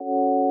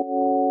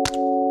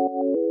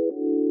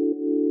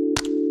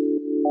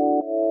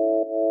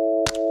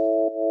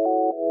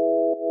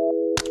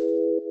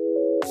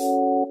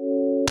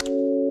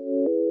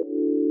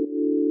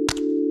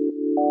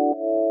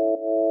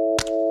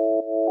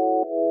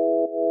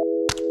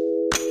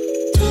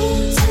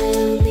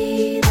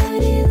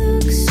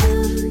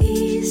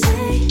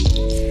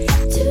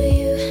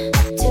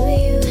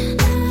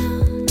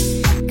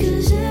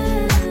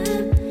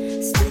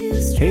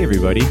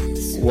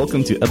everybody.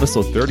 Welcome to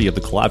episode 30 of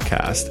the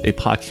Collabcast, a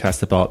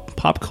podcast about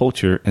pop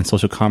culture and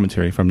social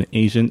commentary from an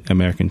Asian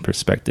American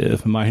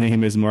perspective. My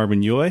name is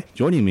Marvin Yoi.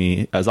 Joining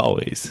me, as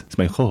always, is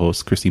my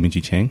co-host, Christy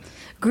Minji Chang.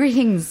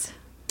 Greetings.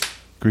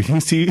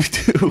 Greetings to you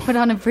too. Put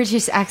on a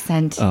British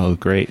accent. Oh,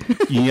 great!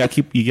 You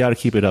gotta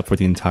keep it up for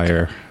the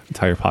entire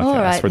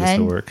podcast for this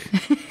to work.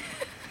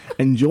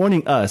 And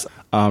joining us,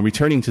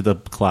 returning to the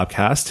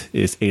Collabcast,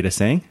 is Ada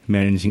Sang,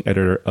 managing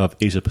editor of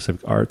Asia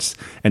Pacific Arts,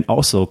 and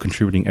also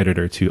contributing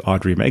editor to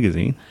Audrey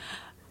Magazine.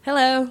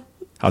 Hello.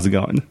 How's it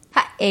going?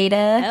 Hi,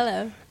 Ada.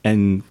 Hello.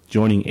 And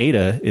joining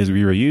Ada is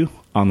Rira Yu,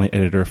 online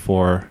editor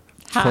for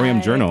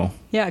Korean Journal.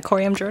 Yeah,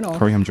 Korean Journal.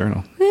 Korean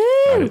Journal.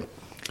 Woo!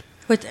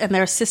 And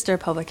they're sister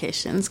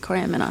publications,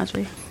 Korean and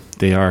Audrey.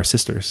 They are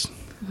sisters.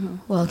 Mm-hmm.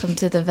 Welcome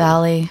to the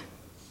Valley.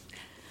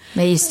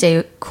 May you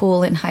stay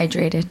cool and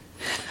hydrated.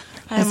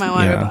 I have my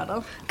water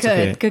bottle. Good.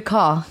 Okay. Good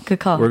call. Good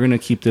call. We're going to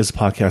keep this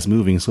podcast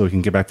moving so we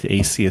can get back to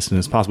AC as soon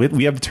as possible.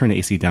 We have to turn the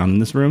AC down in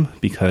this room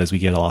because we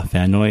get a lot of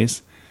fan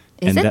noise.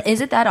 Is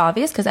it that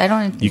obvious? Because I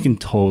don't... You can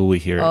totally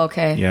hear it. Oh,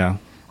 okay. Yeah.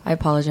 I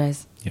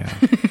apologize. Yeah.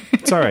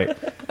 It's all right.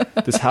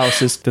 This house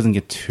just doesn't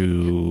get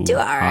too Do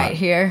all right hot.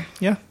 here.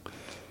 Yeah.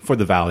 For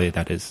the Valley,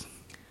 that is.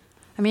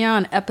 I mean, you're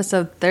on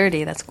episode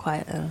 30. That's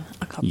quite a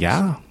accomplishment.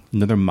 Yeah.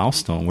 Another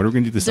milestone. What are we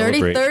going to do to Dirty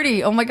celebrate?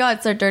 30. Oh my God,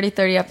 it's our Dirty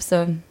 30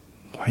 episode.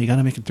 Why you got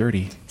to make it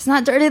dirty? It's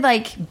not dirty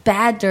like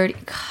bad dirty.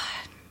 God,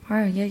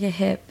 Mario, you get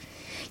hip.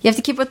 You have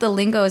to keep with the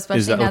lingo,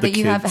 especially now that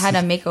you have had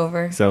a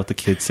makeover. Is that what the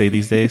kids say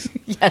these days?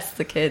 Yes,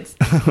 the kids.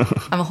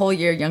 I'm a whole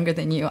year younger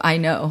than you. I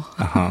know.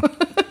 Uh-huh.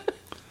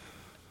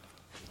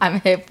 I'm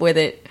hip with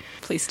it.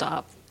 Please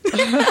stop.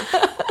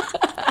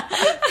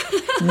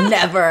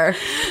 Never.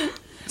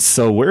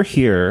 So we're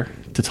here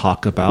to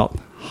talk about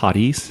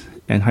hotties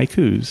and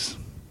haikus.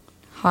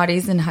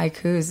 Hotties and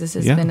haikus. This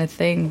has Yeah. been a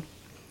thing.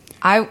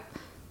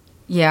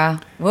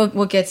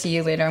 We'll get to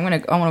you later. I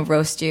want to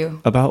roast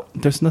you.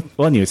 There's nothing.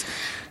 Well, anyways,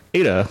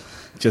 Ada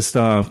just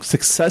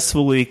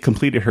successfully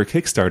completed her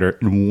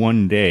Kickstarter in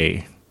one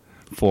day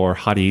for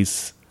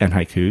hotties and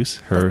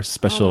haikus. Her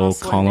special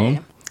Almost one column.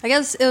 day. I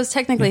guess it was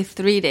technically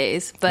 3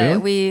 days, but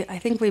Really? I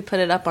think we put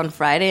it up on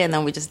Friday, and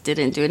then we just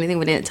didn't do anything.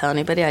 We didn't tell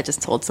anybody. I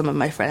just told some of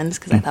my friends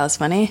because I thought it was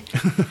funny.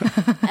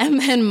 And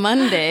then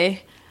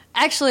Monday,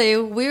 actually,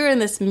 we were in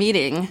this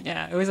meeting.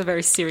 Yeah, it was a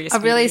very serious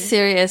Really meeting.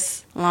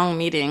 serious, long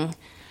meeting.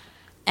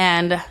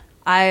 And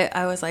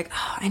I was like,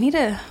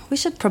 we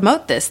should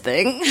promote this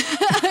thing.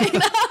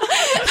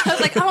 I was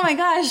like, oh my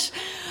gosh,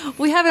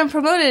 we haven't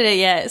promoted it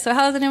yet. So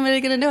how is anybody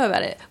going to know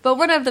about it? But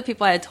one of the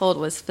people I had told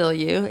was Phil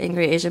Yu,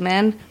 Angry Asian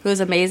Man, who was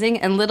amazing.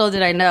 And little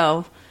did I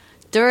know,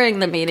 during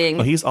the meeting...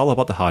 Oh, he's all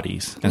about the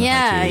hotties. And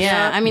Yeah, haikus.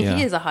 yeah. I mean, Yeah.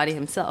 he is a hottie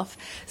himself.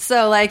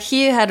 So, like,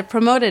 he had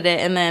promoted it,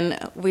 and then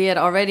we had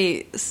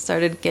already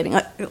started getting,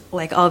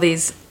 like, all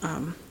these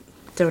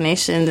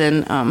donations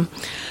and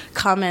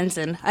comments.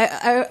 And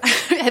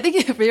I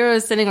think Rira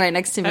was sitting right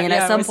next to me, and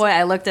at some point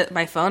I looked at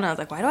my phone, and I was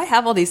like, why do I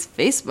have all these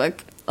Facebook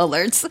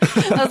alerts?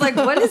 I was like,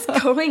 what is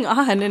going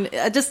on? And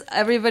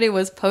everybody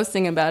was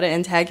posting about it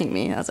and tagging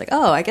me. I was like,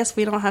 oh, I guess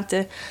we don't have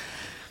to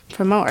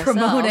promote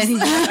ourselves.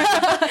 Anymore.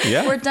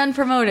 Yeah. We're done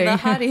promoting. The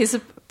hotties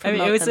I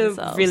mean, it was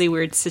a really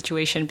weird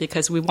situation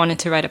because we wanted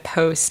to write a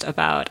post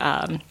about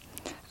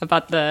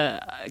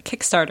the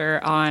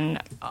Kickstarter on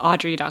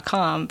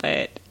Audrey.com,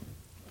 but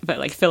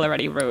like Phil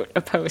already wrote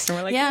a post, and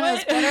we're like, yeah, what? it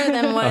was better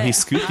than what. Oh, he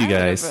scooped you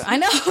guys. I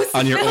know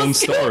on your own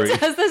story.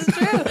 Yes, that's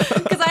true.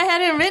 Because I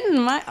hadn't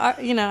written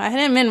I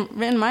hadn't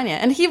written mine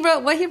yet, and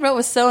what he wrote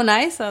was so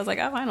nice. I was like,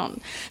 oh, I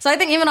don't. So I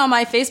think even on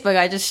my Facebook,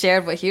 I just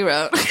shared what he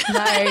wrote.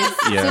 Nice.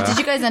 Yeah. So did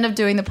you guys end up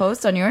doing the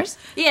post on yours?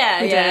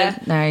 Yeah, yeah.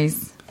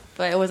 Nice.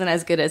 But it wasn't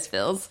as good as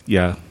Phil's.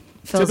 Yeah.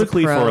 Phil's a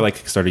Typically pro. for like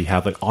Kickstarter, you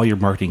have like all your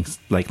marketing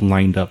like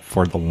lined up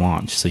for the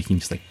launch, so you can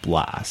just like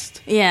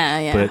blast. Yeah,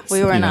 yeah. But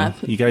we were you know,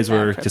 not. you guys that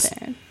were prepared. just.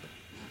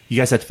 You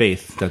guys had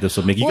faith that this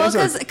would make you Well,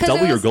 guys are 'cause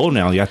double it your was- goal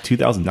now. You got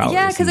 $2,000.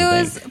 Yeah, because in it the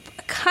was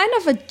bank. kind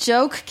of a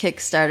joke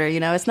Kickstarter.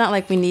 It's not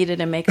like we needed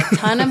to make a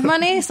ton of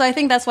money. So I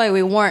think that's why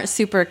we weren't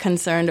super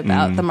concerned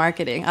about the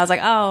marketing. I was like,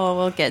 oh,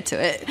 we'll get to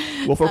it.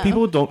 Well, for people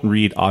who don't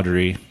read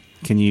Audrey,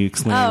 can you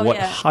explain what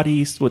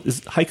hotties? What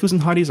is haikus and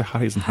hotties or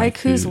hotties and haikus?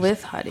 Haikus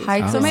with hotties.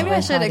 Haikus So maybe I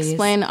with should hotties.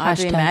 explain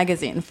Audrey Hashtag.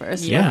 Magazine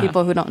first Yeah. for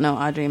people who don't know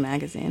Audrey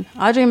Magazine.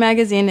 Audrey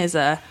Magazine is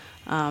a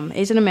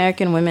Asian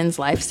American women's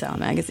lifestyle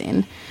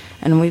magazine,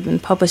 and we've been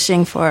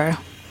publishing for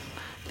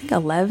I think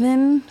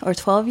 11 or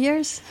 12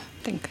 years.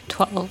 I think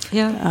 12.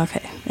 Yeah.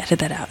 Okay, edit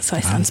that out so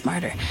I sound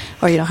smarter,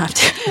 or you don't have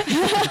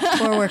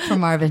to. More work for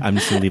Marvin. I'm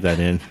just gonna leave that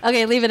in.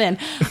 Okay, leave it in.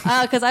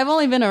 Because I've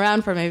only been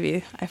around for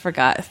maybe, I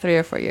forgot, 3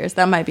 or 4 years.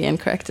 That might be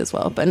incorrect as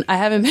well. But I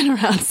haven't been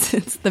around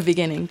since the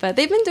beginning. But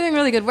they've been doing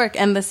really good work.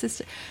 And the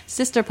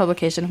sister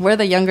publication, we're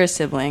the younger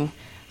sibling.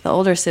 The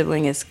older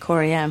sibling is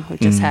Koream, who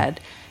just had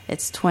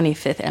its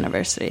 25th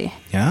anniversary.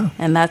 Yeah.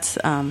 And that's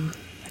a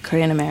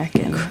Korean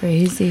American.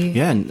 Crazy.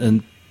 Yeah,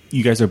 and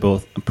you guys are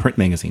both print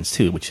magazines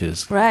too, which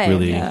is Right,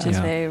 really which is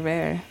very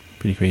rare.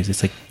 pretty crazy.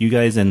 It's like you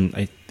guys and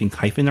I think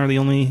Hyphen are the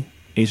only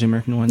Asian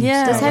American ones.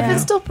 Yeah. Does Yeah. Hyphen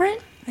still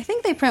print? I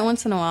think they print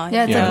once in a while.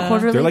 Yeah, it's like a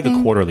quarterly. They're like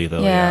a quarterly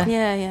though.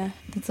 Yeah.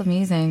 That's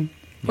amazing.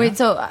 Wait,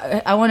 so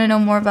I want to know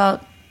more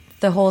about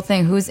the whole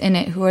thing. Who's in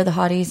it? Who are the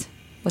hotties?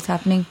 What's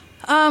happening?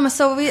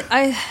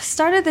 I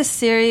started this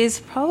series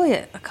probably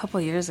a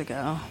couple years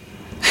ago.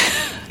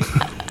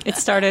 It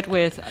started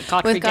with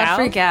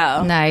Godfrey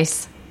Gao.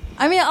 Nice.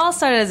 I mean, it all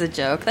started as a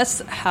joke.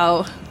 That's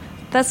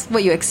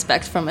what you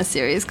expect from a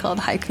series called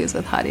Haikus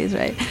with Hotties,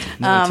 right?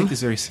 No, I take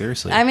this very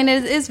seriously. I mean,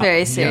 it is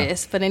very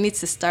serious, but it needs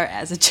to start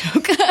as a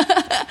joke.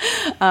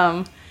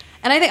 And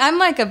I think I'm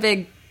like a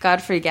big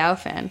Godfrey Gao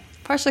fan,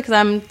 partially because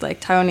I'm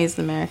like Taiwanese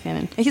American,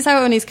 and he's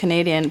Taiwanese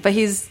Canadian, but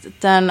he's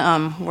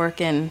done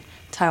work in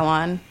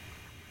Taiwan.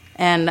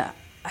 And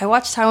I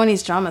watch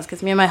Taiwanese dramas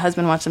because me and my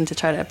husband watch them to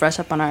try to brush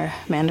up on our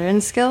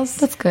Mandarin skills.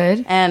 That's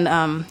good.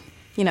 And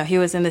he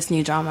was in this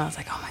new drama. I was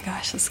like, oh my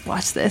gosh, let's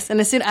watch this.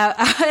 And as soon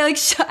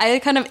I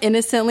kind of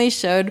innocently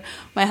showed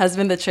my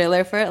husband the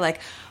trailer for it, like,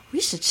 we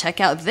should check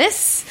out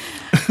this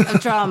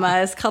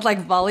drama. It's called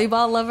like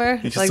Volleyball Lover.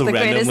 It's like just the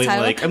greatest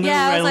title. Like, I'm going to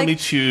randomly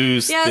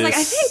choose. Yeah, I was like,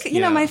 I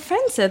think my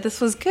friend said this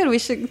was good. We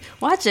should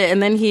watch it.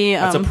 And then he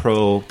that's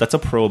a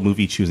pro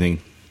movie choosing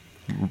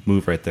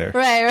move right there.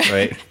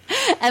 Right.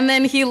 And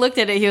then he looked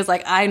at it. He was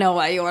like, I know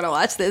why you want to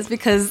watch this,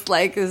 because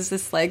like it was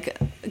just like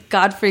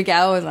Godfrey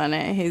Gao was on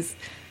it. He's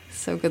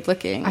so good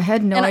looking. I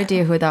had no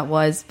idea who that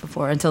was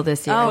before until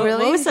this year. Oh,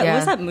 really? What was that? What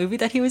was that movie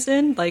that he was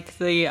in? Like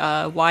the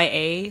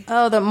YA?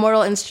 Oh, the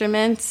Mortal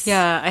Instruments.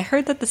 Yeah, I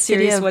heard that the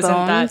series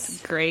wasn't that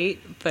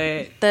great,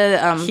 but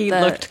he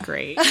looked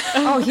great.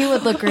 Oh, he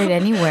would look great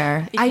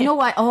anywhere. I know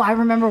why. Oh, I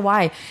remember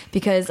why.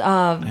 Because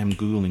I'm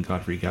Googling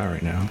Godfrey Gao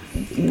right now.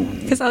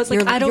 Because I was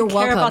like, I don't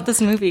care about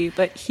this movie,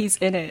 but he's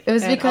in it. It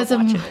was because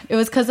of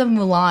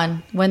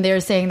Mulan, when they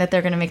were saying that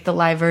they're going to make the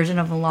live version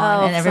of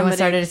Mulan, and everyone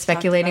started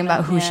speculating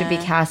about who should be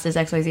cast as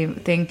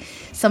XYZ thing.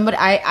 Somebody,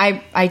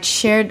 I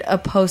shared a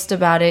post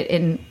about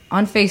it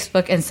on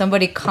Facebook, and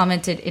somebody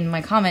commented in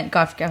my comment,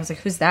 Godfrey Gao. I was like,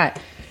 who's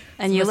that?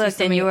 And you looked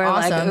and you were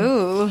awesome. Like,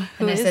 ooh, who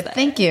and I is said, that?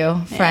 thank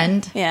you,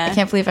 friend. Yeah. I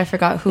can't believe I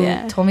forgot who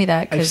told me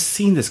that. I've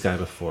seen this guy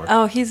before.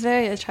 Oh, he's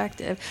very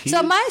attractive.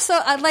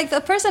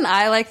 The person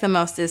I like the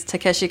most is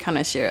Takeshi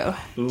Kaneshiro.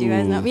 Do you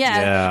guys know?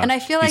 Yeah. And I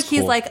feel like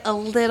he's like a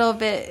little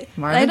bit.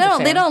 They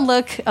don't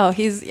look. Oh,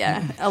 he's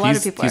a lot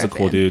of people. He's a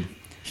cool dude.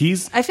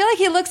 I feel like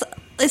he looks.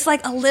 It's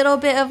like a little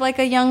bit of like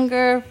a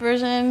younger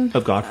version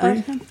of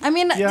Godfrey. I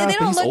mean, they don't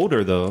but he's look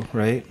older though,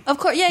 right? Of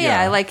course,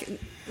 yeah. Like.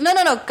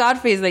 No.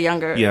 Godfrey's the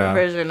younger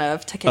version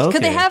of Takeshi.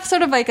 Because they have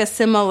sort of like a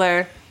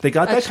similar. They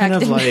got that kind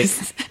of like.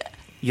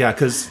 Yeah,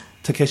 because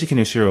Takeshi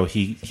Kaneshiro,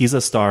 he's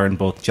a star in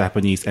both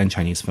Japanese and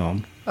Chinese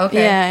film.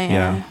 Okay.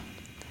 Yeah.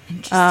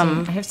 Interesting.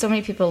 I have so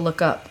many people to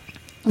look up.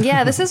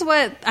 Yeah, this is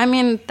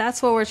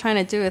that's what we're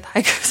trying to do with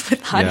Haikus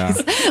with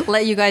Hotties. Yeah.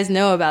 Let you guys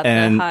know about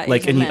and the hot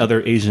like Asian any men.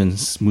 other Asian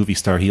movie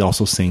star, he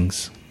also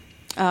sings.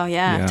 Oh,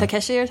 yeah.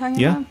 Takeshi you're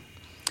talking about?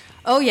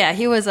 Oh, yeah.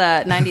 He was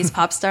a 90s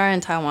pop star in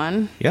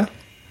Taiwan. Yeah.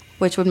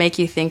 Which would make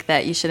you think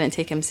that you shouldn't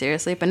take him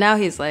seriously. But now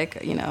he's like,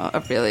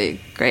 a really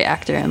great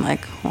actor in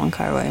like Wong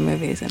Kar-wai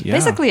movies. And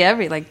basically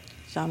every like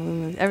John Woo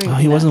movie. Oh,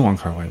 he was in Wong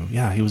Kar-wai.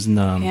 Yeah, he was in...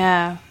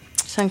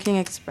 Chungking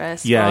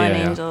Express, Fallen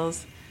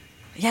Angels.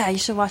 Yeah, you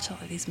should watch all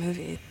of these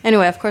movies.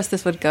 Anyway, of course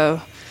this would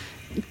go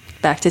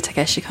back to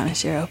Takeshi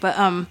Kaneshiro. But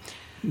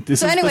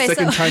This is the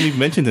second time you've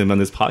mentioned him on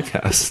this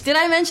podcast. Did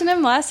I mention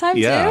him last time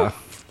too?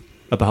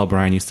 About how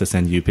Brian used to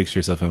send you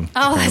pictures of him.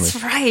 Oh, apparently.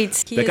 That's right.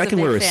 That guy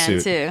can wear a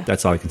suit. Too.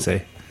 That's all I can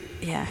say.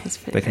 Yeah, he's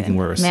pretty good. That guy can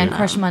wear a suit. Man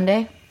Crush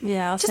Monday.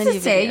 Yeah, I'll just send to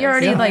you say,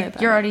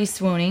 videos. you're already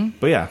swooning.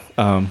 But yeah.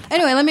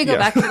 Anyway, let me go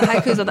back to the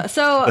haikus of that.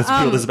 So let's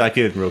reel this back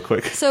in real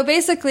quick. So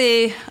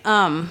basically,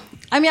 I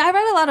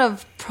read a lot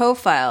of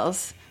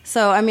profiles.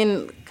 So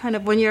kind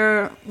of when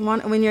you're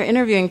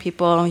interviewing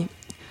people,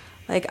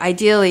 like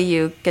ideally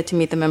you get to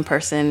meet them in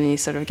person and you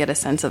sort of get a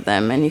sense of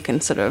them and you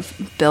can sort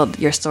of build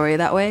your story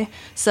that way.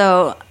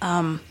 So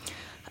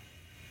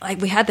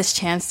we had this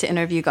chance to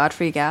interview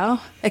Godfrey Gao,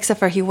 except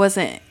for he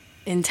wasn't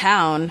in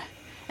town.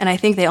 And I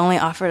think they only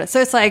offered it.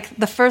 So it's like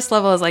the first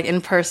level is like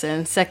in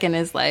person, second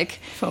is like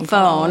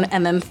phone,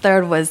 and then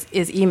third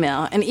is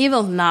email. And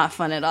email's not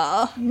fun at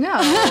all. No.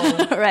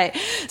 Right.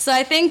 So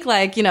I think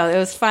it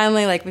was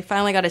finally we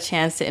finally got a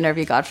chance to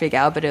interview Godfrey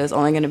Gao, but it was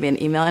only going to be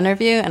an email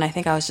interview. And I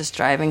think I was just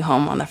driving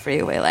home on the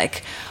freeway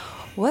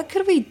what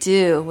could we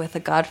do with a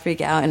Godfrey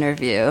Gao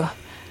interview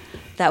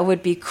that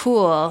would be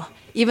cool,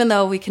 even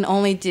though we can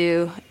only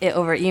do it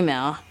over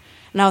email?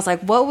 And I was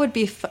like,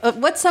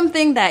 what's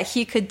something that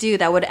he could do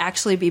that would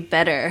actually be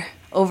better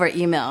over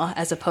email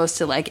as opposed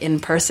to in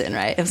person,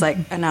 right? It was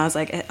and I was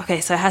like,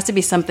 okay, so it has to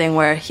be something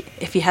where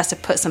if he has to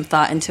put some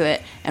thought into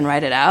it and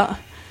write it out.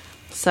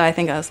 So I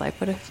think I was like,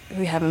 what if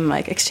we have him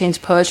exchange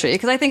poetry?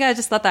 Because I think I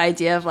just thought the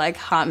idea of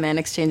hot men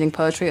exchanging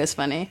poetry was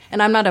funny.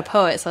 And I'm not a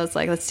poet, so it's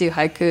let's do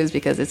haikus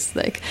because it's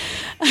oh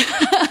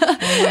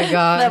my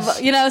gosh.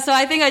 So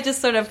I think I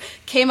just sort of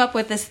came up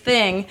with this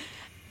thing.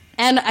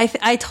 And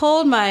I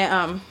told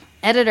my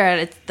editor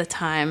at the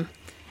time,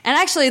 And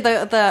actually,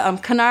 the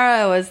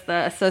Kanara was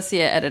the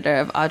associate editor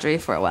of Audrey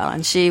for a while,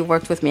 and she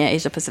worked with me at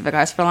Asia Pacific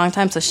Arts for a long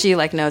time, so she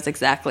like knows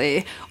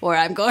exactly where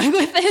I'm going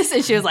with this,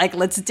 and she was like,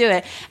 let's do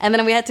it. And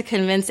then we had to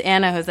convince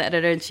Anna, who's the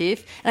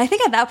editor-in-chief, and I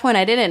think at that point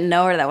I didn't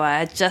know her that well.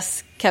 I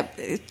just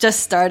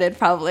started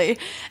probably,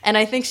 and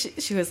I think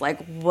she was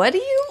like, what do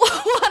you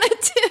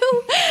want to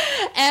do?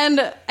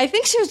 And I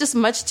think she was just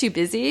much too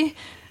busy.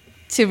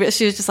 She was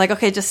just like,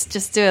 okay,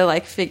 just do it,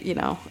 like,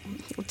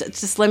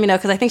 just let me know,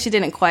 because I think she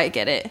didn't quite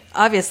get it,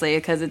 obviously,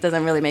 because it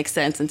doesn't really make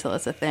sense until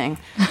it's a thing.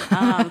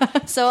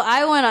 So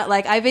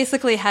I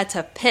basically had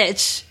to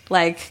pitch,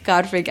 like,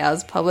 Godfrey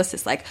Gao's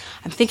publicist, like,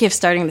 I'm thinking of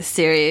starting the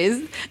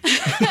series.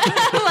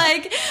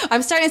 Like,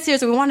 I'm starting a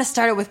series, and we want to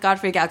start it with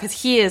Godfrey Gao, because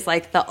he is,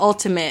 like, the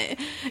ultimate,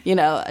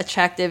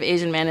 attractive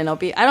Asian man, and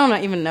I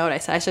don't even know what I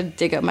said. I should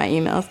dig up my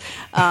emails.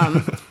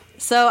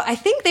 So I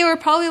think they were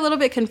probably a little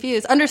bit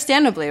confused,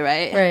 understandably,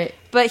 right? Right.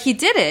 But he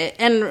did it,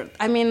 and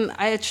I mean,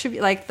 I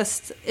attribute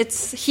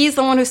he's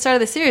the one who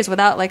started the series.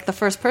 Without like the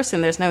first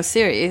person, there's no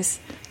series.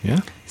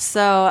 Yeah.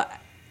 So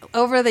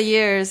over the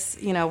years,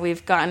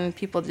 we've gotten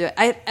people to do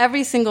it.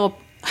 Every single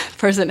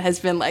person has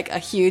been like a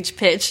huge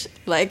pitch,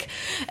 but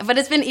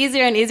it's been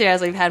easier and easier as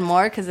we've had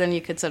more, because then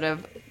you could sort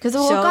of. Because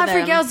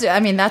Godfrey Gao's,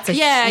 that's a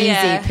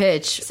easy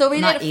pitch. So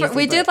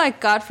we did like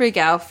Godfrey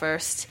Gao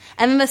first,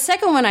 and then the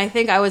second one, I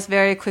think I was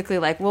very quickly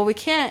like, well, we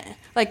can't,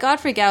 like,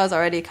 Godfrey Gao is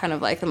already kind of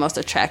like the most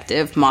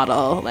attractive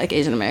model, like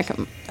Asian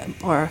American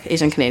or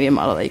Asian Canadian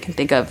model that you can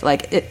think of.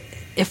 Like,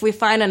 if we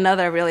find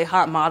another really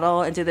hot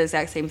model and do the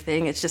exact same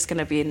thing, it's just going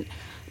to be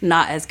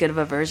not as good of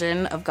a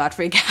version of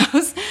Godfrey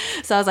Gao's.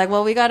 So I was like,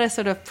 well, we got to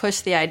sort of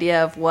push the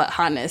idea of what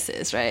hotness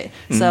is, right?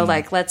 Mm-hmm. So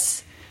like,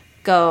 let's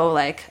go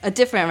like a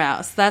different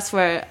route. So that's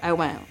where I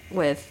went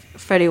with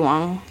Freddie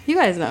Wong. You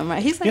guys know him,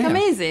 right? He's like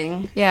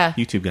amazing. Yeah.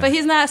 YouTube guy. But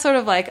he's not sort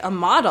of like a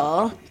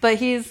model, but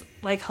he's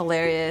like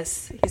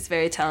hilarious. He's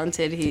very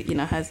talented. He,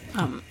 has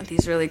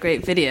these really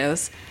great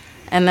videos.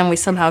 And then we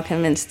somehow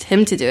convinced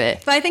him to do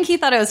it. But I think he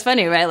thought it was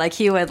funny, right? Like,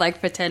 he would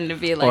like pretend to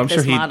be like I'm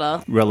this sure model.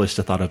 He relished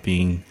the thought of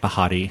being a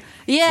hottie.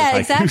 Yeah,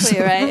 exactly,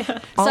 right?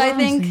 So I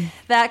think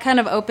that kind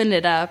of opened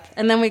it up.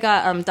 And then we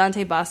got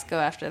Dante Bosco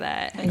after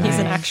that. And he's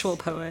an actual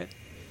poet.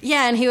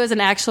 Yeah, and he was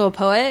an actual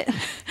poet.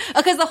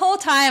 Because the whole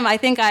time, I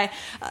think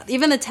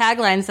even the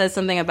tagline says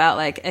something about,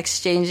 like,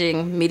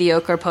 exchanging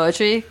mediocre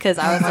poetry. Because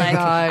I was like,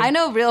 God. I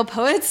know real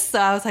poets, so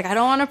I was like, I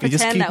don't want to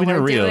pretend that we're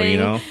real,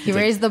 doing... He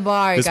raised the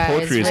bar, this guys. This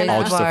poetry is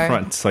all just up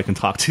front, so I can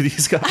talk to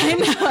these guys. I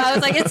know. I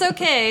was like, it's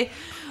okay.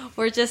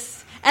 We're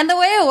just... And the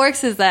way it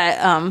works is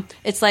that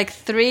it's like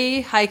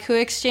 3 haiku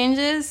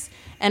exchanges,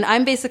 and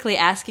I'm basically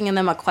asking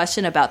them a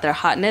question about their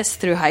hotness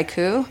through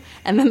haiku,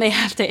 and then they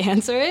have to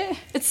answer it.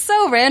 It's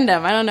so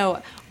random. I don't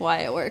know why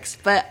it works,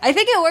 but I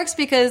think it works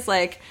because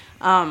like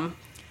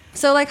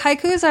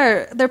haikus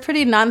they're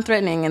pretty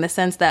non-threatening in the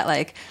sense that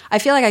like I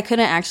feel like I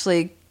couldn't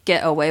actually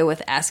get away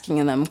with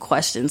asking them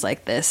questions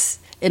like this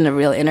in a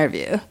real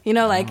interview,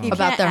 like you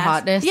about their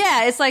hotness.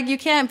 Yeah, it's like you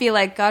can't be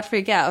like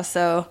Godfrey Gao.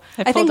 So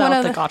I think one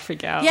of the Godfrey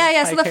Gao.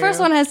 Yeah. So the first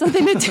one has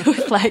something to do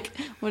with like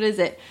what is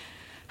it?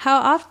 How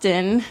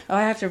often? Oh,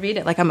 I have to read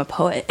it like I'm a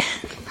poet.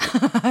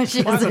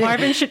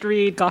 Marvin should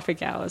read Godfrey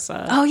Gao's.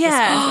 Oh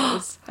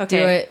yeah. Okay.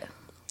 Do it.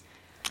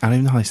 I don't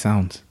even know how he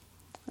sounds.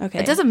 Okay.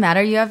 It doesn't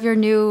matter. You have your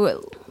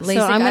new LASIK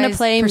so I'm going to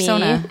play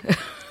persona. Me,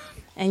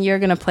 and you're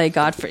going to play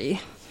Godfrey.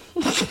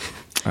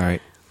 All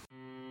right.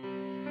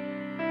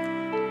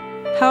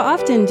 How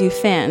often do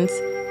fans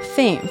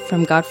faint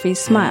from Godfrey's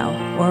smile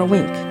or a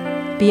wink?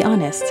 Be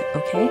honest,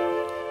 okay?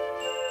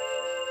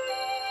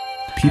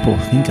 People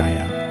think I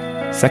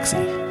am sexy,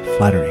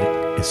 flattering.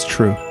 It's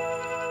true,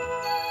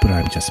 but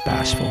I'm just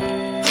bashful.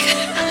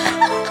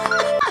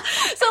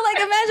 So, like,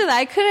 imagine that.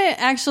 I couldn't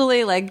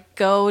actually, like,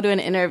 go to an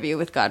interview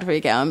with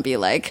Godfrey Gao and be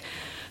like,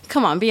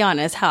 come on, be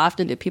honest. How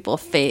often do people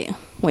faint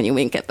when you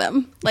wink at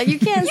them? Like, you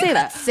can't say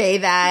that. Say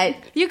that.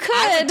 You could.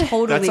 I would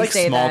totally That's like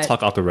say small that.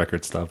 talk off the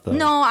record stuff, though.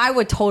 No, I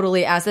would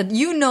totally ask that.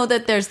 You know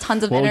that there's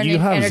tons of you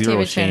have entertainment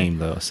zero shame,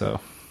 though, so...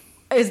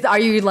 Are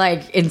you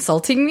like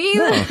insulting me?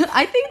 No.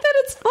 I think that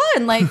it's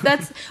fun. Like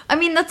that's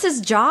his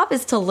job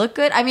is to look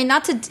good. I mean,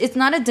 it's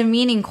not a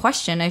demeaning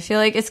question. I feel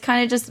like it's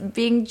kind of just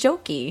being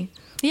jokey.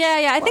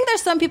 Yeah. I think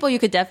there's some people you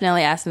could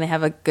definitely ask and they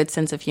have a good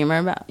sense of humor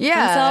about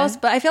themselves.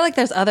 But I feel like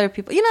there's other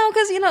people,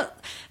 because,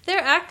 they're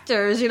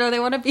actors, they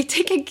want to be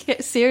taken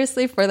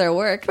seriously for their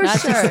work. For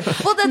sure.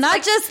 Well, that's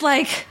not just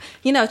like,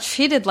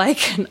 treated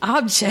like an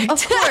object.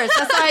 Of course.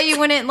 That's why you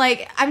wouldn't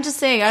I'm just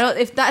saying,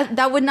 if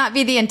that would not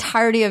be the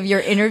entirety of your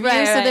interview.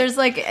 Right, so there's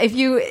if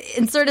you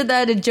inserted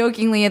that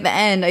jokingly at the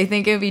end, I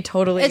think it would be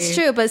totally. It's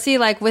true. But see,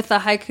 like with the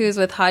haikus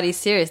with Hottie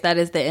series, that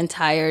is the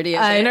entirety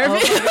of the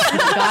interview.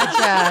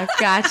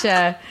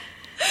 Gotcha.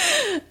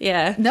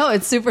 Yeah. No,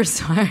 it's super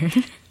smart.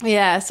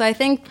 Yeah. So I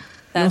think.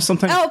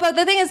 Sometimes. Oh, but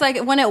the thing is,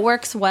 like, when it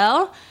works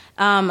well,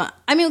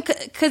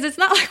 because it's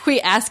not like we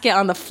ask it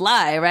on the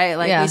fly, right?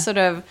 Like, we sort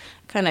of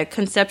kind of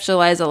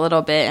conceptualize a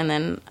little bit, and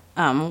then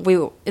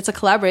it's a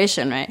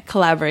collaboration, right?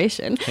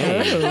 Collaboration.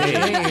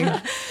 Hey.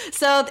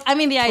 So, I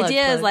mean, the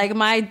idea is like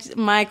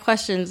my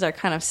questions are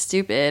kind of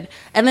stupid.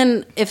 And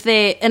then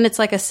it's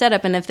like a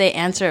setup, and if they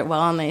answer it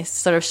well and they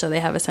sort of show they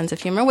have a sense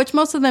of humor, which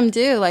most of them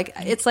do, like,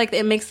 it's like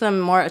it makes them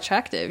more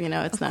attractive,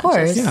 it's not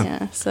just,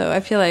 yeah. So I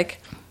feel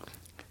like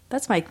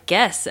that's my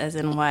guess as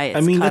in why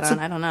it's caught on.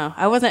 I don't know.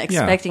 I wasn't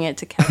expecting it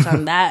to catch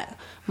on that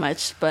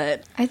much,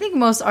 but I think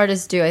most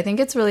artists do. I think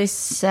it's really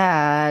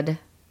sad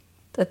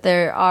that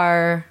there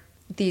are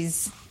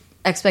these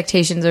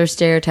expectations or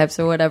stereotypes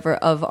or whatever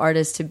of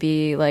artists to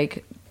be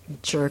like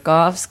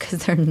jerk-offs,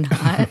 because they're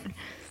not.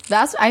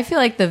 I feel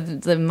like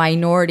the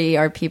minority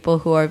are people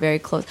who are very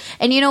close.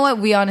 And you know what?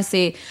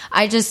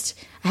 I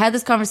had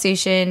this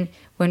conversation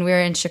when we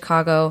were in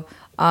Chicago.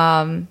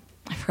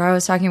 I forgot who I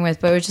was talking with,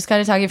 but we were just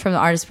kind of talking from the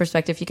artist's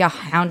perspective. You got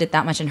hounded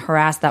that much and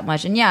harassed that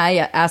much. And I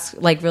ask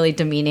like really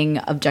demeaning,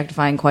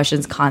 objectifying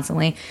questions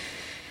constantly.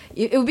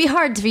 It would be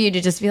hard for you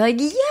to just be like,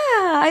 yeah,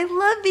 I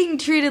love being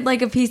treated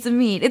like a piece of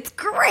meat. It's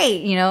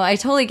great. I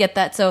totally get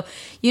that. So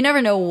you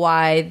never know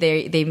why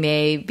they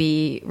may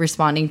be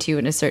responding to you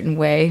in a certain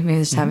way. Maybe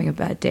they're just having a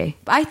bad day.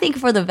 But I think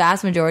for the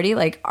vast majority,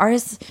 like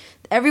artists,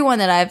 everyone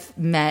that I've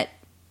met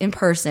in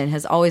person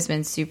has always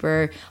been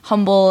super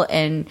humble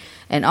and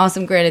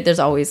awesome. Granted, there's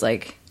always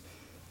like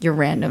your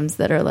randoms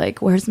that are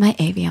like, where's my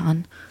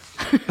Avion?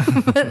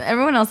 But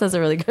everyone else has a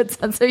really good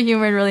sense of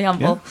humor and really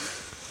humble. Yeah.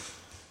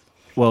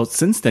 Well,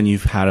 since then,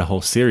 you've had a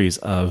whole series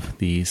of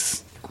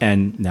these,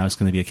 and now it's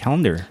going to be a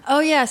calendar. Oh,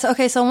 yeah.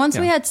 So once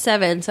we had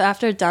 7, so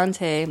after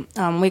Dante,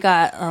 we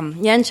got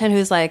Yan Chen,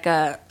 who's like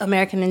a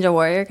American Ninja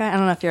Warrior guy. I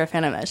don't know if you're a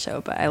fan of that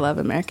show, but I love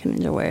American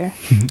Ninja Warrior.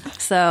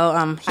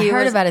 So I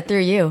heard about it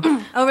through you.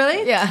 Oh,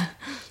 really? Yeah.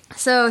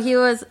 So he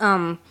was,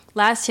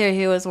 last year,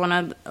 he was one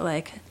of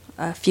like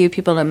a few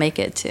people to make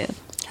it to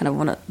kind of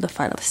one of the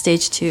final,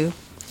 stage 2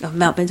 of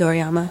Mount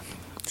Midoriyama.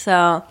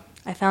 So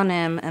I found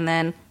him, and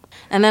then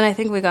I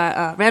think we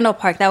got Randall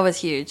Park. That was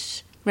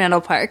huge.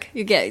 Randall Park.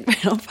 You get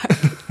Randall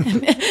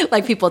Park.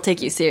 Like, people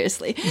take you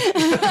seriously.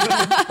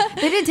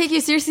 They didn't take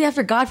you seriously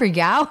after Godfrey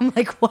Gao? I'm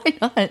like, why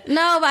not?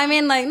 No, but I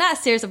mean, like, not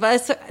seriously.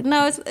 But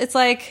it's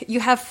like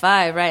you have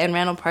 5, right? And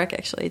Randall Park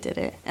actually did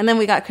it. And then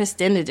we got Chris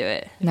Din to do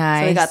it.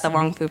 Nice. So we got the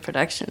Wong Fu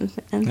production.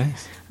 And,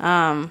 nice.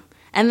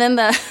 And then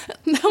then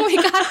we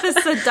got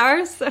the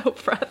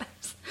Sudarso brothers.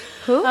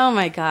 Who? Oh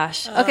my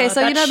gosh. Okay,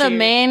 so the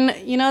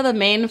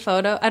main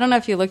photo. I don't know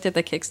if you looked at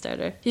the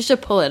Kickstarter. You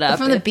should pull it up.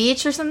 From the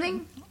beach or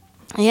something?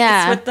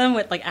 Yeah. It's with them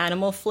with like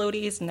animal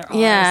floaties and their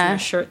arms and they're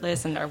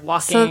shirtless and they're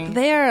walking. So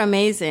they are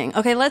amazing.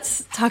 Okay,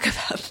 let's talk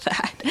about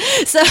that.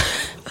 So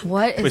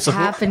what is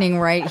happening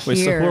right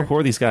here? So who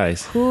are these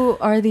guys? Who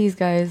are these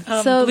guys?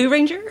 So Blue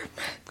Ranger?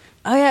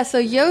 Oh yeah, so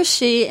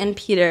Yoshi and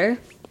Peter.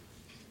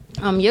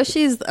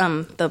 Yoshi's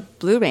the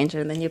Blue Ranger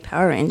in the new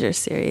Power Rangers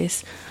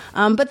series.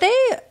 But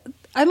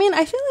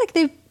I feel like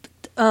they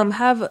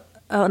have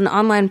an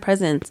online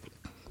presence.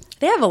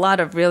 They have a lot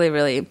of really,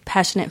 really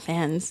passionate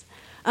fans.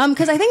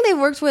 Because I think they've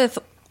worked with,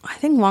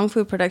 Wong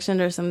Fu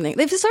Production or something.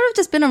 They've sort of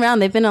just been around.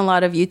 They've been in a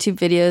lot of YouTube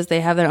videos. They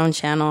have their own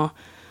channel.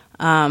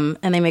 And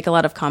they make a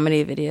lot of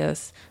comedy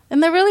videos.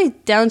 And they're really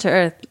down to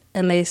earth.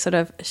 And they sort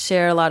of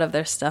share a lot of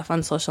their stuff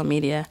on social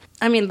media.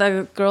 I mean,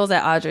 the girls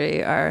at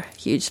Audrey are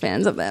huge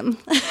fans of them.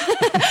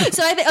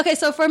 So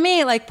so for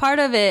me, like, part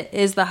of it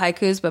is the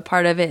haikus, but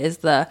part of it is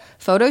the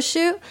photo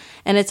shoot.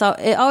 And it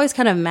always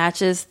kind of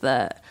matches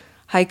the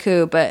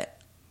haiku, but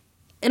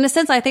in a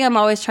sense, I think I'm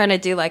always trying to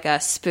do like a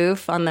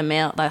spoof on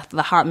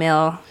the hot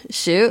male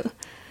shoot.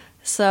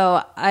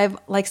 So I've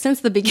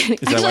since the beginning.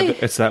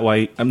 Is that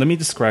why? Let me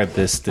describe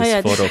this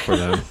photo for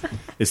them.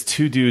 It's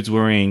 2 dudes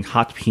wearing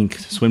hot pink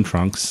swim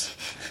trunks,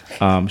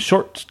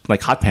 short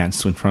like hot pants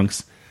swim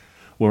trunks,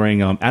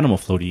 wearing animal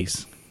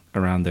floaties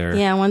around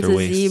their one's their a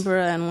waist.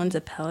 zebra and one's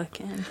a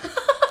pelican.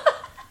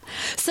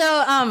 So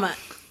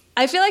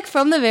I feel like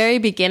from the very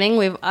beginning,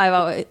 we've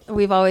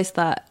always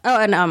thought. Oh,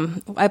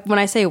 and when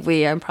I say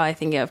we, I'm probably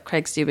thinking of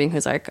Craig Stubing,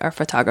 who's like our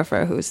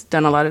photographer, who's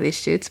done a lot of these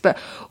shoots. But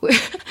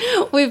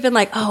we've been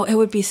like, oh, it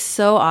would be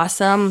so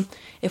awesome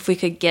if we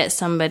could get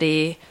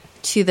somebody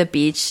to the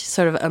beach,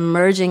 sort of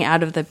emerging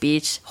out of the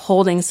beach,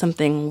 holding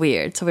something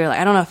weird. So we were like,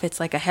 I don't know if it's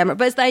like a hammer,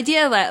 but it's the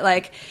idea that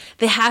like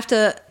they have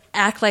to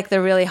act like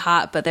they're really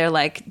hot, but they're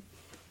like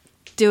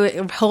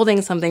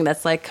holding something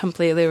that's like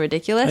completely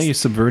ridiculous. You're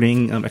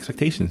subverting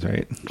expectations,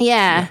 right?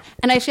 Yeah.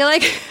 And I feel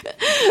like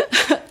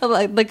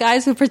like the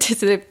guys who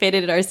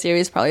participated in our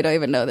series probably don't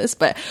even know this,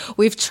 but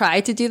we've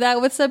tried to do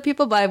that with some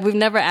people, but we've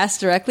never asked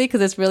directly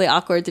because it's really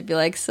awkward to be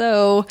like,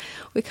 so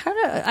we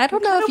I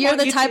don't know if you're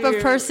the type of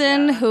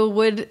person who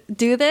would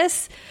do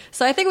this.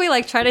 So I think we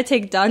like try to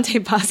take Dante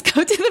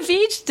Bosco to the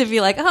beach to be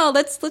like, oh,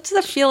 let's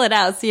just feel it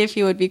out, see if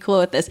he would be cool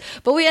with this.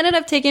 But we ended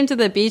up taking him to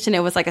the beach and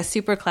it was like a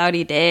super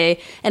cloudy day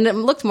and it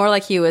looked more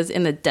like he was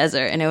in the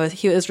desert and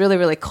he was really,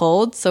 really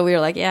cold. So we were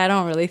like, yeah, I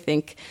don't really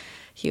think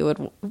he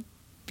would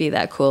be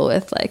that cool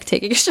with like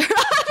taking a shirt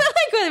off.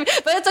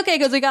 But it's okay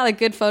because we got like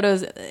good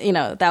photos,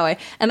 that way.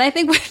 And I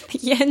think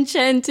with Yan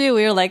Chen too,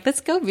 we were like,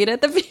 let's go meet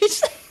at the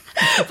beach.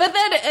 But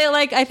then,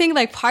 I think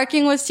like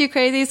parking was too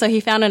crazy, so he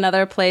found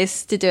another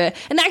place to do it.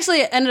 And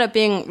actually, it ended up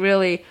being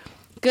really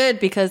good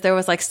because there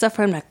was like stuff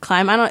for him to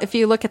climb. I don't. If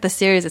you look at the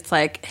series, it's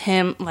like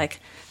him like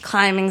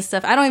climbing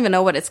stuff. I don't even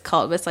know what it's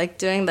called, but it's like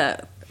doing the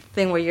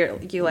thing where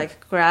you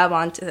like grab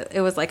onto.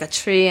 It was like a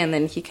tree, and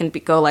then he can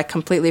go like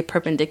completely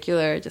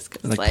perpendicular. Just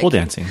cause, like pole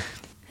dancing.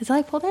 Is it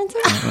like pole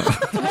dancing?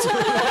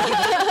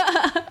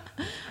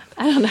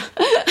 I don't know.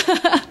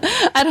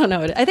 I don't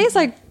know. I think it's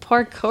like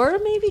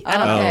parkour, maybe. I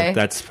don't know. Oh,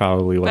 that's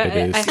probably what it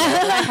is.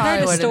 I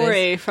heard a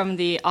story from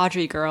the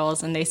Audrey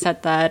girls, and they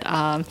said that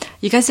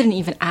you guys didn't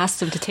even ask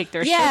them to take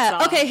their shirts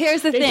off. Yeah. Okay.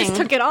 Here's the thing. They just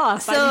took it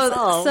off.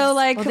 So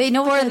like they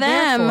know what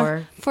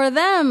for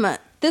them,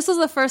 this was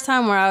the first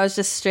time where I was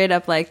just straight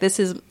up like, this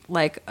is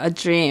like a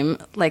dream,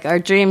 like our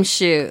dream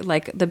shoot,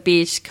 like the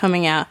beach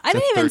coming out. I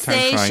didn't even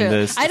say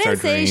shirtless. I didn't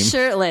say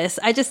shirtless.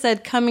 I just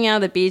said coming out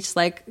of the beach,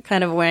 like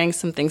kind of wearing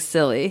something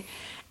silly.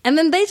 And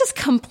then they just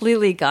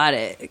completely got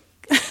it.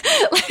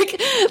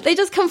 Like they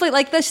just completely,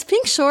 like the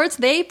pink shorts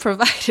they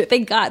provided, they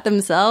got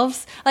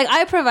themselves. Like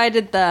I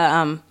provided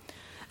the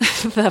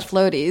the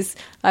floaties.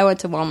 I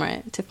went to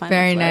Walmart to find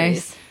very the floaties.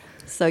 Nice.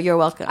 So you're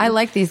welcome. I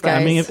like these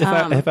guys. I mean, if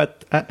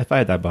I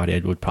had that body, I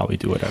would probably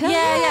do whatever.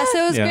 Yeah.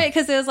 So it was great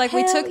because it was like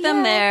we took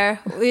them there.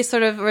 We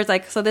sort of were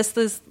like, so this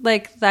is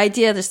like the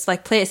idea, just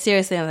like play it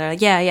seriously. And they're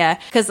like, yeah.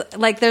 Because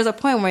like there's a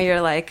point where you're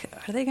like,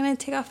 are they going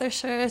to take off their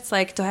shirts?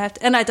 Like, do I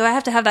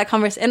have to have that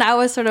conversation? And I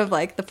was sort of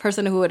like the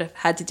person who would have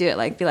had to do it.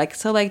 Like, be like,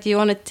 so like, do you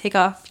want to take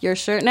off your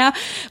shirt now?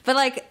 But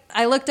like,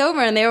 I looked over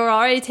and they were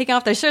already taking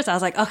off their shirts. I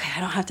was like, okay, I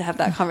don't have to have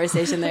that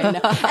conversation there. And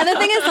the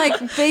thing is,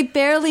 like, they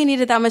barely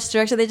needed that much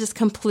direction. They just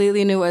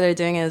completely knew what they're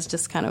doing. It was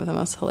just kind of the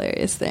most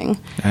hilarious thing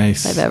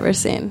I've ever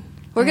seen.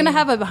 We're going to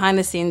have a behind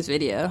the scenes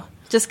video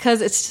just because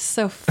it's just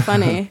so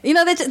funny. You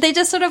know, they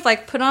just sort of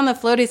like put on the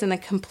floaties and they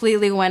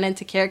completely went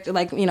into character,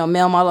 like, you know,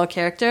 male model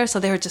character. So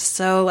they were just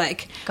so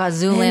like got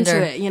Zoolander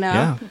into it, you know?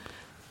 Yeah.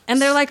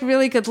 And they're like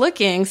really good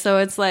looking. So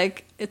it's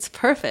like, it's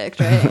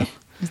perfect, right?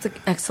 It's an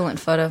excellent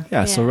photo.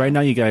 Yeah, so right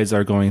now you guys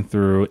are going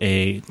through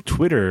a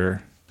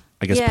Twitter,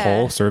 I guess,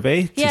 poll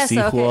survey to see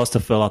who else to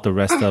fill out the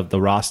rest of the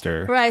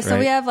roster. Right, so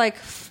we have like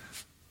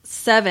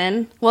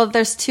 7. Well,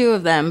 there's 2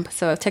 of them,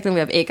 so technically we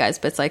have 8 guys,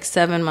 but it's like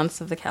 7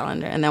 months of the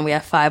calendar. And then we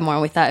have 5 more,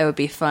 and we thought it would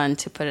be fun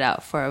to put it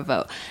out for a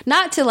vote.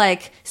 Not to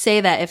like say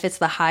that if it's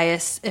the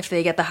highest, if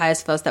they get the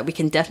highest votes, that we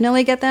can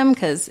definitely get them,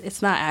 because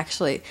it's not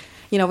actually...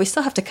 You know, we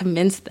still have to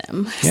convince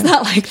them. It's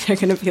not like they're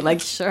going to be like,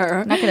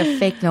 sure. I'm not going to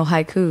fake no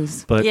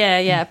haikus. But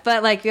yeah.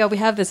 But like, we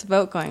have this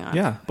vote going on.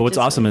 Yeah. But what's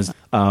awesome is,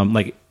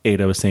 like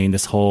Ada was saying,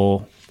 this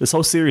whole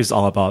series is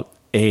all about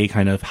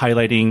kind of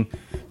highlighting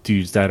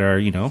dudes that are,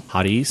 you know,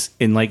 hotties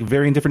in like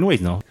varying different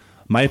ways. You know,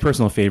 my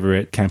personal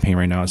favorite campaign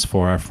right now is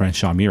for our friend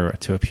Shaw Mura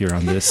to appear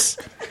on this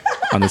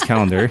on this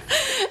calendar.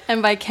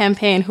 And by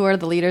campaign, who are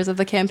the leaders of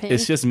the campaign?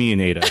 It's just me and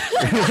Ada.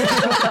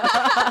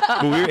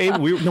 But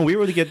we were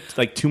able to get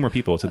like 2 more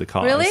people to the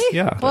cause. Really?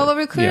 Yeah. Well,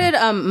 we recruited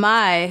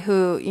Mai,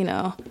 who, you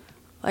know,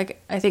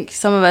 like I think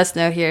some of us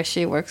know here.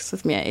 She works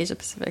with me at Asia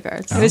Pacific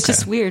Arts. It was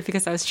just weird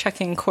because I was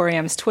checking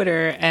Coriam's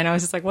Twitter and I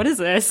was just like, "What is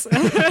this?"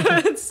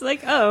 It's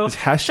like, it's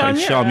hashtag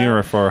Shaw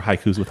Mura for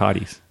haikus with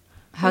hotties.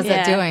 How's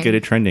that doing? Get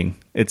it trending.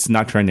 It's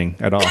not trending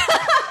at all.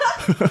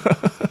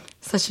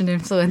 Such an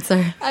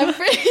influencer. I'm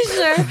pretty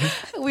sure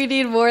we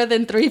need more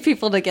than 3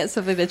 people to get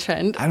something to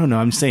trend. I don't know.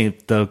 I'm saying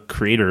the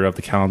creator of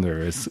the calendar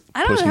is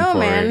I don't know,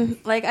 man.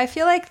 Like, I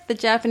feel like the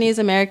Japanese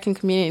American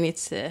community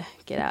needs to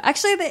get out.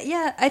 Actually,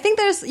 I think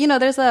there's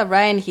a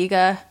Ryan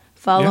Higa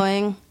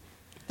following. Yeah.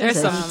 There's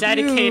some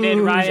dedicated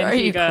Ryan Are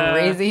you Higa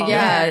crazy?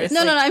 Yeah.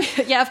 No, I mean,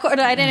 yeah, of course.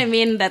 No, I didn't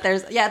mean that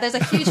there's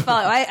a huge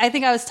following. I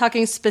think I was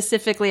talking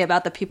specifically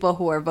about the people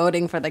who are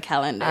voting for the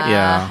calendar.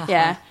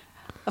 Yeah.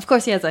 Of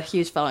course, he has a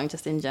huge following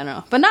just in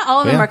general, but not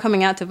all of them are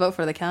coming out to vote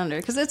for the calendar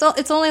because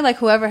it's only like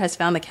whoever has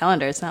found the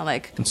calendar. It's not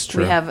like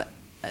we have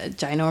a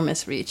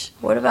ginormous reach.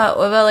 What about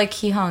like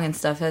Ki Hong and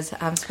stuff?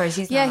 I'm surprised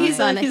he's not he's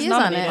on it. He's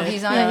nominated.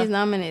 He's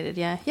nominated.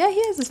 Yeah, he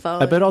has his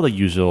following. I bet all the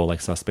usual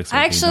like suspects.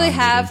 I actually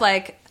have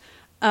like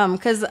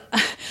because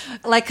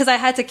I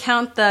had to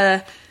count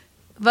the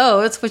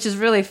votes, which is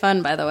really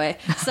fun, by the way.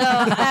 So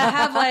I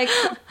have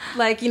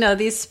like you know,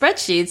 these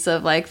spreadsheets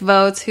of like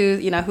votes,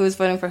 who's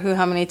voting for who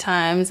how many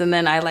times, and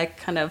then I like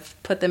kind of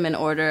put them in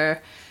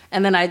order,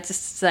 and then I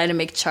just decided to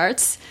make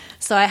charts.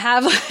 So I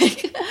have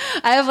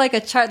like a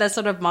chart that's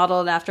sort of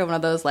modeled after one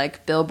of those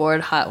like Billboard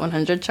Hot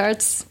 100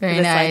 charts. Very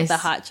it's nice. Like the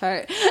hot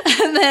chart,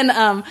 and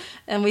then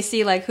and we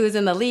see like who's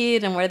in the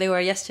lead and where they were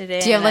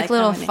yesterday. Do you have like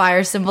little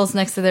fire symbols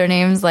next to their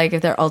names, like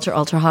if they're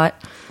ultra hot?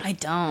 I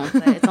don't.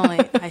 It's only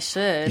I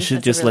should. You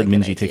should just let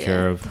Minji take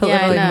care of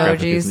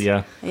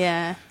emojis.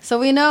 Yeah. So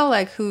we know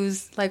like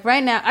who's like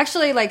right now.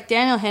 Actually, like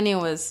Daniel Henney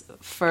was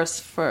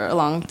first for a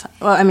long time.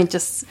 Well, I mean,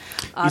 just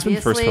obviously.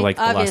 He's been first for like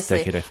the last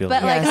decade. I feel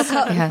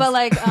but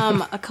like.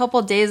 A couple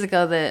days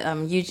ago,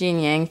 the Eugene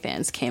Yang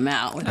fans came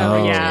out with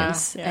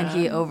images, and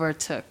he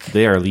overtook.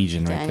 They are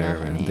legion right Daniel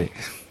there. Henney.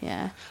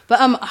 Yeah, but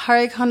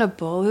Hari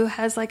Konabolu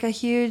has like a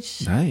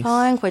huge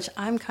following, which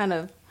I'm kind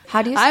of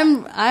How do you?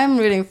 I'm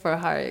rooting for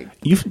Hari.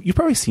 You've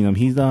probably seen him.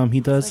 He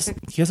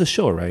has a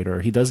show, right?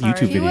 Or he does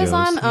YouTube videos. He was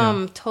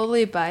on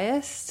Totally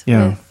Biased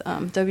with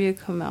W.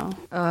 Kamau.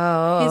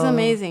 Oh, he's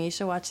amazing. You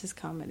should watch his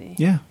comedy.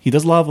 Yeah, he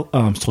does a lot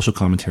of social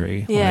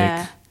commentary,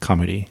 like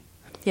comedy.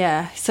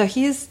 Yeah, so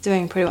he's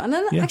doing pretty well. And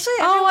then actually,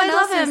 I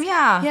love him.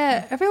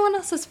 Yeah, everyone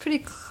else is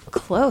pretty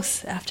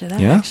close after that.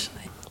 Yeah?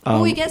 Actually,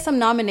 well, we get some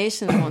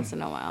nominations once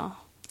in a while,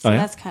 so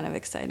that's kind of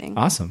exciting.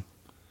 Awesome.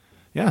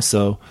 Yeah,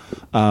 so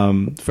for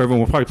everyone,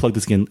 we'll probably plug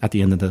this again at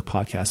the end of the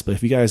podcast. But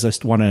if you guys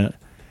just want to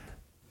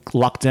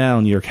lock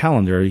down your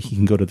calendar, you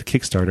can go to the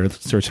Kickstarter,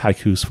 search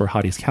Haikus for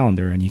Hadi's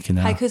calendar, and you can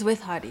Haikus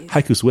with Hadi's.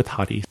 Haikus with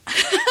Hadi.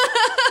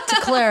 To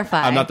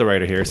clarify, I'm not the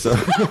writer here, so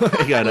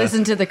you gotta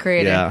listen to the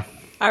creator. Yeah.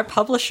 Our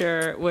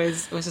publisher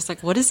was just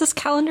like, "What is this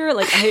calendar?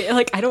 Like,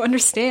 I don't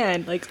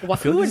understand. Like,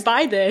 who would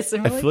buy this?"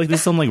 And I feel like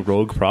this is some like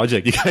rogue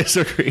project you guys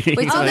are creating.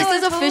 Wait, so this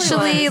is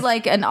officially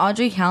like an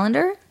Audrey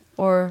calendar,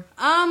 or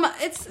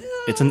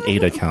it's an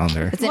Ada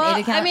calendar. It's an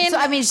Ada calendar.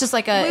 I mean, it's just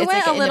like we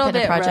went a little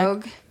bit project.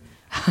 rogue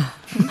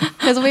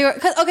because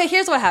okay.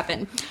 Here's what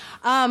happened.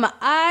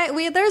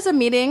 There's a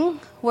meeting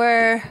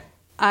where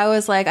I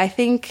was like, I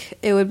think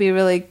it would be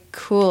really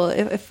cool,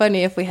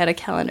 funny if we had a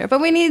calendar,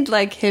 but we need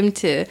like him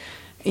to,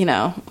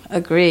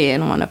 agree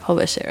and want to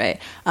publish it, right?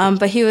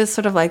 But he was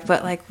sort of like,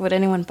 but like, would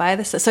anyone buy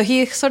this? So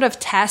he sort of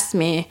tasked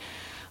me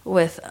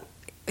with,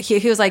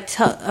 he was like,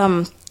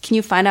 can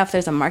you find out if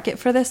there's a market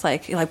for this?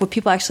 Like would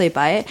people actually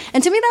buy it?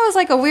 And to me, that was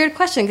like a weird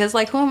question because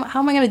like, how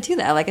am I going to do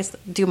that? Like,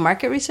 do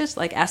market research?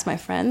 Like, ask my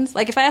friends?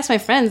 Like, if I ask my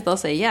friends, they'll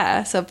say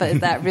yeah. So, but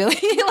is that really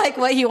like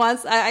what he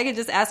wants? I could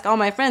just ask all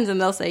my friends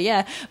and they'll say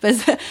yeah. But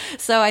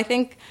so I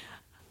think.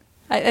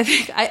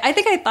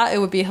 I thought it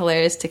would be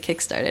hilarious to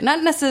kickstart it.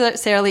 Not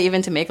necessarily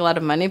even to make a lot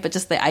of money, but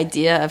just the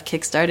idea of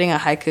kickstarting a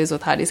Haikus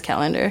with Hadi's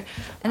calendar.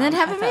 And then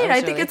have it made.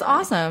 I think it's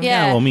awesome.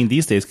 Yeah, well, I mean,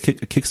 these days,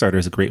 Kickstarter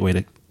is a great way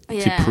to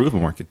prove a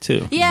market,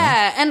 too.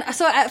 Yeah, and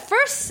so at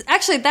first,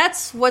 actually,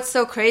 that's what's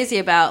so crazy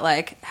about,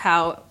 like,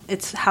 how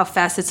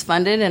fast it's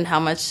funded and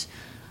how much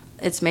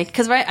it's making.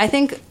 Because, right, I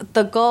think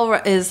the goal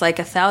is like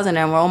 1,000,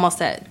 and we're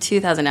almost at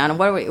 2,000 now. And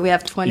what are we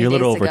have 20 days to go.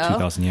 You're a little over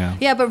 2,000, yeah.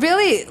 Yeah, but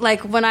really,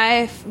 like, when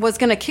I was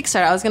going to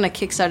kickstart, I was going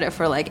to kickstart it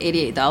for like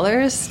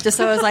 $88, just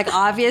so it was like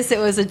obvious it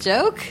was a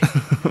joke.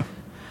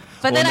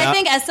 But then I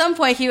think at some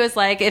point he was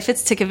like, if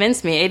it's to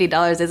convince me,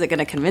 $80 isn't going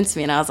to convince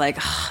me. And I was like,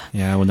 oh.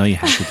 Yeah, well, now you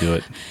have to do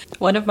it.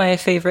 One of my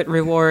favorite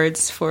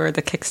rewards for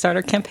the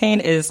Kickstarter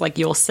campaign is like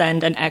you'll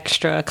send an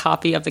extra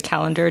copy of the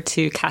calendar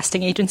to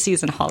casting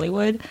agencies in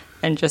Hollywood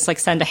and just like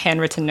send a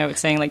handwritten note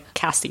saying like,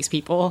 cast these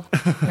people.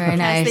 Very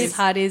nice. Cast these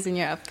hotties in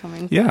your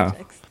upcoming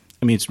projects.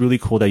 I mean, it's really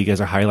cool that you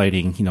guys are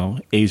highlighting,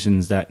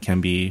 Asians that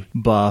can be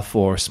buff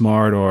or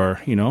smart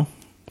or,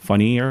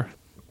 funny or...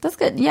 That's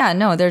good. Yeah,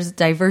 no, there's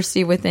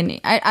diversity within.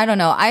 I don't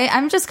know.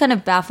 I'm just kind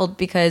of baffled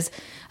because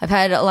I've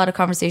had a lot of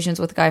conversations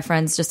with guy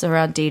friends just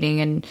around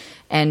dating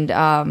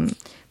and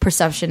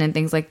perception and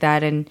things like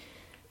that. And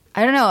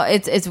I don't know.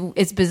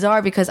 It's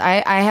bizarre because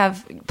I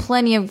have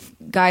plenty of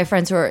guy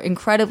friends who are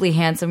incredibly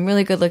handsome,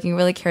 really good looking,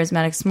 really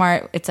charismatic,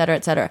 smart, et cetera,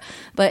 et cetera.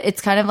 But it's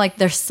kind of like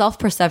their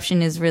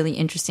self-perception is really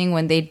interesting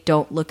when they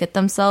don't look at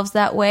themselves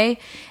that way.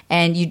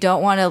 And you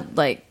don't want to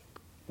like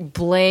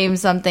blame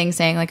something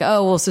saying like,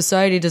 oh, well,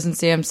 society doesn't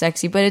say I'm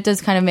sexy, but it does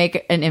kind of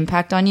make an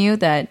impact on you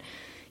that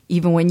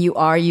even when you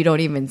are, you don't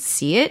even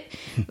see it.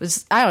 I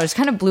don't know, it just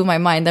kind of blew my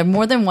mind. There are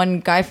more than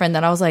one guy friend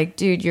that I was like,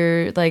 dude,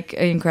 you're like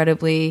an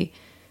incredibly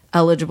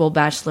eligible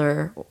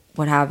bachelor,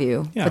 what have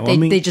you. Yeah, but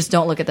they just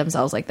don't look at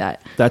themselves like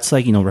that. That's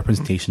like,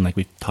 representation like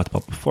we talked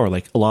about before.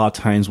 Like a lot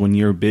of times when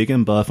you're big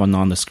and buff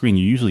on the screen,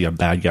 you're usually a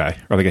bad guy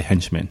or like a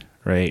henchman,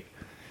 right?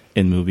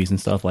 In movies and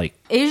stuff. Like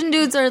Asian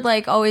dudes are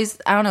like always,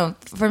 I don't know,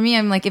 for me,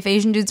 I'm like, if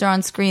Asian dudes are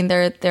on screen,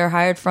 they're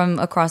hired from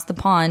across the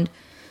pond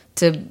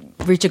to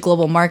reach a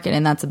global market,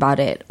 and that's about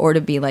it, or to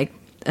be like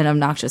an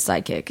obnoxious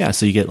sidekick. Yeah,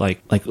 so you get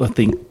like I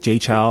think Jay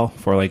Chow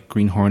for like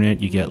Green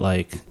Hornet, you get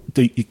like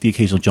the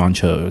occasional John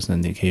Cho's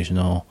and the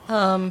occasional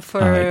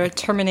for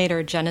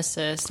Terminator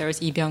Genesis there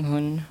was Lee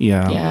Byung-hun.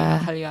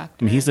 Yeah. I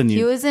mean, he's the new.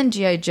 He was in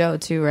G.I. Joe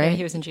too, right? Yeah,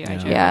 he was in G.I.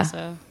 Joe. Yeah,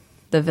 so.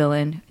 The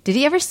villain. Did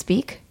he ever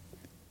speak?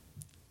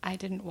 I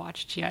didn't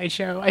watch G.I.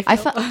 Joe. I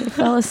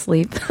fell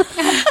asleep.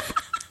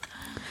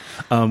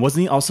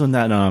 Wasn't he also in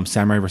that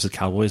Samurai vs.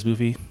 Cowboys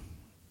movie?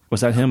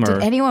 Was that him? Or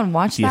did anyone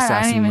watch that?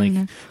 Assassin, I don't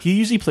even... he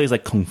usually plays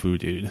like Kung Fu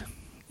dude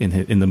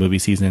in the movie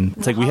season.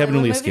 It's like we haven't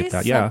really skipped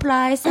that. Yeah.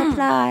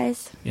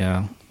 Supplies.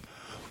 Yeah.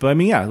 But I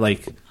mean, yeah,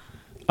 like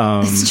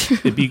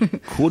it'd be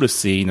cool to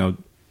see,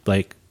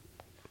 like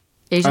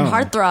Asian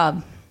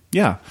heartthrob.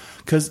 Yeah.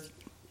 Because,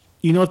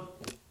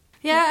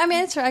 Yeah, I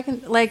mean, it's true. I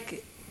can,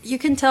 like... You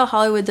can tell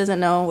Hollywood doesn't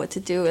know what to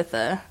do with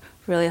a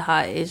really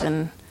hot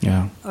Asian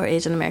or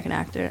Asian American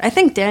actor. I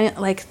think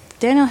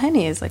Daniel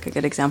Henney is like a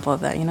good example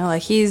of that.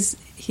 Like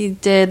he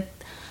did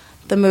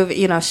the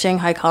movie,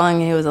 Shanghai Calling.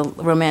 He was a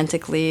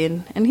romantic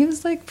lead, and he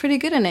was like pretty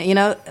good in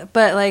it.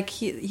 But like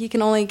he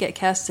can only get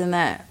cast in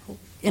an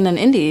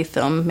indie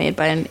film made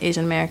by an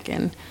Asian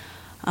American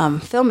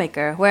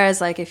filmmaker.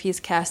 Whereas like if he's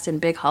cast in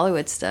big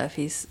Hollywood stuff,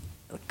 he's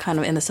kind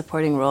of in the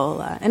supporting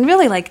role. And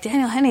really, like,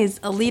 Daniel Henney's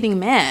a leading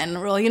man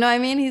role. You know what I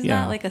mean? He's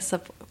not like a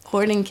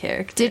supporting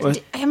character.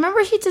 I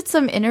remember he did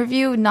some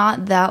interview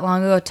not that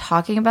long ago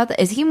talking about that.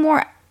 Is he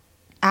more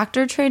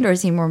actor trained or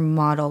is he more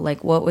model?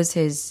 Like, what was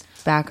his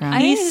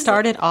background? He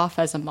started off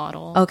as a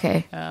model.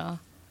 Okay. Yeah.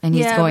 And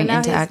he's going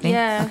into acting?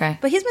 Yeah. Okay.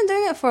 But he's been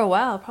doing it for a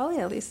while, probably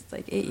at least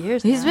like 8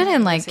 years He's now. been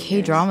in like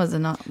K-dramas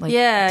and not like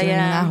doing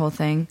that whole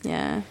thing.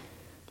 Yeah.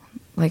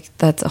 Like,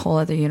 that's a whole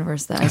other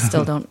universe that I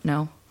still don't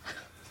know.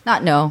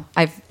 Not know.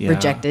 I've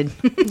rejected.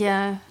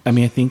 Yeah. I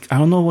mean, I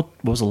don't know what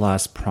was the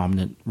last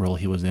prominent role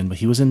he was in, but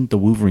he was in the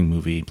Wolverine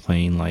movie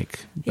playing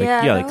like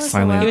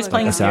silent he was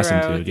playing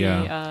assassin Zero,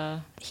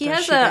 dude. He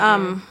has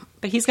a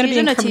but he's going to be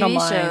in a Criminal TV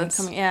Minds.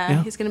 show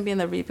coming. He's going to be in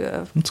the reboot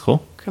of That's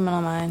cool.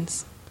 Criminal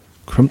Minds.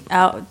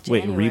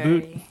 Wait, January.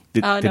 reboot?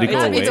 Did no, it go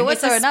away?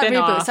 It's not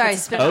reboot. Sorry,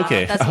 spin-off.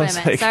 Okay. That's what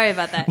I meant. Sorry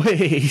about that.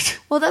 Wait.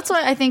 Well, that's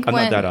why I think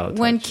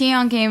when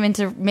Keon came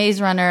into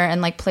Maze Runner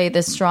and like played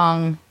this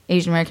strong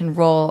Asian American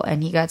role,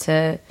 and he got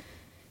to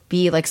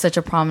be like such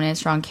a prominent,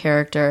 strong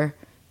character,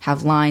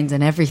 have lines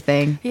and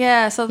everything.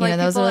 Yeah, so like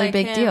that was a really like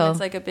big deal. It's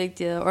like a big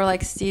deal, or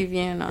like Steve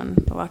Yeun on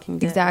The Walking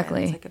Dead.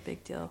 Exactly, it's like a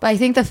big deal. But I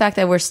think the fact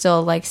that we're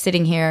still like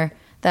sitting here,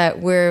 that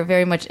we're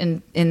very much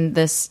in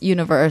this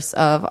universe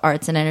of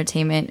arts and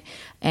entertainment,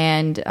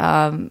 and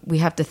we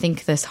have to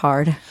think this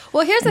hard.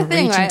 Well, here's the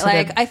thing, right?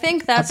 Like, I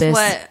think that's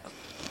what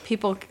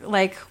people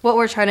like. What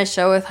we're trying to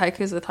show with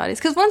Haikus with Hotties,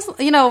 because once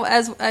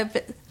as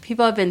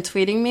people have been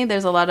tweeting me,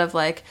 there's a lot of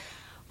like,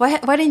 why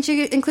didn't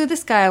you include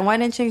this guy, and why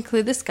didn't you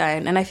include this guy?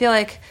 And I feel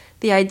like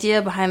the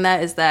idea behind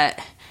that is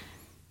that,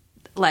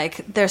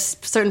 like, there's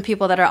certain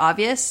people that are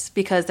obvious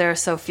because there are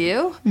so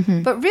few.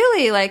 Mm-hmm. But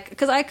really, like,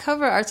 because I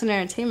cover arts and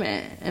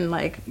entertainment and,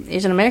 like,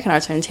 Asian American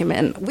arts and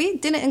entertainment, and we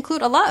didn't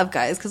include a lot of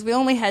guys because we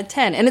only had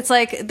 10. And it's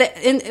like,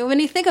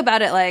 when you think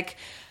about it, like,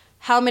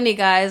 how many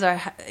guys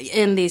are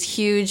in these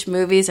huge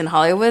movies in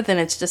Hollywood, then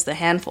it's just a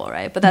handful,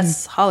 right? But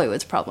that's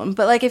Hollywood's problem.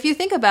 But, like, if you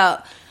think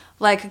about,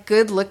 like,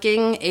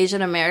 good-looking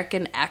Asian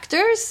American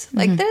actors,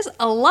 like, there's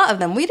a lot of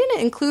them. We didn't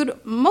include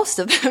most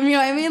of them, you know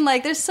what I mean?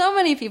 Like, there's so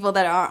many people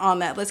that are on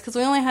that list because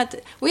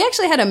we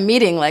actually had a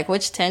meeting, like,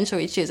 which 10 should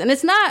we choose? And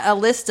it's not a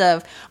list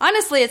of,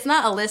 honestly, it's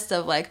not a list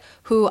of, like,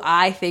 who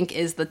I think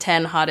is the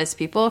 10 hottest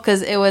people,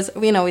 because it was,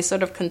 we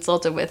sort of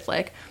consulted with,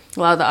 like,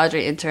 a lot of the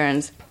Audrey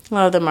interns. A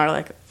lot of them are,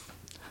 like,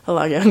 a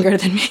lot younger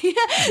than me.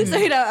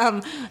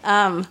 So,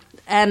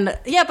 and,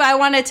 yeah, but I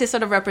wanted to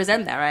sort of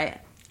represent that, right?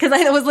 Because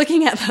I was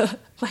looking at the,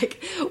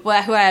 like, who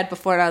I had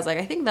before, and I was like,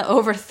 I think the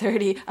over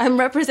 30, I'm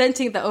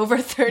representing the over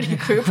 30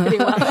 group pretty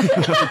well.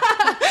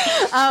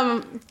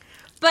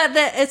 But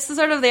it's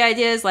sort of the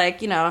idea is,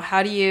 like,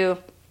 how do you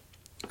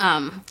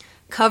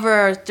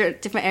cover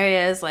different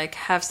areas, like,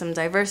 have some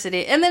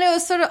diversity. And then it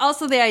was sort of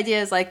also the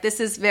idea is, like, this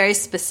is very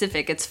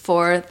specific. It's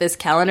for this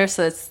calendar,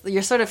 so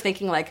you're sort of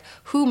thinking, like,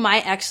 who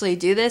might actually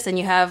do this, and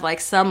you have, like,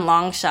 some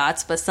long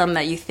shots, but some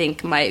that you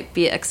think might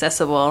be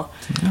accessible.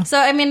 Yeah. So,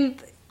 I mean,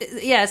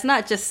 yeah, it's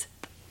not just,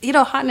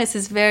 hotness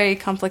is very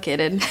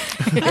complicated.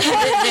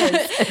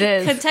 It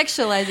is.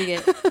 Contextualizing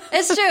it.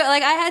 It's true.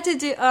 Like, I had to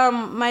do,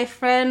 my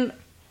friend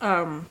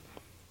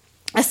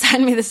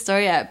assigned me the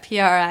story at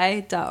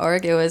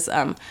PRI.org. It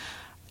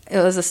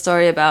was a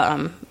story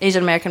about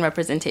Asian American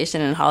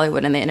representation in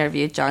Hollywood, and they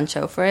interviewed John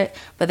Cho for it,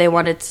 but they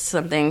wanted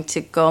something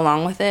to go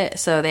along with it,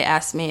 so they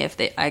asked me if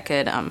I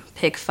could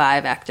pick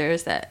 5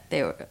 actors that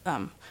they were,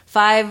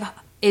 5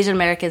 Asian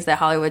Americans that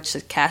Hollywood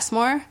should cast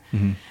more.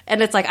 Mm-hmm.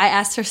 And it's like, I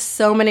asked her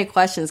so many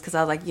questions because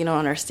I was like, you don't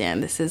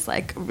understand. This is,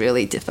 like,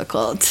 really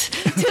difficult.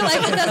 Because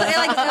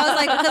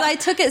I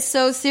took it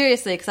so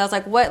seriously, because I was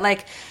like, what,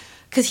 like,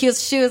 because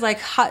she was like,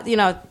 hot,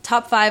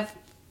 top 5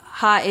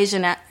 hot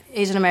Asian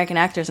American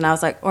actors, and I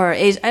was like, or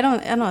Asian, I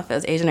don't know if it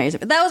was Asian or Asian,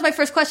 but that was my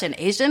first question,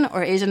 Asian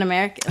or Asian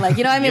American? Like,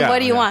 what I mean? What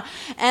do you want?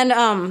 And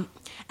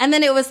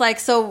then it was like,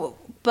 so,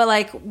 but,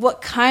 like,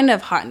 what kind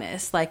of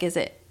hotness? Like, is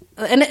it,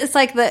 and it's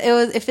like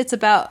if it's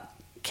about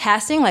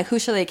casting, like, who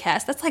should they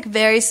cast? That's, like,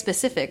 very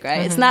specific, right?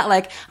 Mm-hmm. It's not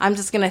like I'm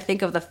just gonna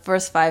think of the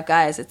first 5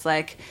 guys. It's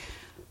like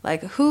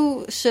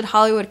who should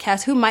Hollywood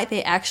cast? Who might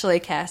they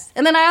actually cast?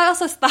 And then I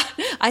also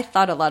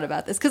thought a lot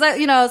about this because I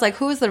was like,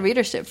 who is the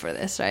readership for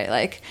this, right?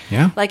 Like,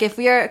 yeah, like if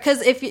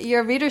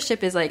your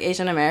readership is, like,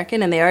 Asian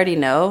American and they already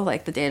know,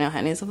 like, the Daniel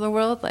Henneys of the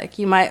world, like,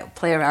 you might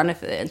play around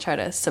with it and try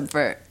to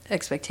subvert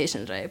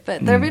expectations, right?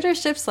 But the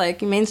readership's,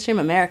 like, mainstream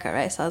America,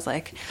 right? So I was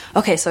like,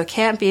 okay, so it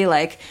can't be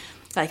like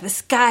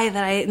this guy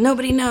that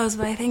nobody knows,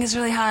 but I think is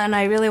really hot and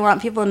I really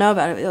want people to know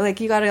about it. Like,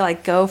 you got to,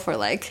 like, go for,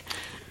 like,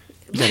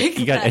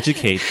 you got to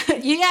educate.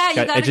 Yeah,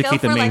 you got to go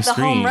for, like, the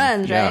home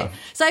runs, right? Yeah.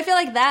 So I feel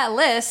like that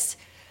list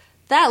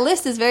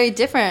is very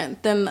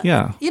different than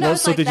Well,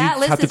 so like, did you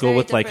have to go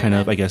with, like, kind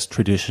of, I guess,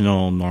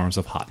 traditional norms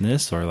of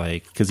hotness, or,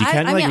 like, because you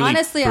can't really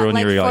honestly, throw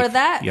like,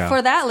 your,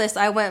 for that list,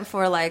 I went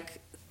for, like,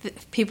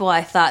 people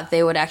I thought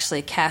they would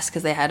actually cast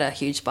because they had a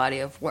huge body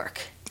of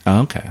work.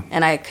 Oh, okay.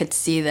 And I could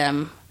see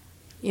them,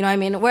 you know what I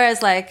mean?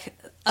 Whereas, like,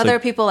 other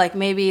people, like,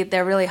 maybe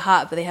they're really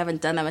hot, but they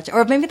haven't done that much.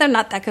 Or maybe they're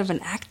not that good of an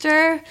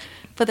actor,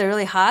 but they're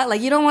really hot.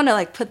 Like, you don't want to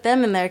like put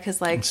them in there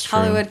because like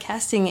Hollywood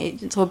casting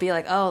agents will be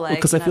like, oh, like,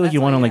 because I feel like you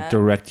want to like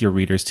direct your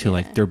readers to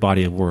like their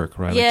body of work,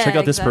 right? Like, check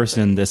out this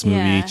person in this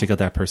movie, check out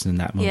that person in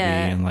that movie,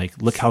 and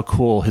like look how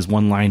cool his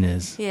one line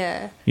is.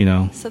 Yeah, you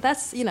know. So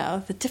that's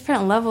the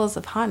different levels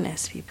of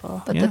hotness,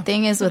 people. But the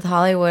thing is with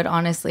Hollywood,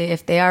 honestly,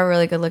 if they are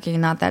really good looking,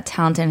 not that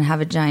talented, and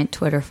have a giant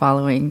Twitter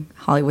following,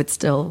 Hollywood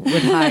still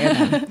would hire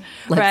them.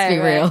 Let's be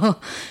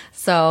real.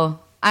 So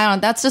I don't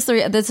know. That's just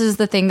this is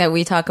the thing that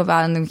we talk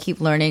about and then we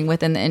keep learning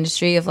within the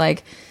industry of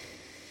like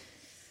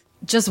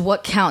just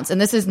what counts.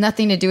 And this is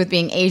nothing to do with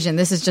being Asian.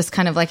 This is just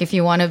kind of like if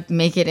you want to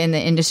make it in the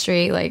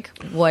industry, like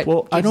what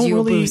gives I don't you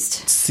really a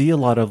boost. See a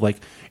lot of like,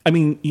 I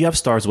mean, you have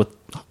stars with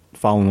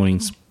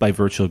followings by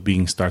virtue of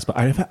being stars, but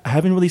I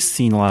haven't really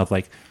seen a lot of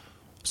like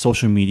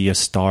social media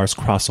stars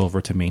cross over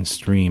to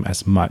mainstream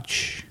as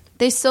much.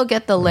 They still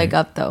get the leg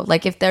up though.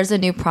 Like if there's a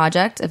new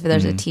project, if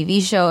there's a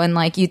TV show, and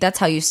like that's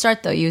how you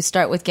start though. You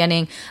start with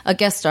getting a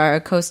guest star,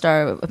 a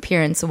co-star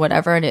appearance, or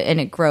whatever, and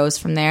it grows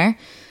from there.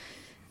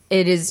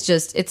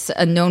 It's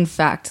a known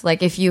fact.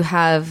 Like if you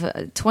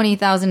have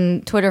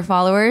 20,000 Twitter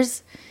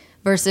followers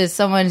versus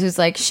someone who's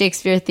like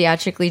Shakespeare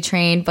theatrically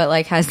trained, but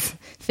like has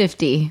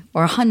 50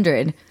 or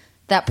 100.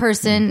 That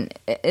person,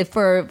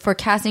 for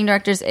casting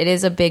directors, it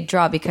is a big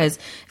draw because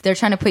if they're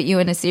trying to put you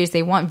in a series,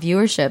 they want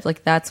viewership.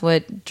 Like that's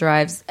what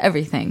drives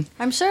everything.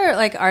 I'm sure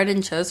like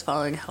Arden Cho's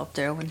following helped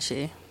her when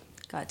she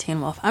got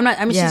Teen Wolf. I'm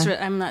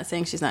not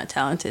saying she's not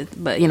talented,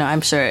 but I'm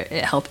sure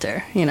it helped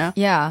her.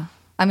 Yeah.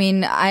 I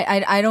mean,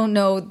 I don't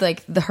know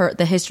like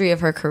the history of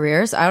her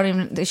career. So I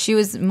don't even. She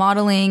was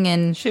modeling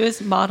and she was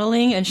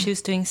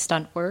doing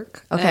stunt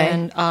work.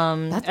 Okay,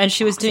 and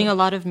she was doing a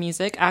lot of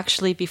music.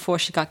 Actually, before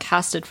she got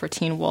casted for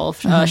Teen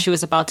Wolf, she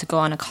was about to go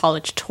on a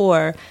college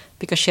tour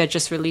because she had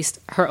just released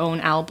her own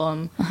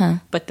album.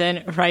 But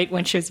then, right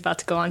when she was about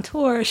to go on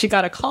tour, she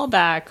got a call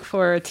back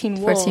for Teen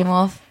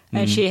Wolf,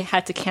 and she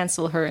had to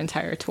cancel her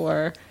entire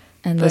tour.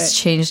 And this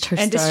changed her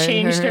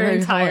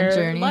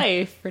entire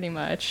life, pretty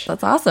much.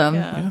 That's awesome.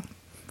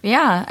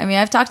 Yeah. I mean,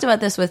 I've talked about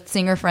this with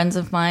singer friends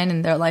of mine,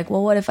 and they're like,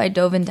 well, what if I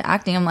dove into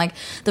acting? I'm like,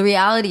 the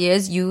reality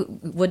is you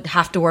would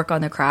have to work on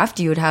the craft.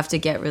 You would have to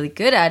get really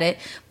good at it.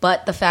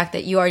 But the fact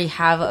that you already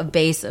have a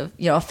base of,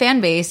 a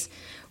fan base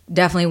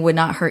definitely would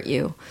not hurt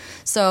you.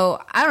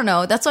 So I don't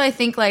know. That's why I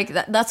think like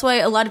that's why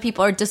a lot of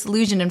people are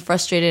disillusioned and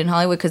frustrated in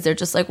Hollywood because they're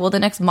just like, well, the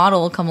next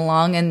model will come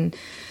along and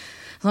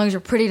as long as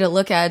you're pretty to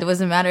look at, it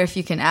doesn't matter if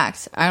you can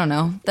act. I don't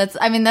know.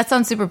 That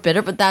sounds super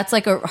bitter, but that's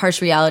like a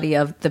harsh reality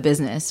of the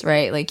business,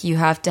 right? Like you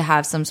have to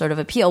have some sort of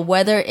appeal,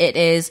 whether it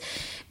is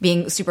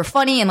being super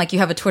funny and like you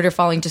have a Twitter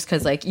following just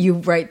because like you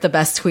write the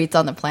best tweets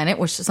on the planet,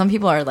 which some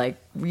people are like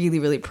really,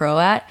 really pro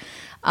at.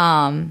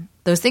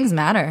 Those things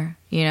matter,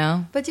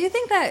 But do you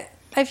think that,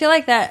 I feel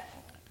like that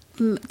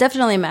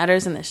definitely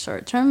matters in the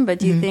short term, but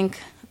do you think...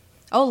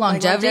 Oh,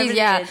 longevity,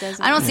 yeah.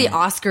 I don't see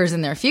Oscars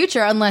in their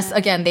future unless,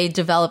 again, they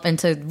develop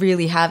into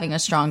really having a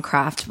strong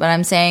craft. But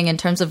I'm saying in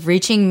terms of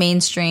reaching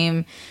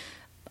mainstream,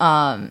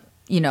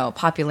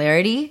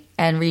 popularity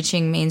and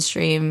reaching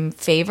mainstream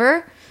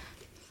favor,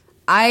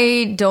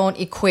 I don't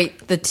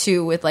equate the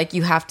two with, like,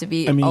 you have to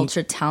be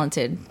ultra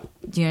talented.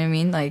 Do you know what I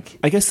mean? Like,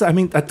 I guess,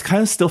 that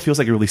kind of still feels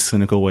like a really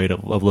cynical way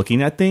of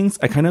looking at things.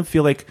 I kind of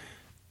feel like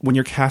when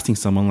you're casting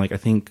someone, like, I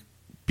think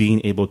being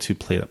able to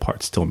play that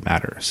part still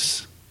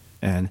matters.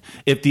 And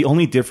if the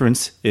only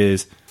difference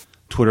is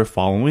Twitter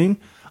following,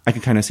 I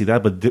can kind of see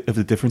that. But if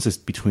the difference is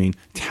between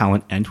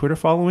talent and Twitter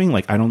following,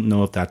 like I don't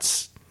know if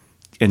that's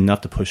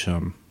enough to push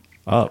them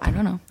up. I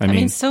don't know. I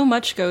mean, so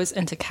much goes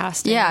into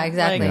casting. Yeah,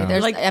 exactly.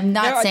 I'm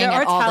not saying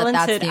at all that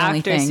that's the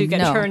only thing. There are talented actors who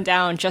get turned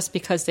down just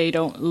because they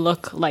don't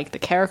look like the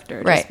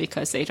character, just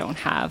because they don't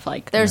have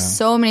like. There's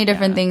so many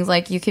different things.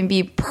 Like you can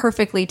be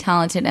perfectly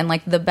talented and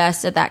like the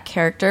best at that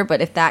character,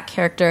 but if that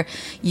character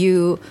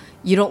you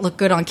don't look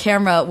good on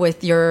camera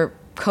with your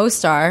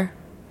co-star,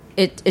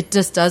 it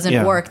just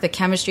doesn't work. The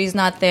chemistry's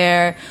not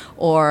there,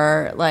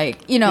 or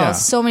like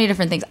so many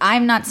different things.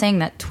 I'm not saying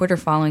that Twitter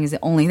following is the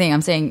only thing.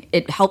 I'm saying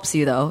it helps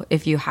you though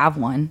if you have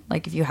one.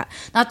 Like if you have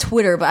not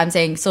Twitter, but I'm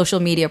saying social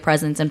media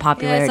presence and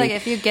popularity. Yeah, it's like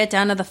if you get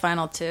down to the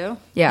final two,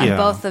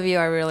 both of you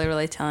are really,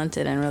 really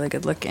talented and really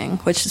good looking,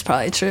 which is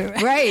probably true,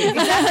 right?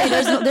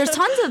 Exactly. There's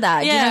tons of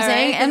that. You know what I'm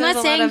saying? I'm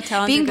not saying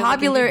being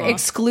popular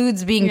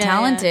excludes being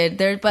talented.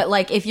 But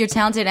like if you're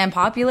talented and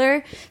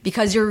popular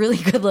because you're really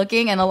good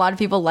looking and a lot of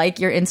people like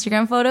your Instagram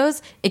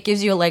photos, it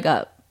gives you a leg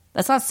up.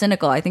 That's not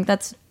cynical. I think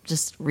that's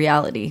just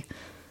reality.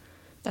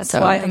 That's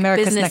why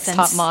America's Next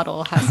Top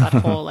Model has that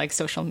whole like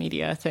social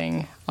media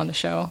thing on the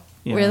show.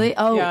 Yeah. Really?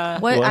 Oh,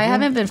 what? I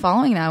haven't been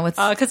following that. What's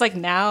because like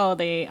now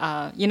they,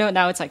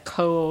 now it's like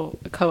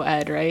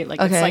co-ed, right? Like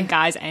it's like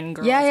guys and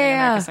girls. Yeah.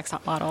 America's Next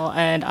Top Model,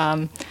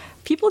 and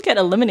people get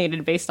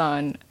eliminated based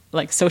on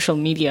like social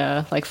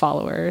media like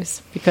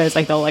followers because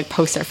like they'll like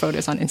post their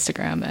photos on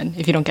Instagram, and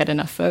if you don't get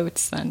enough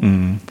votes,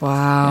 then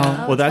wow.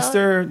 Yeah. Well,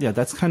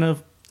 that's kind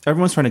of.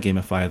 Everyone's trying to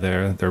gamify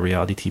their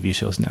reality TV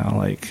shows now.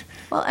 Like,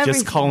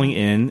 just calling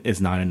in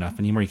is not enough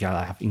anymore. You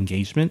gotta have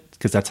engagement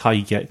because that's how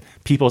you get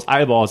people's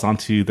eyeballs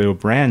onto the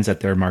brands that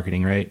they're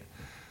marketing, right?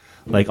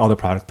 like all the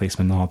product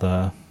placement, all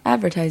the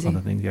advertising,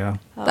 all the things. Yeah,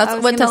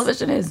 that's what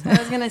television is. I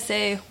was gonna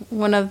say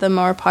one of the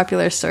more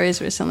popular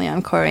stories recently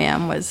on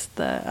Korean was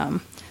the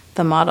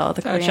model,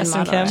 the Korean Justin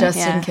model. Kim.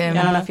 Justin Kim.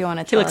 I don't know if you want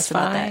to tell us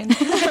about fine. that.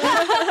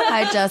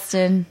 Hi,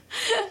 Justin.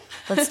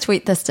 Let's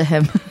tweet this to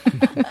him.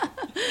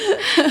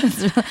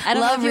 I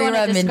don't know if you want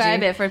to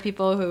describe it for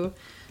people who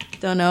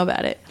don't know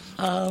about it,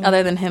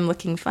 other than him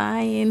looking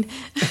fine.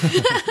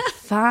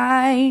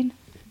 Fine.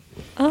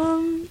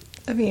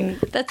 I mean,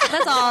 That's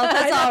all.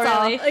 That's all,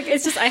 really. Like,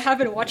 it's just I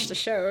haven't watched the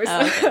show,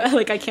 so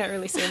like I can't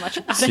really say much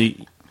about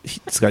it.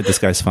 this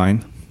guy's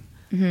fine.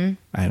 Mm-hmm.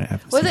 I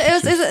haven't seen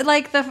Is it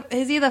like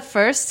is he the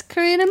first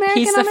Korean American?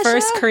 He's the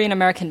first show? Korean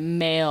American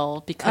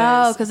male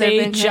because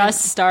they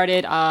just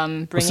started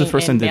bringing. It's the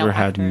first time they ever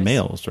had actors.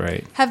 males,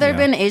 right? Have there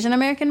been Asian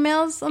American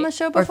males on the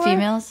show before? Or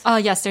females? Oh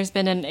yes, there's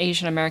been an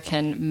Asian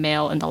American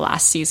male in the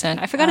last season.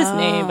 I forgot his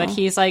name, but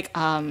he's like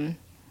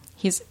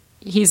he's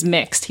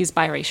mixed. He's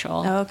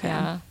biracial. Oh, okay.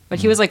 Yeah. But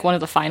he was like one of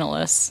the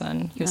finalists,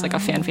 and he was like a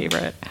fan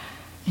favorite.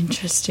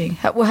 Interesting.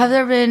 Well, have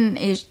there been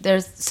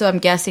so I'm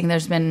guessing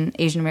there's been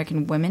Asian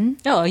American women?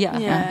 Oh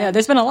yeah.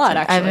 There's been a lot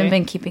actually. I haven't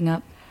been keeping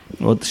up.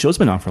 Well, the show's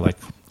been on for like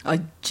a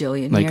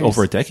jillion like years.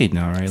 over a decade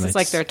now, right? It's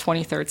like their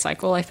 23rd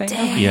cycle, I think.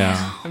 Damn.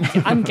 Yeah,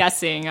 I'm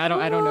guessing. I don't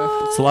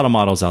know. If it's a lot of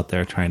models out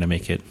there trying to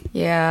make it.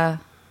 Yeah.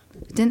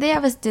 Did they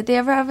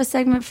ever have a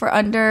segment for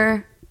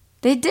under?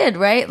 They did,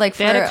 right? Like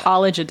they had a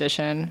college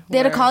edition. They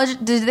had a college.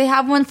 Did they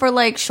have one for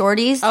like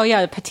shorties? Oh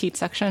yeah, the petite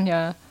section.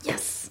 Yeah.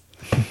 Yes.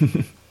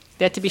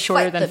 They had to be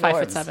shorter Fight than the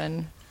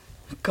 5'7".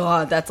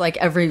 God, that's like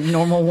every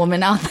normal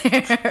woman out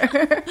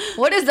there.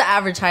 What is the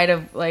average height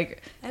of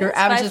like your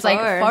average is like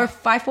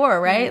 5'4",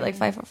 right? Like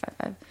 5'4",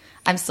 5'5".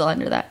 I'm still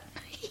under that.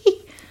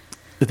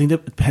 I think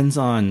that depends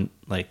on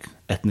like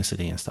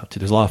ethnicity and stuff too.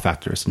 There's a lot of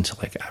factors into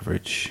like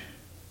average,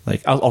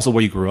 like also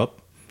where you grew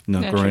up.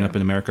 You know, growing up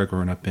in America,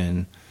 growing up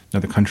in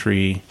another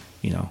country.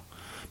 You know,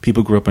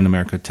 people who grew up in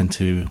America tend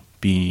to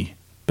be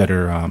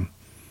better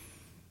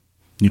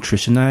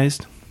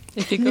nutritionized.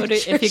 If you go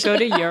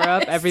to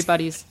Europe,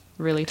 everybody's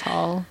really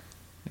tall.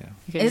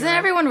 Yeah. Isn't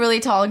everyone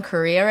really tall in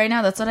Korea right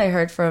now? That's what I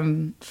heard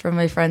from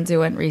my friends who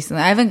went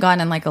recently. I haven't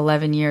gone in like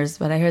 11 years,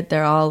 but I heard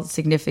they're all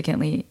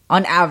significantly,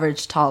 on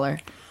average, taller.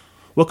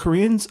 Well,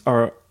 Koreans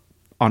are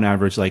on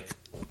average like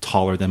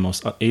taller than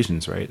most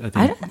Asians, right?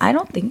 I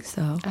don't think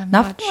so. I'm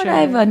not not from what sure.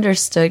 I've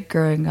understood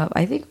growing up.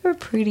 I think we're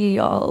pretty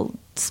all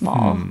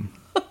small.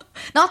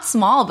 Not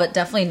small, but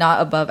definitely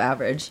not above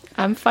average.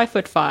 I'm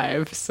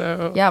 5'5",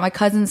 so Yeah, my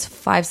cousin's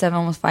 5'7",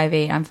 almost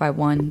 5'8". I'm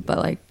 5'1", but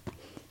like,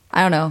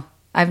 I don't know.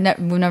 We've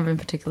never been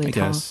particularly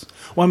tall. guess.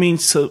 Well, I mean,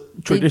 so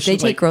traditionally,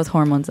 They take growth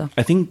hormones though.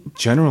 I think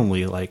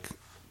generally, like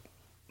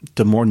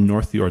the more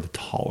north you are, the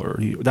taller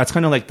you. That's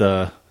kind of like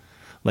the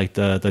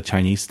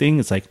Chinese thing.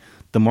 It's like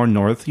the more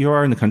north you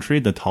are in the country,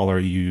 the taller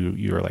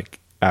your like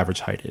average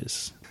height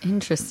is.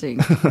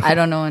 Interesting. I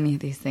don't know any of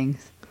these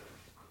things.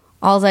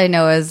 All I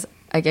know is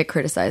I get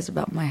criticized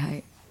about my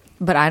height,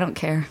 but I don't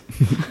care.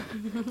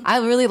 I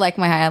really like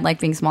my height. I like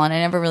being small, and I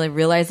never really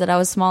realized that I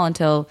was small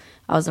until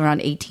I was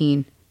around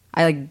 18.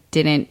 It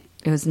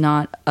was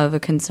not of a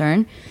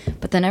concern,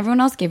 but then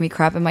everyone else gave me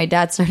crap, and my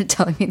dad started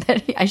telling me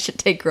that I should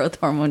take growth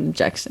hormone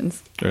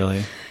injections. Really?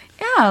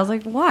 Yeah, I was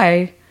like,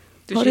 why?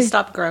 did you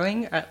stop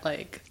growing at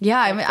like? Yeah,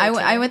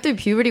 I went through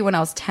puberty when I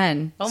was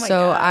 10. Oh my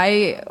so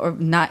God. or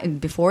not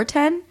before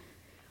 10,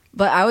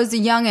 but I was a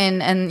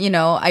youngin', and you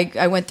know,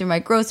 I went through my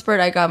growth spurt.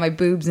 I got my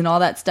boobs and all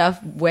that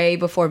stuff way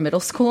before middle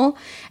school,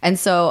 and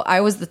so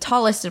I was the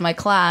tallest in my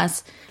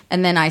class.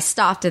 And then I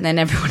stopped, and then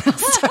everyone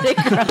else started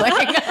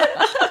growing.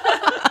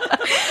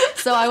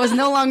 So I was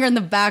no longer in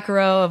the back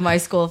row of my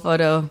school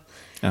photo.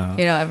 You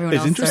know, everyone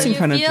else. It's interesting, You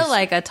kind of. feel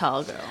like a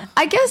tall girl.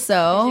 I guess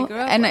so. You grew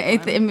up And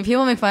with and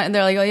people make fun.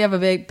 They're like, "Oh, you have a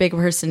big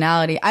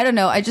personality." I don't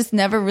know. I just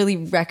never really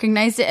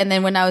recognized it. And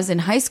then when I was in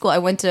high school, I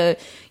went to,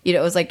 you know,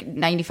 it was like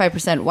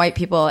 95% white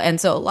people, and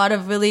so a lot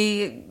of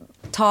really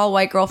tall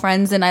white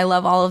girlfriends, and I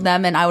love all of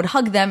them. And I would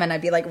hug them, and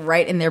I'd be like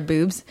right in their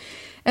boobs.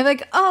 And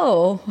like,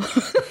 oh,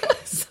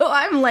 so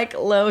I'm like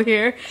low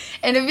here,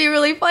 and it'd be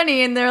really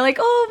funny. And they're like,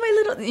 "Oh,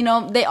 my little," you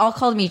know, they all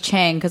called me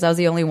Chang because I was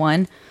the only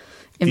one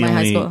in my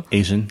high school.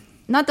 Asian.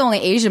 Not the only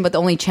Asian, but the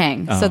only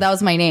Chang. So that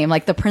was my name.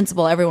 Like the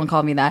principal, everyone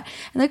called me that.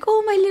 And like,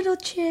 "Oh, my little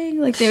Chang."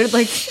 Like they would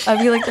like, I'd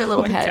be like their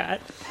little pet.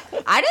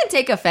 God. I didn't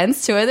take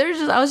offense to it.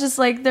 I was just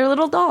like their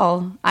little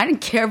doll. I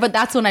didn't care. But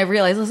that's when I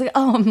realized I was like,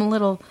 "Oh, I'm a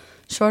little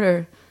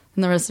shorter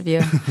than the rest of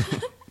you."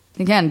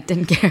 Again,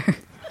 didn't care.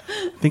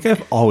 I think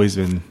I've always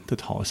been the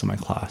tallest in my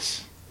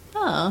class.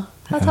 Oh,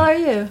 how tall are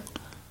you?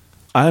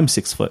 I'm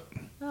 6 foot.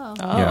 Oh,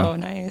 Oh,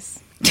 nice.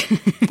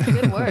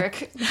 good work.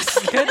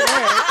 Good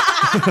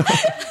work.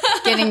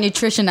 Getting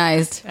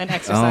nutritionized. And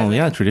exercise. Oh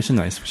yeah,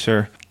 traditionalized for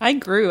sure. I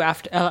grew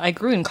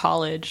in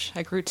college.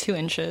 I grew 2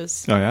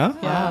 inches. Oh yeah.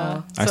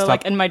 Yeah. I So stopped-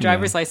 like in my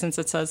driver's license,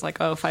 it says like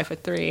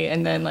 5'3",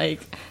 and then like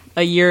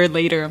a year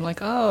later, I'm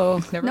like,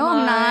 oh, never No,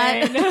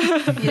 mind. I'm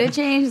not. You need to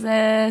change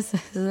this.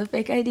 This is a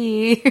fake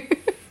ID.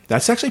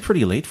 That's actually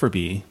pretty late for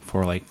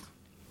like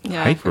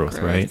Yeah, height for growth,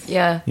 right?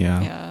 Yeah.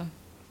 Yeah. Yeah.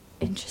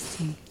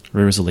 Interesting.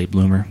 River's a late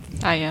bloomer.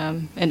 I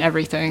am in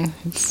everything.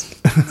 It's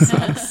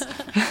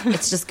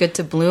just good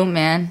to bloom,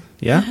 man.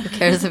 Yeah. Who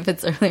cares if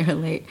it's early or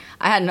late?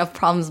 I had enough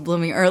problems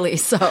blooming early,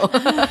 so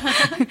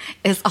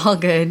it's all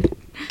good.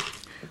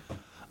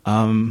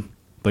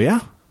 But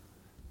yeah,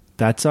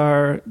 that's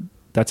our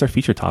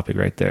feature topic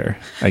right there.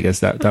 I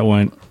guess that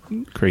went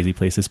crazy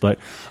places, but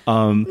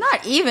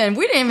not even.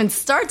 We didn't even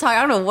start talking.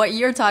 I don't know what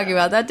you're talking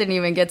about. That didn't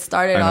even get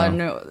started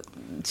on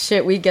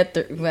shit we get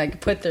through, like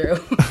put through. I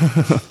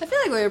feel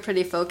like we were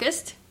pretty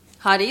focused.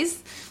 Hotties.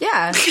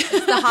 Yeah, it's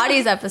the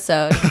Hotties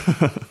episode.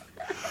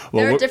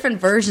 There are different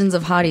versions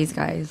of Hotties,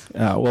 guys.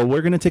 Well,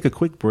 we're going to take a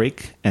quick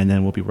break, and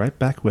then we'll be right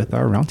back with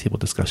our roundtable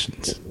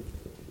discussions.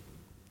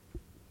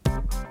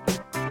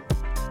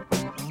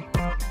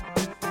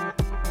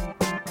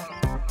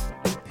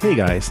 Hey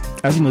guys,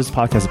 as you know, this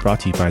podcast is brought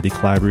to you by the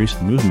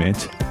Collaboration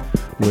Movement.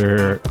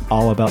 We're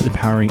all about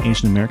empowering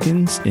Asian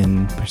Americans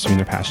in pursuing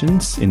their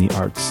passions in the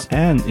arts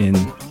and in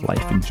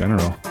life in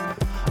general.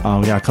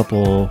 We got a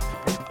couple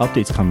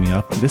updates coming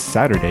up. This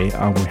Saturday,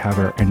 we have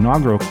our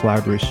inaugural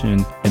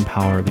Collaboration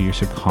Empower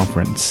Leadership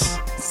Conference.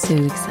 So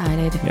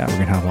excited. Yeah, we're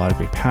going to have a lot of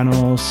great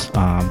panels,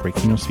 great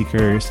keynote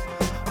speakers.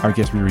 Our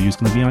guest Riri is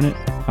going to be on it,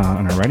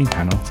 on our writing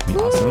panel. It's going to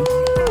be awesome.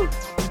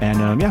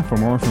 And for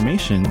more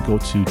information, go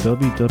to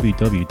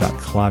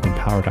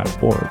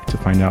www.collabempower.org to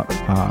find out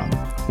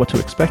what to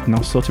expect and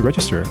also to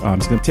register.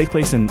 It's going to take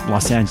place in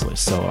Los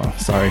Angeles, so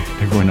sorry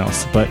everyone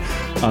else. But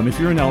if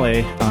you're in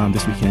LA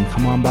this weekend,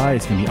 come on by.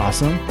 It's going to be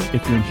awesome.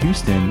 If you're in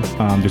Houston,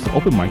 there's an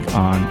open mic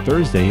on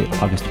Thursday,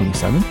 August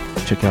 27th.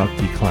 Check out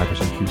the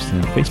Collaboration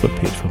Houston Facebook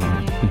page for more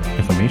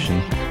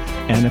information.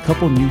 And a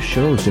couple new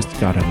shows just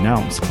got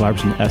announced.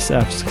 Collaboration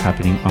SF's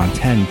happening on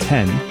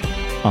 10/10,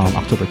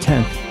 October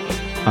 10th.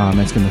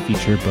 It's going to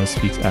feature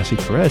BuzzFeed's Ashley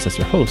Perez as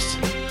their host.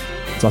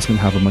 It's also going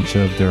to have a bunch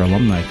of their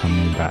alumni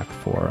coming back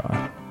for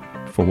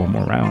one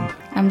more round.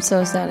 I'm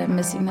so sad I'm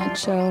missing that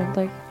show.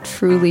 Like,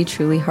 truly,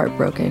 truly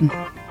heartbroken.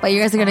 But you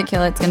guys are going to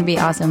kill it. It's going to be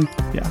awesome.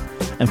 Yeah.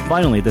 And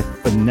finally, the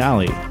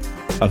finale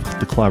of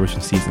the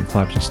Collaboration season,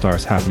 Collaboration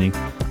Stars, happening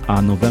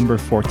on November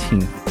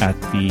 14th at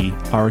the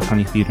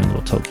Aratani Theater in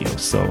Little Tokyo.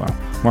 So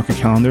mark your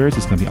calendars.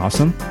 It's going to be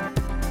awesome.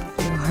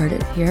 You heard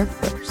it here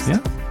first.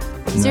 Yeah.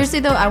 Seriously,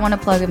 though, I want to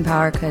plug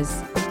Empower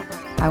because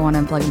I want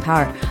to plug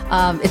Empower.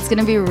 It's going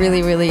to be a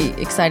really, really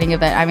exciting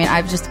event. I mean,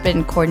 I've just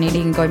been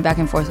coordinating and going back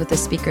and forth with the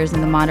speakers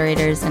and the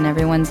moderators, and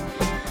everyone's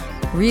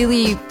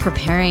really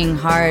preparing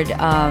hard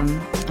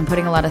and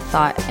putting a lot of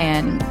thought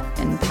and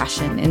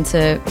passion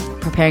into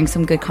preparing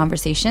some good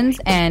conversations.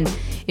 And,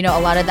 you know,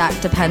 a lot of that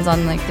depends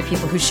on, like, the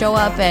people who show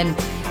up and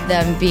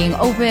them being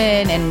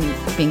open and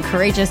being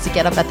courageous to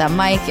get up at that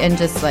mic and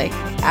just, like,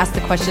 ask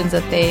the questions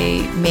that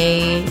they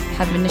may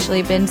have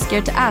initially been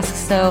scared to ask.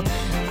 So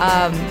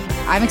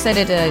I'm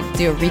excited to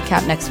do a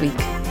recap next week.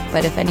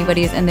 But if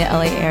anybody's in the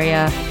LA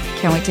area,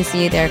 can't wait to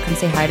see you there. Come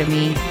say hi to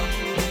me.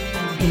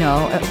 You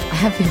know, I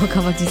have people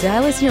come up to me and say, I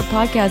listen to your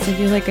podcast. I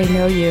feel like I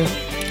know you.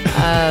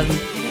 I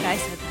think I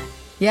said that.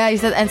 Yeah, you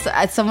said, and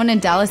someone in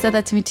Dallas said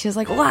that to me too. She was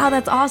like, wow,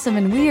 that's awesome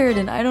and weird,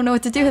 and I don't know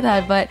what to do with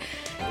that. But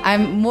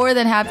I'm more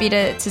than happy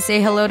to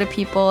say hello to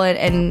people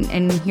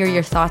and hear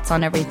your thoughts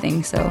on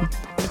everything. So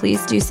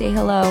please do say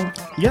hello.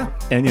 Yeah,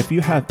 and if you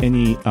have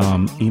any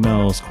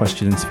emails,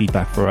 questions,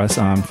 feedback for us,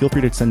 feel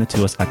free to send it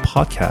to us at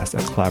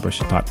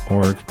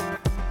podcast@collaboration.org.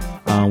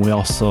 We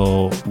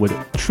also would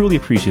truly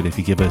appreciate if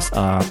you give us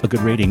a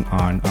good rating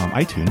on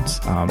iTunes.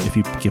 If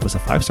you give us a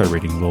 5-star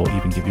rating, we'll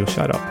even give you a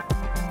shout out.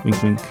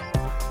 Wink, wink.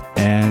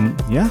 And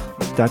yeah,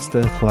 that's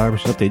the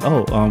Collaboration update.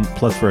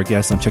 Plug for a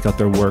guest. Check out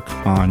their work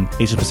on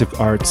Asian Pacific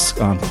Arts,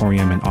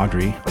 Coriam and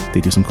Audrey.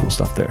 They do some cool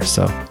stuff there,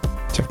 so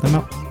check them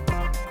out.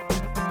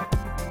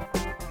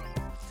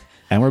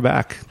 And we're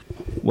back.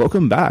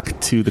 Welcome back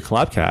to the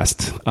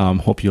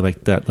Collabcast. Hope you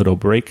liked that little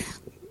break.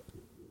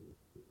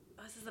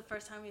 This is the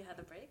first time you had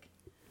the break?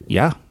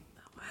 Yeah. Oh,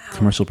 wow.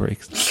 Commercial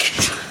breaks.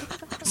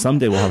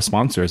 Someday we'll have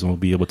sponsors and we'll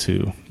be able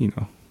to,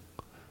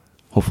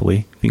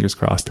 hopefully, fingers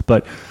crossed.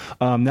 But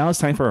now it's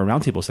time for our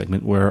roundtable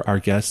segment where our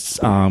guests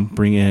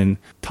bring in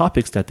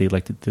topics that they'd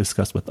like to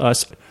discuss with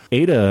us.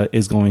 Ada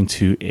is going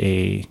to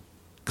a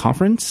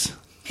conference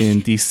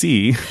in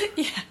DC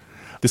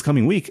this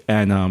coming week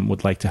and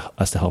would like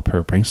us to help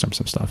her brainstorm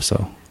some stuff.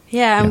 So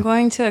I'm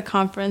going to a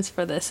conference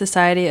for the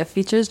Society of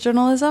Features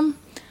Journalism,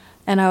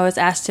 and I was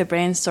asked to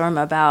brainstorm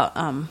about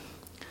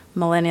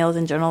millennials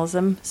in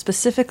journalism.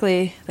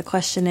 Specifically, the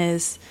question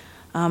is,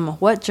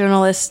 what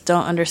journalists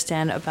don't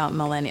understand about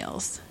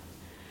millennials?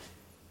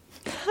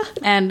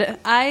 And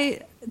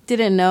I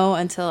didn't know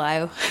until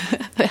I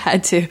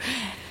had to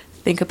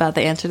think about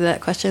the answer to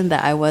that question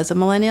that I was a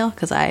millennial,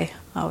 because I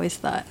always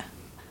thought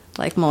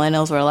like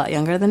millennials were a lot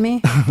younger than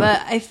me.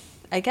 But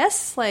I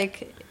guess I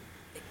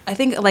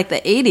think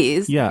the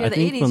 80s. Yeah, I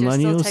think 80s, you're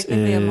still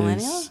technically a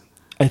millennial.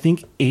 I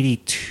think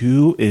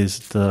 82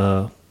 is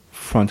the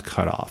front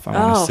cutoff, I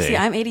want to say. See,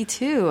 I'm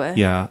 82.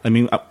 Yeah, I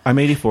mean, I'm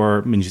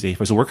 84, Minji's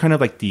 84, so we're kind of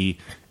like the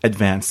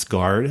advanced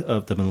guard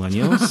of the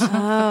millennials.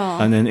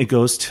 And then it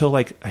goes till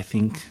I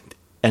think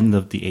end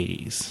of the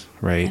 80s,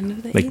 right?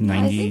 Like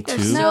 92.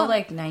 Still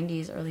like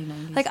 90s, early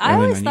 90s. Like I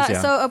always thought.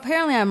 Yeah. So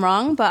apparently I'm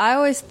wrong, but I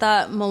always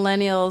thought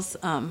millennials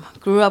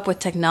grew up with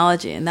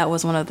technology, and that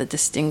was one of the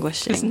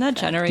distinguishing. Isn't that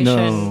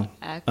Generation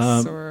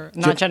X or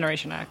not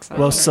Generation X?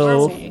 Well,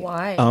 so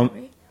why?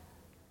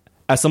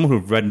 As someone who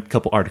read a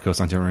couple articles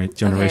on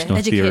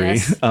generational theory,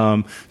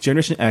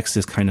 Generation X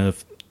is kind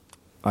of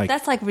like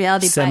that's like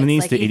reality 70s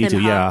bites, to like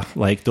 82. Yeah,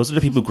 like those are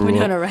the people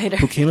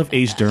who came of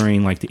age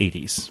during like the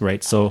 80s,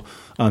 right? So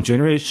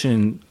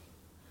Generation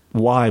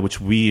Y,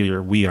 which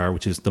we are,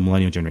 which is the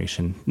millennial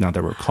generation now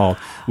that we're called,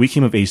 we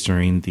came of age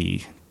during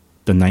the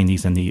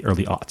 90s and the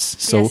early aughts.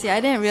 So I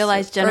didn't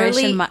realize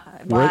Generation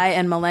Y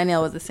and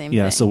millennial was the same thing.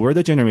 Yeah, so we're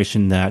the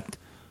generation that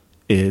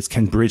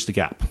can bridge the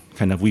gap.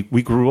 Kind of, we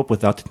grew up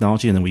without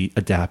technology and then we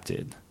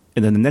adapted.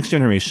 And then the next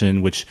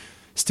generation, which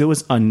still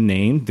is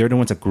unnamed, they're the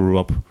ones that grew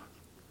up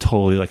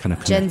totally like kind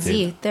of connected. Gen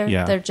Z.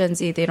 They're Gen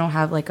Z. They don't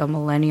have like a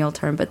millennial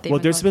term, but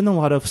there's been a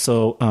lot of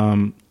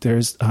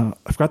there's I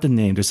forgot the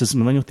name. There's this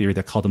millennial theory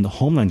that called them the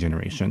homeland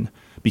generation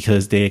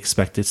because they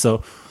expected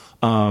there's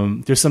some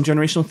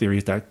generational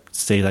theories that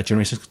say that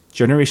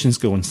generations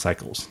go in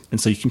cycles, and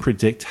so you can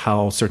predict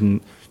how certain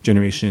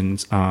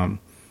generations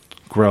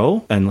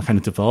grow and kind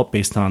of develop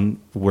based on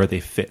where they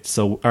fit.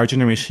 So our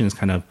generation is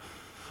kind of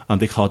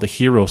they call it the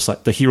hero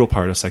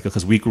part of the cycle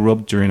because we grew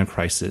up during a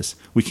crisis.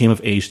 We came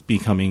of age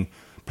becoming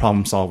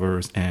problem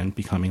solvers and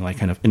becoming like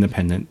kind of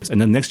independent.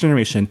 And the next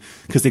generation,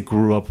 because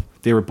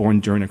they were born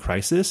during a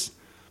crisis.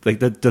 Like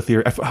the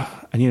theory, I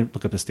need to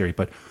look up this theory,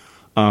 but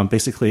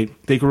basically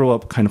they grew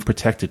up kind of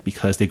protected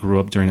because they grew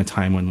up during a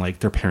time when like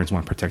their parents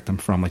want to protect them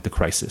from like the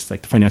crisis,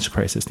 like the financial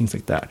crisis, things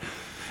like that.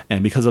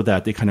 And because of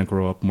that, they kind of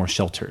grow up more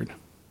sheltered,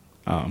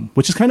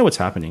 which is kind of what's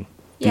happening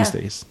these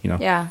days, you know?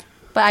 Yeah.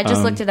 But I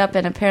just looked it up,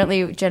 and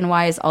apparently Gen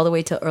Y is all the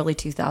way to early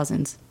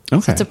 2000s.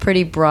 Okay. So it's a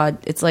pretty broad,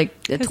 it's like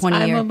a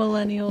 20-year. I'm a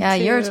millennial, Yeah,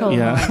 too. you're a total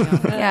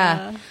millennial.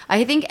 Yeah.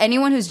 I think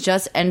anyone who's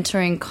just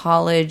entering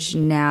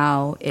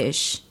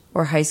college-now-ish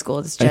or high school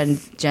is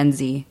Gen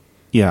Z.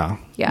 Yeah.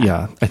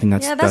 I think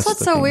that's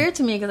what's so weird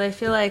to me because I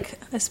feel like,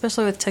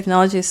 especially with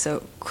technology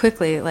so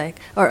quickly, like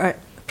or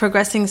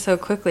progressing so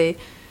quickly,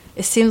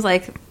 it seems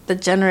like the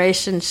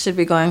generation should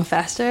be going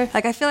faster.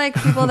 Like I feel like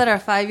people that are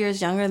 5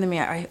 years younger than me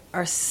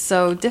are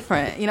so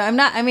different. You know,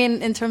 I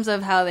mean, in terms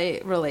of how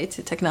they relate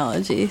to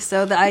technology.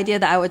 So the idea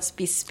that I would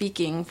be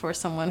speaking for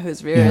someone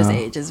who's Rira's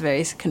age is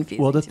very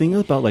confusing. Well, the thing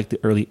about like the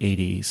early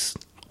 80s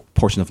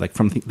portion of like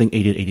from I think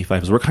 80 to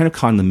 85 is we're kind of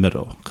caught in the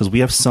middle because we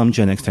have some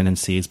Gen X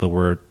tendencies, but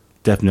we're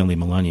definitely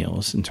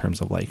millennials in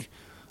terms of like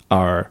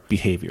our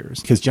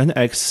behaviors. Because Gen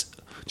X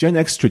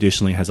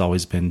traditionally has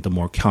always been the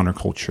more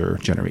counterculture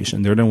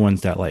generation. They're the ones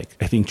that like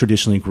I think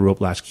traditionally grew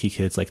up latchkey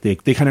kids. Like they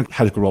kind of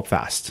had to grow up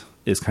fast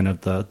is kind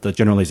of the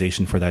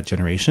generalization for that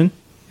generation.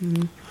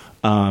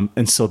 Mm-hmm.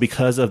 And so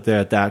because of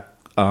that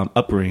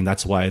upbringing,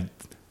 that's why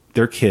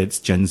their kids,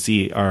 Gen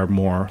Z, are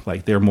more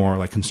like they're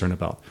more concerned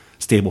about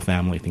stable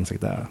family, things like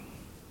that.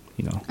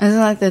 You know, isn't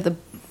like the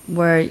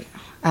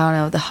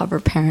hover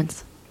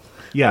parents.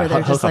 Yeah,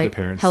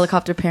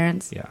 helicopter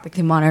parents. Yeah, like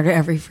they monitor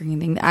every freaking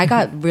thing. I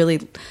got really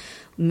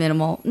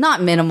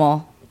not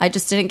minimal. I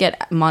just didn't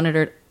get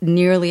monitored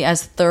nearly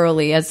as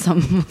thoroughly as some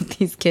of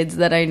these kids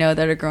that I know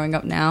that are growing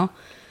up now.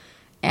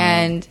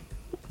 And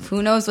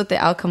who knows what the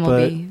outcome will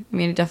be. I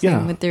mean, it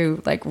definitely went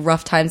through like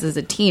rough times as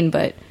a teen,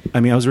 but I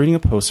mean, I was reading a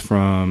post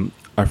from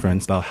our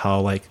friends about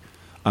how like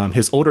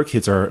his older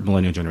kids are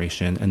millennial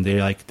generation, and they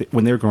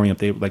when they were growing up,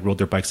 they like rode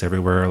their bikes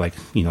everywhere, like,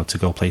 you know, to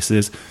go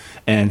places.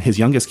 And his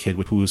youngest kid,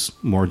 who's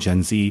more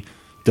Gen Z,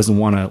 doesn't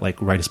want to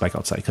like ride his bike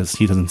outside because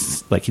he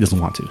doesn't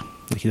want to.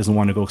 Like, he doesn't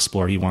want to go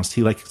explore. He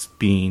likes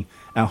being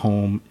at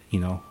home, you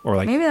know, or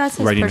like maybe that's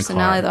his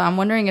personality. Though I'm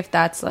wondering if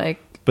that's like.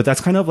 But that's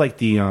kind of like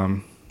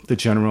the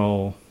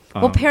general.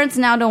 Well, parents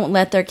now don't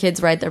let their kids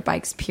ride their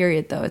bikes.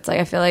 Period. Though it's like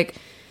I feel like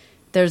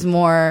there's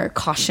more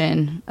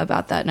caution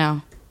about that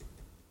now.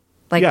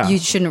 Like, you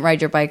shouldn't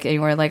ride your bike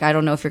anywhere. Like, I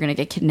don't know if you're going to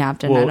get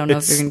kidnapped, and I don't know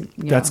if you're going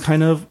to. That's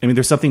kind of. I mean,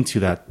 there's something to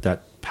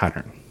that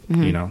pattern.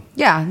 Mm-hmm. You know?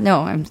 Yeah,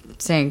 no, I'm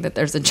saying that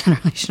there's a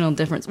generational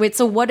difference. Wait,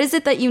 so what is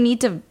it that you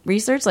need to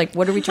research? Like,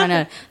 what are we trying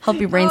to help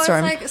you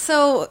brainstorm?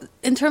 So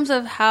in terms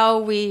of how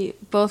we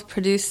both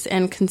produce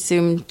and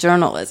consume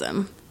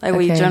journalism, like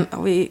we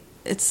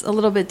it's a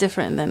little bit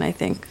different than I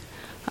think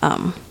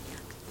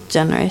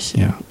generation.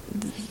 Yeah.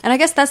 And I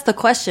guess that's the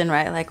question,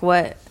 right? Like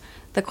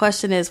the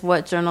question is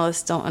what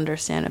journalists don't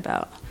understand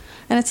about.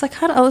 And it's like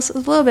kind of a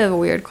little bit of a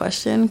weird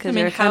question because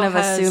you're kind of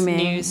assuming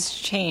news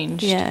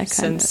changed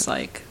since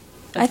like.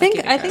 I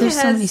think there's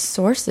so many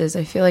sources.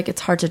 I feel like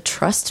it's hard to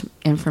trust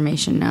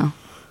information now.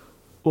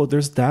 Well,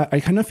 there's that.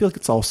 I kind of feel like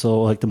it's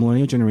also like the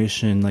millennial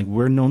generation. Like,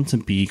 we're known to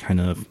be kind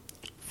of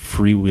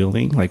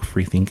freewheeling, like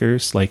free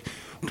thinkers. Like,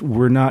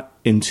 we're not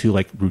into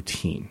like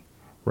routine,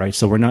 right?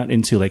 So we're not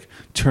into like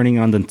turning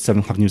on the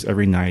 7:00 news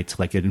every night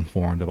to like get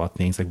informed about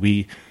things. Like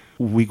we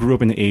grew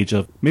up in the age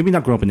of, maybe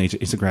not grow up in the age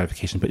of instant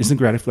gratification, but instant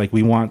gratification, like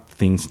we want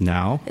things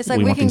now. It's like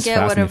we can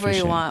get whatever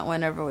we want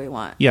whenever we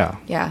want. Yeah.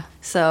 Yeah.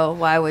 So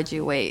why would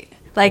you wait?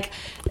 Like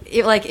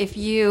if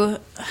you,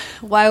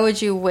 why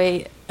would you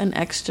wait an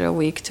extra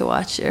week to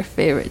watch your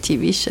favorite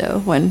TV show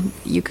when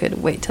you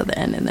could wait till the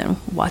end and then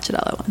watch it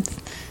all at once?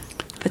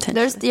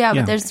 Potentially.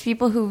 But there's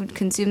people who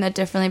consume that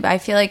differently. But I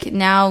feel like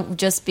now,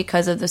 just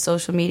because of the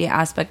social media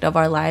aspect of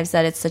our lives,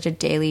 that it's such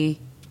a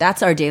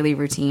that's our daily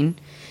routine,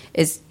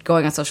 is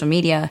going on social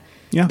media.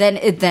 Yeah. Then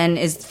it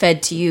is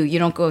fed to you. You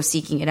don't go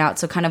seeking it out.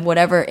 So kind of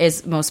whatever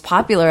is most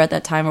popular at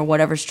that time or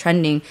whatever's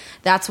trending,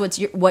 that's what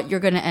you're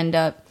going to end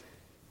up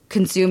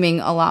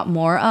consuming a lot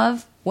more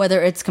of. Whether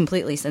it's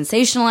completely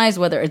sensationalized,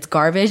 whether it's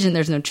garbage and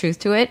there's no truth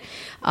to it,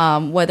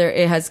 whether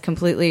it has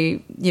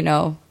completely,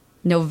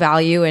 no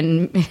value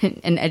in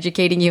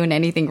educating you in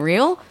anything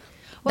real.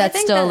 Well, I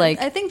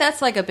think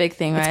that's like a big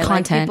thing, right?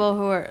 Content. Like people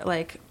who are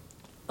like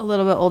a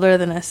little bit older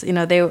than us,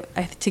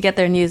 to get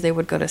their news, they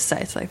would go to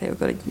sites, like they would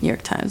go to New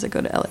York Times, they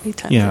go to LA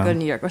Times, they go to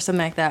New York or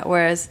something like that.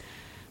 Whereas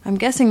I'm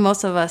guessing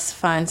most of us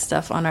find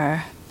stuff on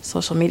our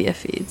social media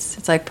feeds.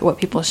 It's like what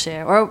people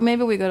share, or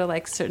maybe we go to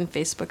like certain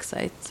Facebook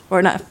sites,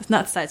 or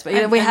not sites,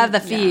 but we have the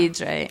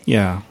feeds, right?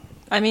 Yeah.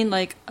 I mean,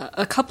 like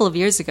a couple of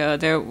years ago,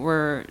 there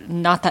were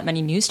not that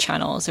many news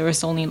channels. There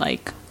was only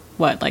like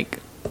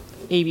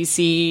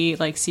ABC,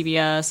 like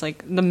CBS,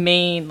 like the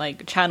main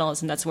like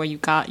channels, and that's where you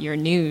got your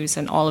news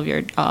and all of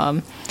your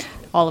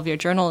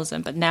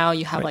journalism. But now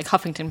you have like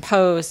Huffington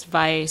Post,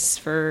 Vice,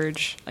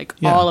 Verge, like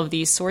all of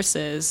these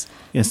sources.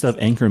 Instead of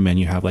anchormen,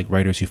 you have like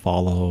writers you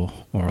follow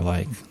or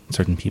like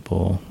certain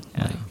people.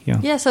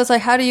 So it's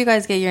like, how do you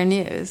guys get your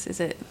news? Is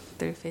it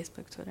through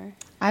Facebook, Twitter?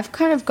 I've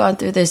kind of gone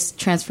through this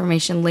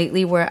transformation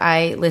lately where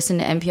I listen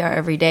to NPR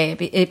every day.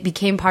 It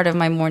became part of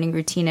my morning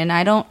routine, and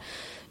I don't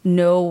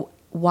know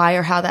why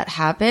or how that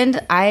happened.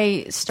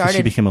 I started.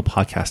 She became a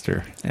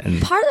podcaster, and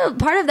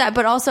part of that,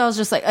 but also I was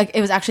just like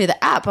it was actually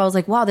the app. I was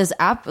like, wow, this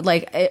app,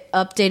 like, it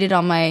updated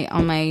on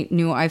my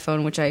new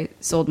iPhone, which I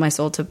sold my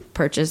soul to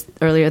purchase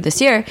earlier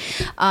this year.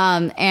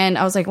 And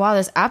I was like, wow,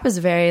 this app is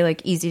very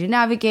like easy to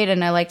navigate,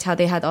 and I liked how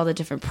they had all the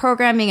different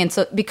programming. And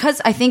so because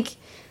I think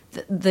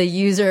the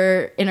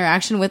user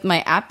interaction with my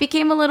app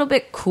became a little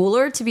bit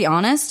cooler, to be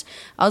honest.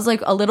 I was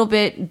like a little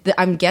bit,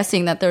 I'm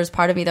guessing that there was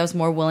part of me that was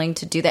more willing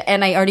to do that.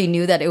 And I already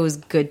knew that it was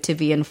good to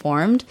be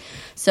informed.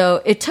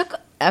 So it took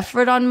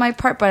effort on my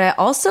part, but I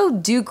also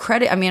do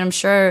credit, I mean, I'm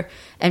sure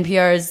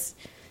NPR's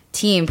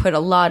team put a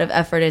lot of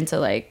effort into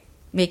like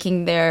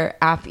making their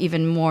app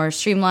even more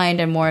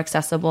streamlined and more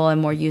accessible and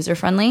more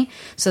user-friendly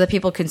so that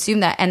people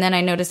consume that. And then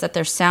I noticed that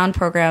their sound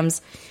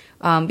programs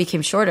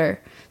became shorter.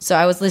 So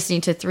I was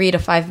listening to 3 to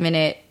 5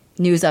 minute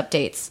news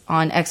updates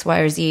on X, Y,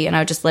 or Z, and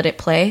I would just let it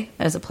play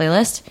as a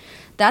playlist.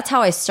 That's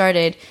how I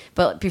started.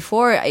 But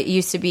before, it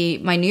used to be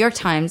my New York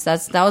Times.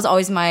 That was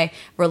always my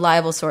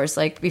reliable source.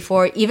 Like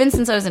before, even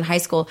since I was in high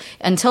school,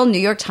 until New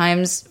York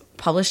Times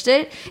published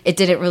it, it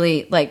didn't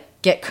really like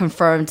get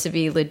confirmed to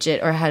be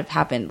legit or have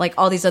happened. Like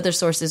all these other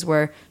sources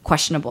were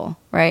questionable,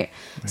 right?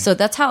 So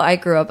that's how I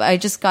grew up. I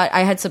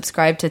had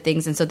subscribed to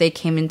things, and so they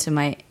came into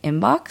my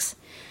inbox.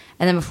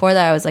 And then before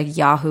that, I was like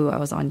Yahoo. I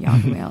was on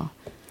Yahoo Mail.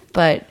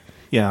 But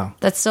yeah,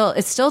 it's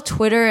still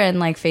Twitter and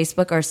like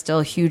Facebook are still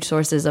huge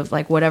sources of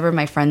like whatever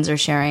my friends are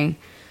sharing,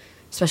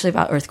 especially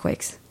about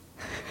earthquakes.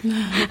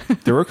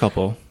 There were a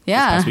couple.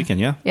 Yeah. This past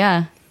weekend, yeah.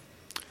 Yeah.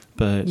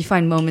 But you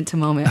find moment to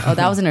moment. Oh,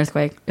 that was an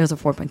earthquake. It was a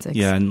 4.6.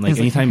 Yeah, and like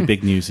anytime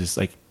big news is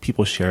like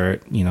people share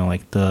it,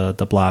 like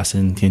the blast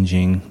in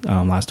Tianjin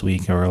last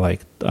week, or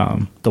like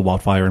the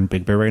wildfire in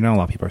Big Bear right now. A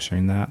lot of people are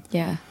sharing that.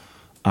 Yeah.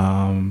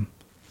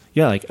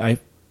 Yeah, like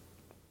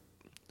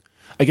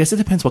I guess it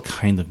depends what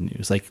kind of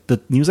news. Like the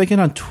news I get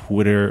on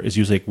Twitter is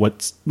usually like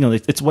what's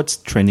it's what's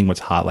trending, what's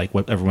hot, like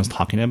what everyone's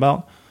talking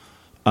about.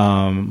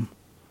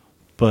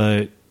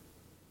 But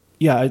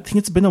yeah, I think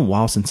it's been a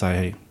while since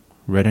I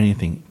read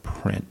anything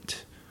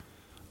print.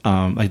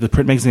 Like the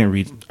print magazine I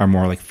read are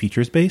more like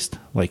features based,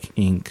 like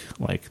ink,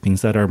 like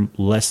things that are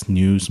less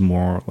news,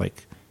 more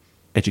like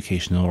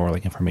educational or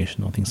like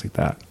informational, things like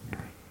that.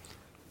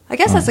 I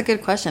guess that's a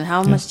good question.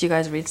 How much do you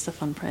guys read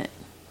stuff on print?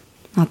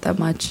 Not that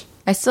much.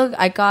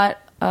 I got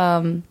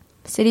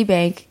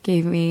Citibank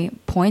gave me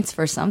points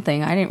for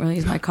something. I didn't really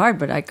use my card,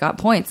 but I got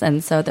points,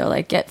 and so they're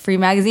like, get free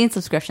magazine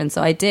subscription.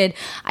 So I did.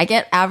 I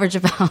get average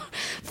about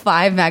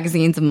 5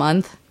 magazines a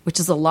month, which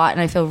is a lot,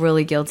 and I feel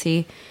really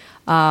guilty.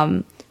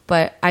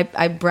 But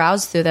I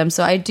browse through them,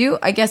 so I do,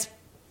 I guess,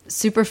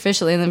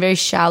 superficially in a very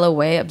shallow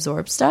way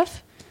absorb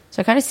stuff.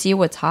 So I kind of see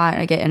what's hot.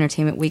 I get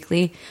Entertainment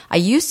Weekly. I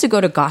used to go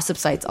to gossip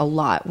sites a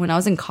lot when I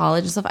was in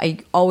college and stuff. I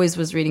always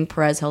was reading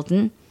Perez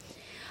Hilton.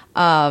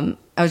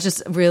 I was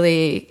just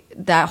really,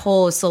 that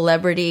whole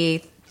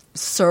celebrity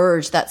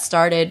surge that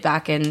started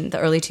back in the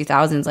early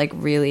 2000s, like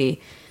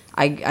really,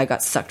 I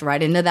got sucked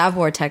right into that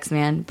vortex,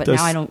 man. But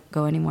now I don't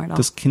go anymore at all.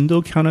 Does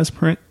Kindle count as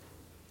print?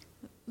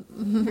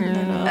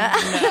 No.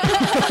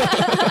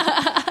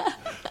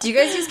 Do you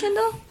guys use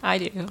Kindle? I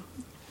do,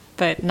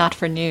 but not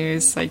for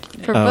news. Like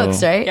for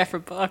books, right? Yeah, for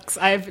books.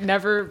 I've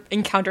never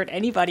encountered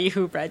anybody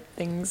who read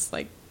things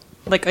like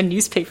a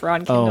newspaper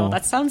on Kindle.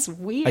 That sounds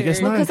weird. I guess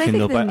not on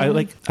Kindle, but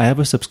I have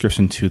a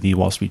subscription to the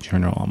Wall Street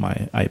Journal on my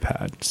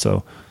iPad.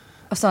 So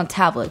So on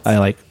tablets. I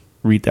like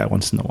read that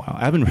once in a while.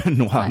 I haven't read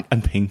in a while.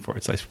 I'm paying for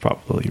it, so I should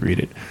probably read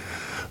it.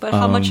 But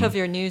how much of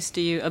your news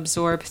do you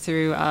absorb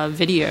through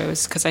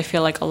videos? Because I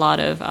feel like a lot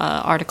of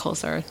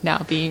articles are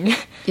now being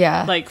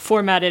like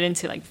formatted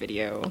into like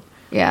video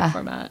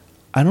format.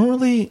 I don't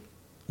really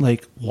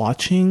like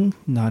watching,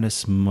 not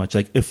as much.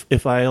 Like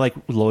if I like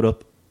load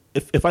up,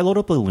 if I load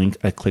up a link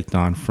I clicked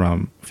on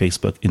from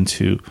Facebook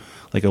into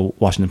like a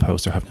Washington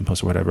Post or Huffington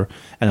Post or whatever,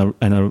 and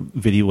a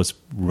video was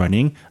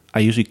running, I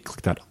usually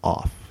click that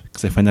off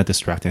because I find that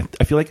distracting.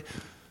 I feel like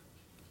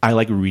I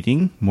like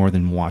reading more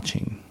than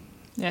watching.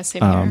 Yeah,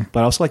 same here. But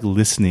I also like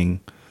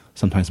listening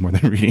sometimes more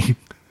than reading.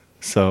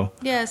 So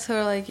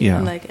so like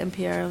even like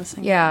NPR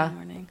listening in the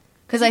morning.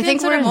 Because I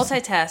think sort we're of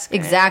multitask. Right?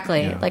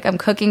 Exactly. Yeah. Like I'm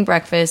cooking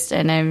breakfast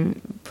and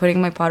I'm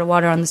putting my pot of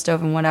water on the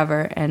stove and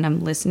whatever, and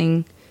I'm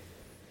listening.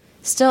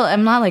 Still,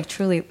 I'm not like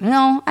truly.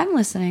 No, I'm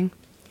listening.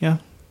 Yeah.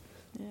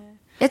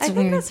 It's I weird.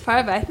 think that's part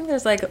of it. I think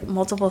there's like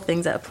multiple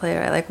things at play,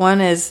 right? Like one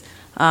is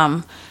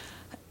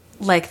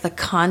like the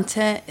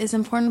content is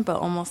important, but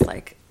almost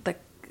like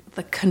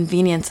the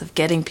convenience of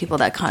getting people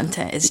that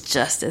content is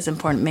just as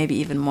important, maybe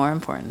even more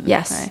important.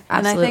 Yes, right?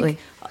 absolutely. And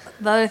I think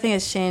the other thing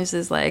that's changed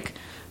is like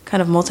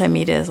kind of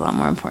multimedia is a lot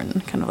more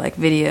important, kind of like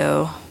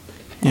video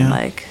and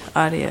like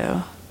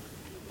audio.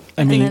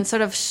 I mean, and then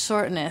sort of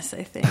shortness,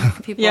 I think.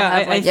 People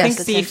have, I like, think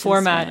the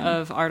format span.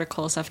 of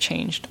articles have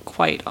changed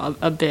quite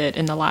a bit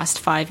in the last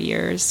 5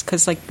 years.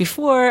 Because like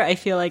before, I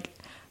feel like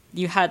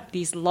you had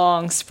these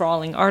long,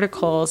 sprawling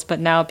articles, but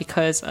now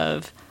because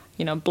of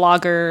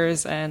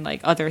bloggers and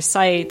like other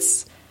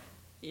sites,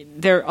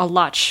 they're a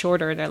lot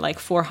shorter. They're like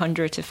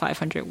 400 to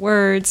 500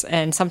 words,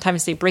 and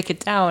sometimes they break it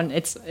down.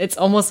 It's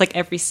almost like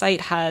every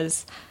site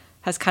has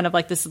kind of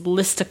like this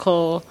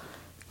listicle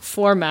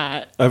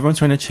format. Everyone's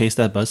trying to chase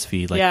that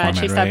BuzzFeed format,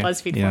 chase right? that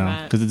BuzzFeed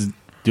format because it's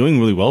doing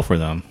really well for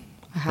them.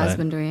 It has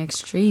been doing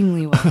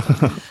extremely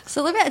well.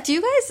 So, Olivia, do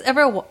you guys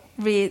ever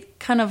read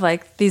kind of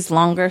like these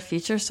longer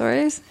feature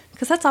stories?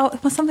 Because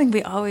that's something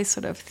we always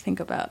sort of think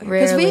about.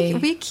 Because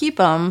we keep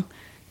them,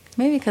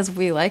 maybe because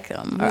we like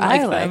them. Or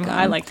I like them.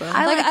 I like them.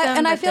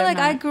 And I feel like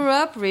I grew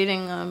up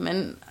reading them,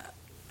 and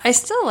I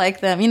still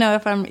like them.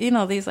 If I'm,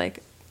 these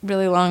like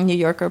really long New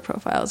Yorker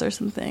profiles or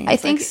something. I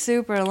think like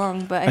super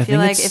long, but I feel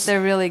like if they're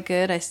really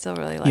good, I still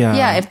really like them.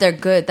 Yeah, if they're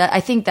good.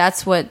 I think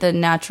that's what the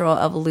natural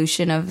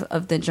evolution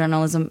of the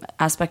journalism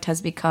aspect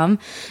has become,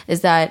 is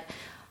that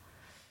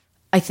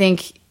I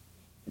think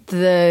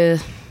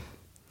the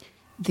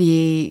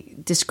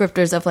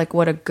descriptors of like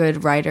what a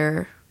good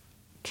writer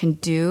can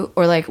do,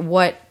 or like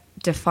what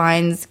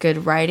defines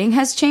good writing,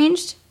 has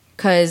changed.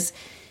 Because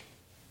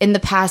in the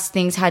past,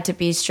 things had to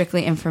be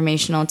strictly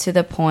informational, to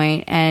the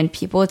point, and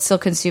people would still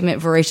consume it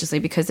voraciously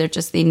because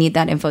they need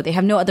that info. They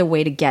have no other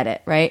way to get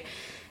it, right?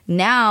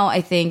 Now,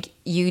 I think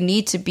you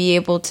need to be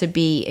able to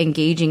be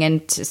engaging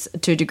and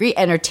to a degree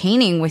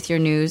entertaining with your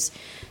news,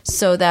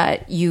 so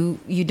that you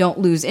don't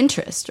lose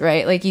interest,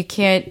 right? Like you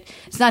can't.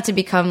 It's not to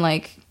become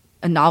like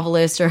a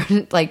novelist or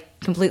like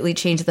completely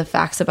change the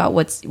facts about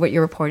what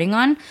you're reporting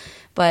on.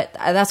 But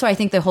that's why I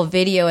think the whole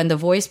video and the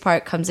voice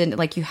part comes in.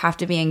 Like you have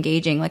to be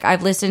engaging. Like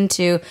I've listened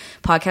to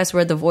podcasts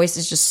where the voice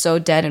is just so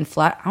dead and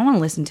flat. I don't want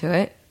to listen to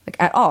it like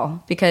at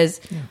all,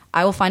 because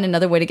I will find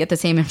another way to get the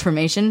same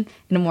information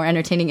in a more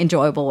entertaining,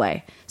 enjoyable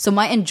way. So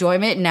my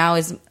enjoyment now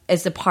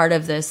is a part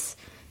of this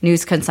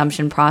news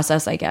consumption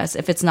process, I guess.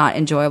 If it's not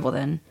enjoyable,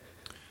 then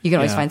you can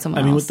always find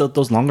someone else. With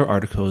those longer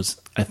articles,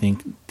 I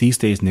think these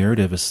days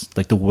narrative is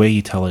like the way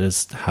you tell it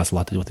has a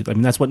lot to do with it. I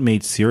mean, that's what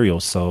made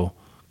Serial so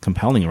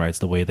compelling, right? It's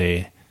the way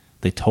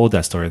they told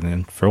that story and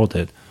then furled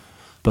it.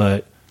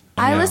 But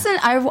I listen.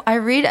 I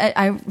read.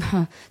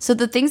 So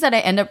the things that I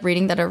end up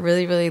reading that are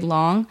really, really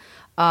long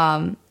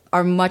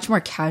are much more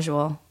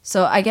casual.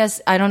 So I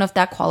guess I don't know if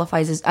that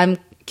qualifies as. I'm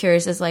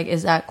curious as like,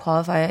 is that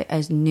qualify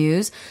as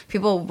news?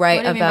 People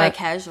write what do you about mean by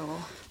casual.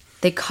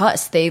 They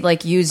cuss. They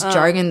like use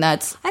jargon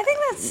that's. I think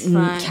that's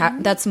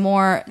fine. That's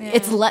more. Yeah.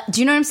 It's.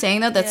 Do you know what I'm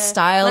saying though? That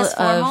style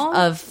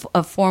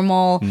of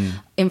formal,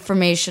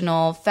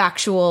 informational,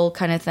 factual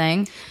kind of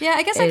thing. Yeah,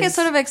 I guess I can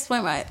sort of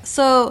explain why.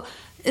 So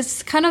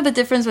it's kind of the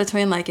difference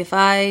between like if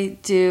I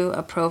do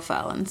a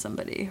profile on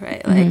somebody,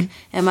 right? Like,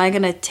 am I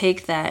gonna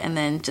take that and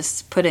then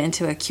just put it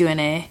into a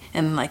Q&A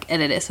and like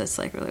edit it so it's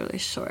like really, really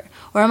short,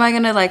 or am I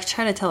gonna like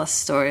try to tell a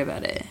story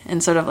about it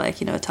and sort of like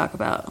talk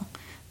about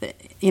the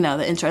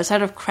intro,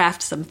 sort of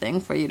craft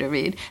something for you to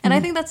read. And I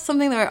think that's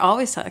something that we're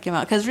always talking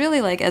about, because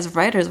really, like, as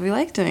writers, we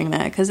like doing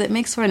that because it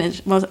makes for an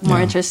more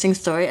interesting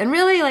story. And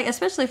really, like,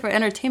 especially for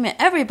entertainment,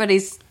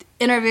 everybody's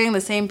interviewing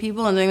the same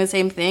people and doing the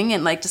same thing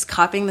and, like, just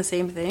copying the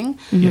same thing.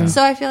 Yeah.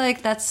 So I feel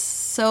like that's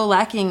so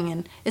lacking,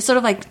 and it's sort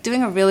of like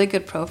doing a really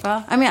good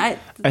profile. I mean,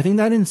 I think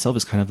that in itself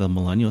is kind of the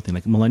millennial thing.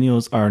 Like,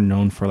 millennials are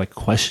known for, like,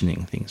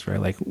 questioning things,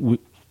 right? Like,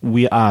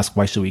 we ask,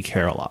 why should we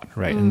care a lot,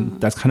 right? And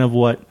that's kind of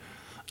what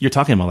you're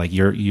talking about. Like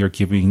you're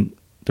giving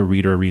the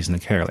reader a reason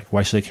to care. Like,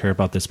 why should I care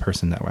about this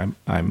person that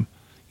I'm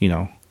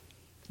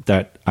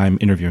that I'm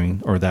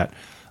interviewing or that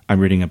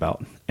I'm reading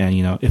about? And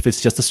if it's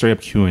just a straight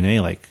up Q&A,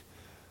 like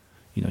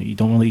you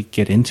don't really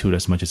get into it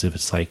as much as if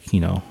it's like,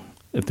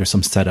 if there's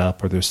some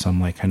setup or there's some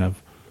like kind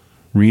of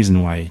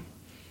reason why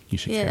you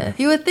should care.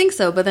 You would think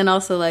so, but then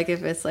also like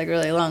if it's like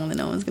really long, then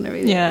no one's going to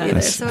read it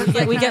either. So it's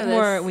like we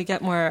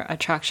get more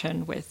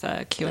attraction with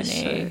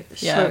Q&A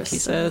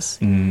pieces.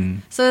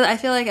 So I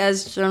feel like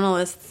as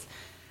journalists,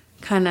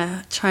 kind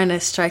of trying to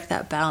strike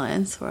that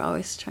balance. We're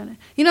always trying to,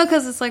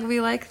 because it's like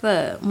we like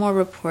the more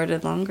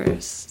reported,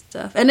 longer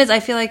stuff. And I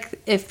feel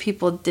like if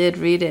people did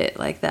read it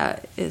like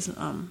that, is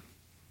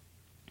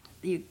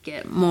you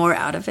get more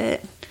out of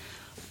it.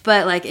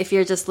 But like if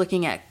you're just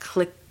looking at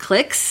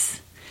clicks,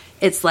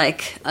 it's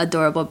like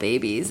adorable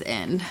babies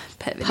and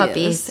pet videos.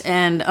 Puppies.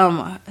 And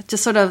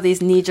just sort of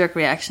these knee-jerk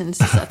reactions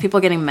to stuff.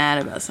 People getting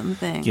mad about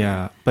something.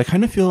 Yeah, but I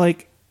kind of feel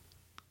like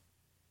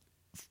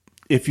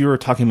if you were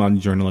talking about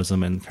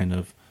journalism and kind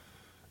of,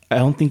 I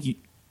don't think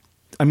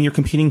you're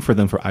competing for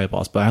them for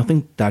eyeballs, but I don't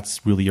think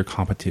that's really your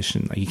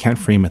competition. Like, you can't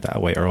frame it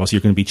that way, or else you're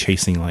going to be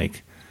chasing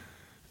like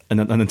an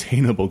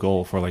unattainable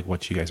goal for like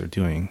what you guys are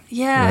doing.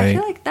 Yeah, right? I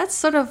feel like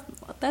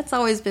that's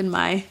always been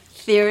my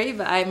theory,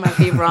 but I might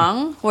be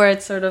wrong, where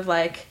it's sort of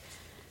like,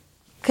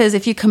 because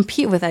if you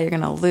compete with that, you're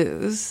going to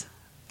lose.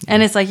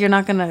 And it's like, you're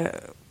not going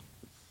to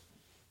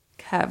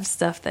have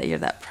stuff that you're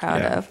that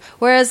proud of.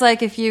 Whereas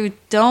like if you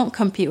don't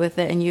compete with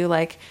it and you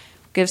like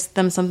give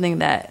them something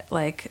that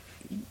like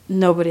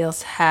nobody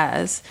else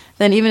has,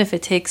 then even if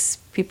it takes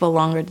people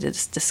longer to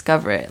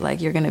discover it,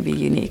 like you're going to be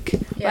unique.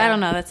 But I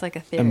don't know, that's like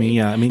a theory.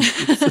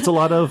 It's a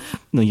lot of,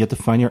 you have to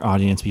find your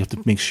audience, but you have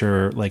to make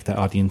sure like that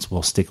audience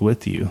will stick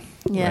with you.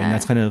 Yeah. Right? And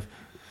that's kind of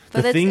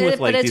the thing with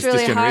like it's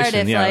really this hard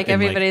generation. if like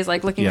everybody's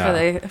like looking for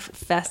the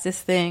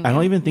fastest thing. I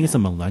don't even think it's a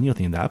millennial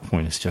thing at that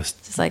point. It's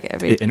just like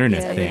the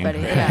internet thing.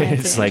 Right?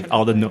 It's like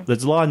all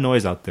there's a lot of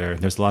noise out there.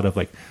 There's a lot of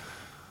like,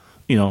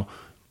 you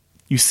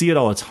see it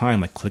all the time,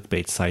 like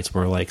clickbait sites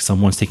where like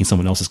someone's taking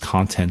someone else's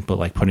content, but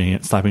like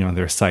slapping it on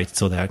their site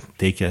so that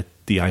they get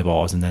the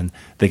eyeballs, and then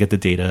they get the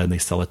data and they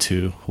sell it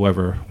to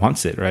whoever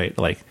wants it, right?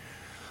 Like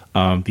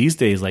these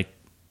days, like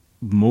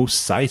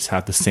most sites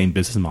have the same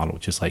business model,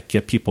 which is like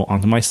get people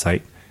onto my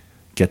site,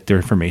 get their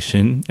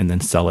information, and then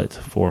sell it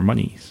for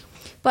money.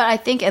 But I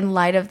think in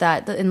light of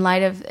that,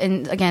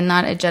 and again,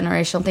 not a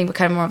generational thing, but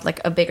kind of more of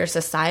like a bigger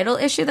societal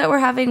issue that we're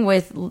having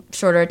with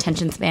shorter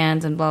attention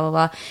spans and blah, blah,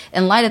 blah.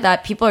 In light of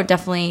that, people are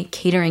definitely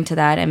catering to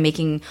that and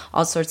making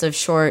all sorts of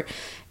short,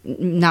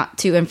 not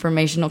too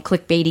informational,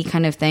 clickbaity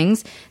kind of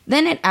things.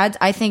 Then it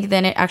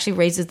actually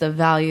raises the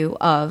value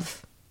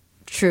of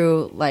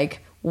true,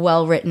 like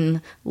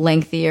well-written,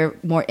 lengthier,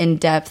 more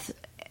in-depth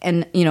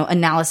and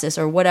analysis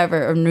or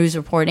whatever, or news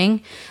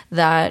reporting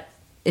that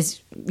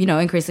is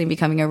increasingly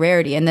becoming a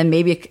rarity. And then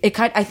maybe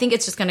I think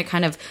it's just going to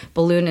kind of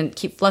balloon and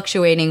keep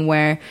fluctuating,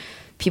 where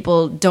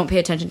people don't pay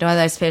attention to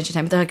others, pay attention to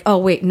time. They're like, oh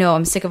wait, no,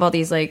 I'm sick of all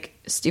these like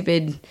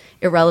stupid,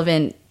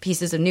 irrelevant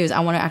pieces of news.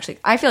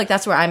 I feel like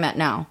that's where I'm at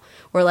now,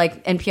 where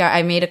like NPR,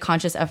 I made a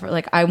conscious effort,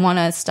 like I want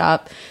to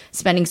stop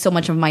spending so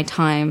much of my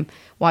time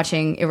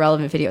watching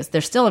irrelevant videos. They're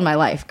still in my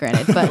life,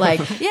 granted, but like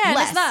less.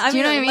 It's not. Do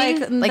you know what I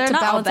mean? Like they're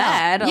not all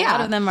bad. A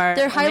lot of them are.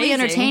 They're highly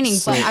entertaining,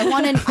 but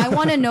I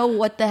want to know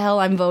what the hell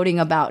I'm voting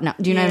about now.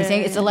 Do you know what I'm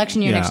saying? It's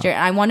election year next year,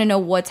 and I want to know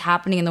what's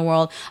happening in the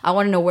world. I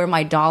want to know where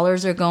my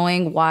dollars are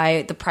going,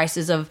 why the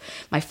prices of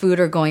my food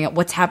are going up,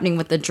 what's happening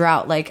with the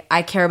drought. Like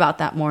I care about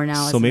that more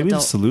now. So maybe the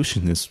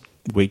solution is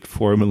wait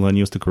for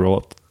millennials to grow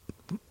up.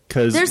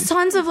 There's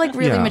tons of like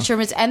really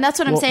mature, and that's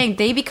what I'm saying.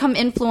 They become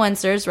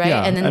influencers, right?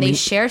 And then they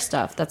share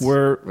stuff. That's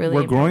we're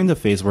growing the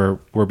phase where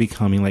we're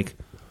becoming like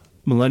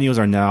millennials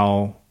are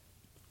now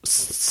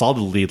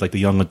solidly like the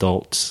young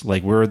adults.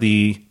 Like we're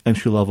the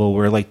entry level.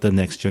 We're like the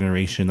next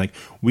generation. Like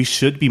we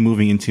should be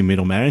moving into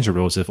middle manager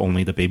roles if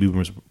only the baby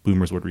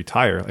boomers would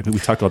retire. I mean, we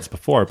talked about this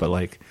before, but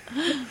like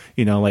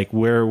like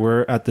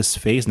we're at this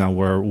phase now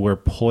where we're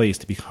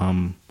poised to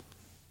become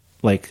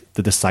like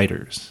the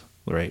deciders.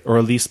 Right, or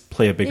at least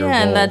play a bigger role.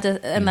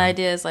 And the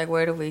idea is like,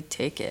 where do we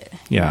take it?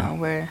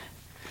 Where?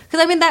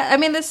 Because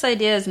this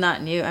idea is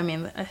not new. I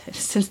mean,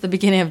 since the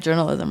beginning of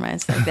journalism, right?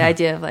 It's like the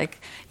idea of like,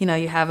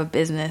 you have a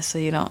business, so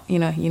you don't, you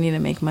need to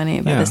make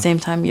money, but at the same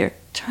time, you're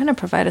trying to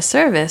provide a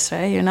service,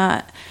 right? You're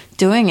not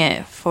doing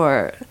it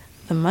for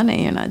the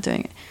money. You're not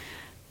doing it.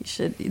 You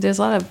should. There's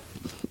a lot of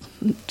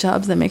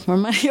jobs that make more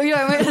money.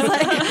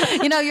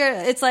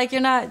 It's like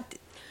you're not.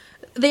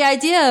 The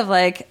idea of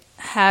like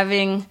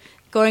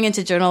going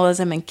into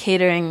journalism and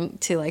catering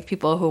to like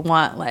people who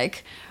want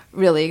like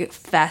really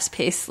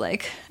fast-paced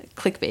like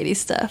clickbaity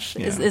stuff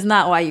is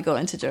not why you go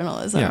into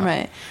journalism,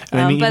 right?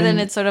 But then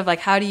it's sort of like,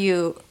 how do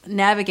you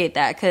navigate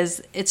that?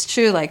 Because it's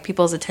true, like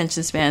people's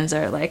attention spans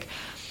are like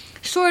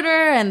shorter,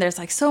 and there's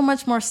like so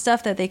much more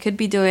stuff that they could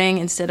be doing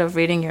instead of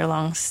reading your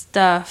long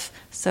stuff.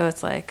 So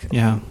it's like,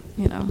 Well,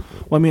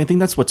 I mean, I think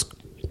that's what's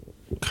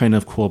kind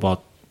of cool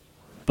about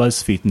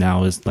BuzzFeed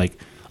now is like,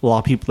 a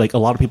lot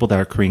of people that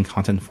are creating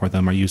content for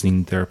them are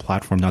using their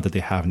platform now that they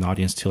have an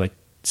audience to like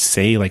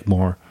say like make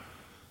more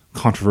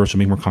controversial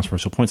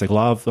points. Like a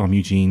lot of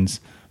Eugene's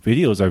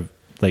videos are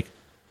like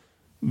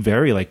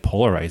very like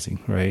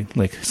polarizing, right?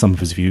 Like some of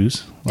his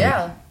views.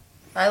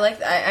 I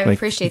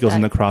appreciate that. He goes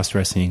into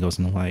cross-dressing, he goes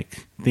into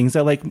like things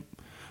that like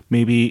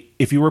maybe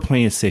if you were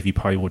playing it safe, you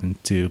probably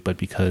wouldn't do, but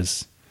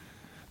because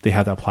they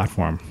have that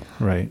platform,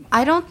 right?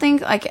 I don't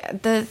think like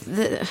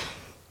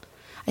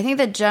I think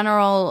the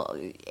general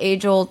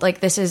age-old,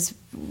 like this is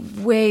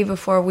way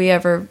before we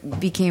ever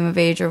became of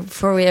age or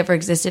before we ever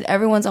existed.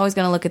 Everyone's always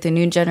going to look at the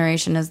new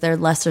generation as they're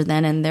lesser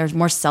than and they're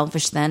more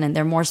selfish than and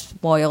they're more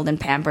spoiled and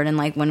pampered. And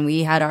like when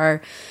we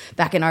had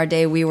back in our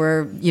day, we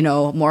were,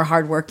 more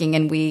hardworking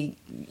and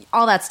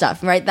all that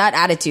stuff, right? That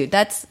attitude,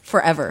 that's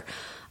forever.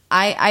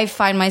 I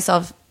find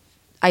myself,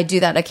 I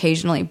do that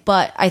occasionally,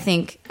 but I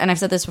think, and I've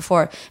said this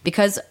before,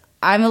 because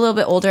I'm a little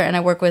bit older and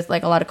I work with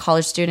like a lot of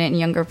college student and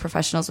younger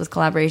professionals with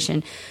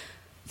collaboration.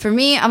 For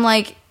me, I'm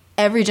like,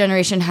 every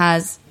generation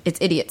has its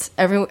idiots.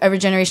 Every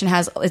generation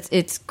has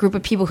its group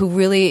of people who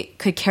really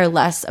could care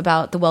less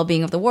about the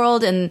well-being of the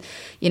world and,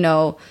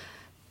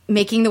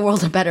 making the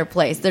world a better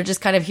place. They're just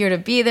kind of here to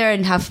be there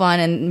and have fun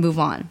and move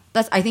on.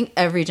 That's, I think,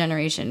 every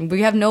generation.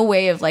 We have no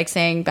way of like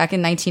saying back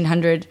in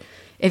 1900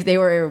 if they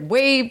were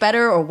way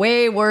better or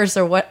way worse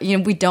or what,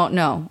 we don't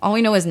know. All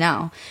we know is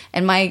now.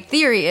 And my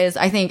theory is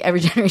I think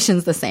every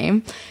generation's the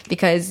same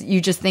because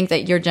you just think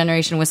that your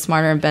generation was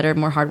smarter and better,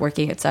 more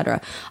hardworking, etc.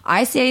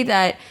 I say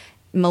that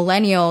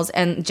millennials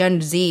and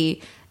Gen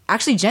Z,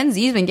 actually Gen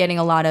Z has been getting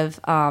a lot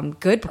of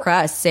good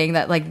press saying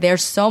that like they're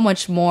so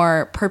much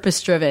more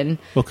purpose-driven.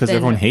 Well, because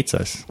everyone hates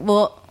us.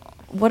 Well,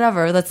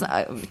 whatever. That's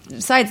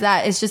besides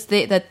that, it's just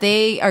that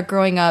they are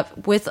growing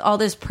up with all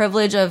this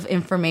privilege of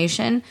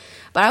information.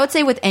 But I would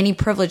say with any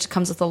privilege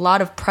comes with a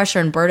lot of pressure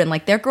and burden.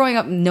 Like they're growing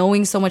up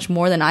knowing so much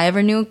more than I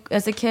ever knew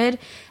as a kid.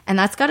 And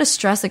that's got to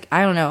stress. Like,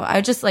 I don't know.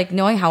 I just like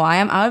knowing how I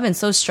am. I would have been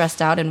so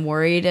stressed out and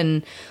worried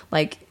and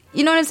like,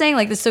 you know what I'm saying?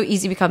 Like it's so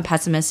easy to become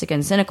pessimistic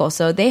and cynical.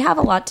 So they have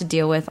a lot to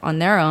deal with on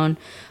their own.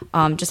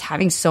 Just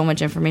having so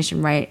much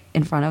information right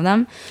in front of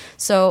them.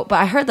 So, but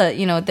I heard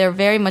that, they're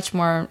very much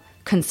more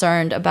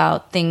concerned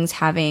about things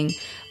having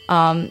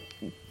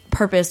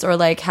purpose or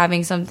like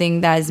having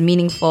something that is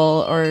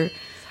meaningful or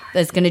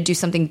that's going to do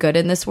something good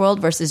in this world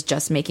versus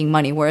just making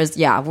money. Whereas,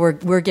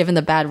 we're given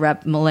the bad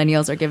rep.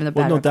 Millennials are given the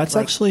bad rep. Well, no, that's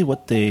actually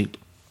what they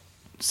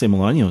say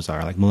millennials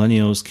are. Like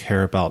millennials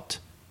care about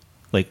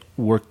like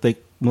work.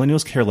 Like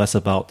millennials care less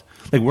about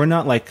like we're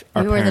not like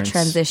our parents. We're the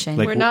transition.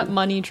 Like, we're not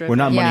money driven. We're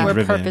not money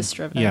driven. We're purpose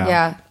driven.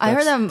 Yeah. I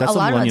heard them a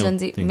lot about Gen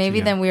Z. Maybe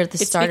then we're the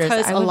starters. It's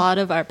because a lot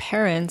of our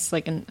parents,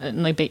 like in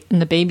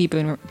the baby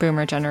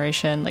boomer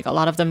generation, like a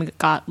lot of them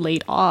got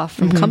laid off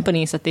from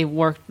companies that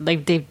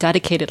they've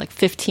dedicated like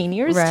 15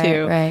 years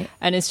to. Right.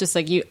 And it's just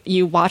like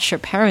you watch your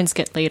parents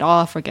get laid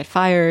off or get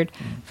fired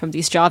from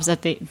these jobs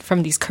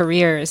from these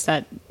careers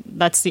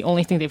that's the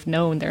only thing they've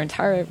known their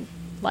entire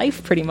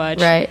life pretty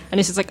much, right? And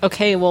it's just like,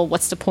 okay, well,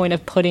 what's the point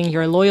of putting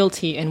your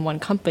loyalty in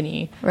one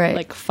company, right?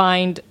 Like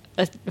find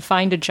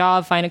a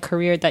job, find a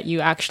career that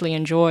you actually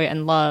enjoy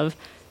and love,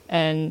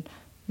 and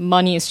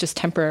money is just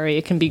temporary.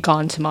 It can be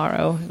gone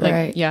tomorrow. Like,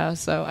 right. Yeah,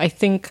 so I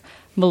think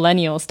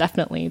millennials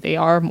definitely, they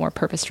are more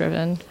purpose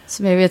driven.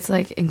 So maybe it's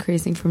like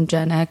increasing from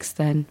Gen X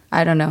then.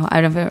 I don't know. I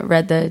haven't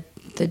read the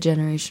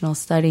generational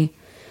study,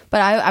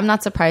 but I'm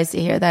not surprised to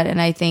hear that. And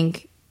I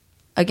think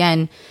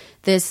again,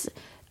 this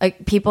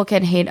people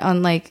can hate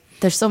on like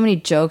there's so many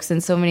jokes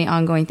and so many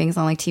ongoing things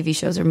on like TV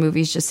shows or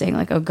movies just saying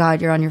like, oh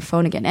God, you're on your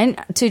phone again.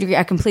 And to a degree,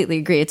 I completely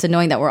agree. It's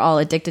annoying that we're all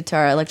addicted to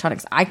our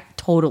electronics. I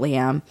totally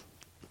am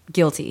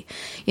guilty,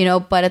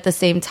 but at the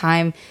same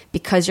time,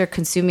 because you're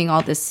consuming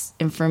all this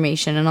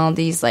information and all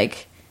these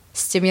like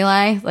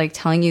stimuli, like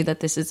telling you that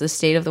this is the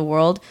state of the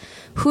world,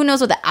 who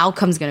knows what the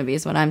outcome's going to be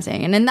is what I'm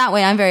saying. And in that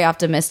way, I'm very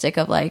optimistic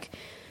of like,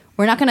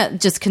 we're not going to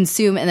just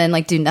consume and then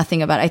like do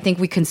nothing about it. I think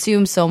we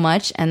consume so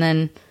much and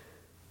then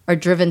are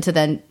driven to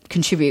then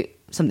contribute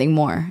something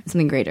more,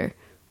 something greater.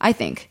 I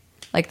think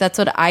like that's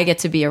what I get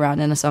to be around,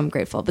 and so I'm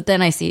grateful. But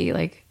then I see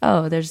like,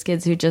 oh, there's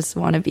kids who just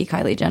want to be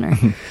Kylie Jenner.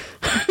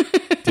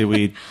 Did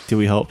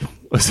we help?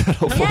 Was that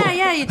helpful?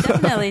 Yeah, you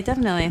definitely.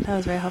 That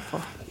was very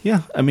helpful.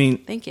 Yeah, I mean,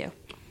 thank you.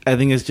 I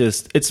think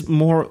it's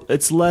more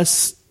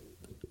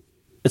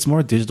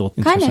digital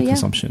in terms of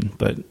consumption,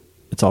 but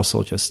it's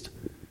also just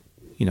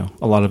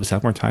a lot of us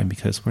have more time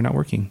because we're not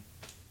working.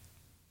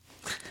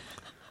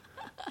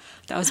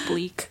 That was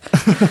bleak.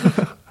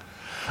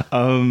 What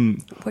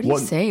are you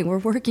saying? We're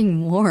working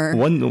more.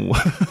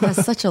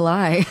 That's such a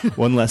lie.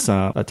 One less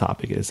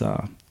topic is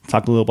talk a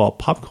little about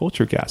pop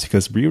culture gas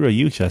because Rira,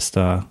 you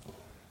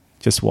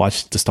just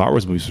watched the Star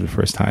Wars movies for the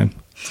first time.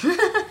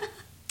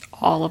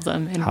 All of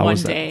them in one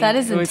day. That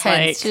is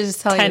intense. It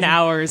was like 10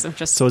 hours of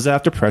just... So is that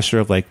after pressure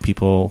of like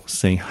people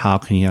saying, how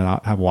can you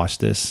not have watched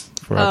this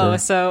forever? Oh,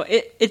 so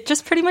it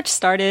just pretty much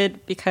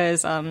started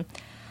because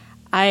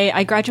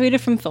I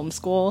graduated from film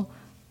school,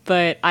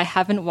 but I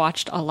haven't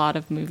watched a lot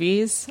of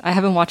movies. I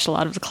haven't watched a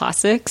lot of the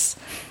classics.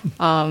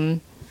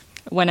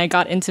 When I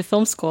got into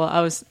film school,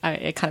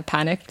 I kind of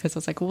panicked because I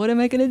was like, what am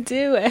I going to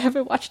do? I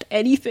haven't watched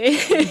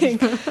anything.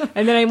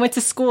 And then I went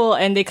to school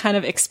and they kind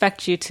of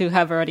expect you to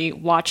have already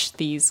watched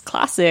these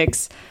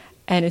classics.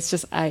 And it's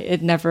just,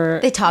 it never...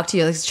 They talk to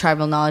you like it's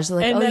tribal knowledge. They're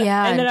like,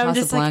 and then I'm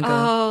just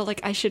like,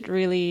 I should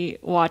really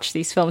watch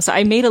these films. So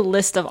I made a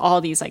list of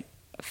all these like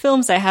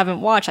films I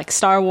haven't watched, like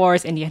Star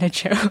Wars, Indiana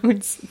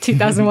Jones,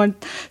 2001,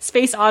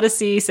 Space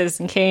Odyssey,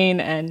 Citizen Kane.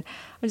 And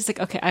I'm just like,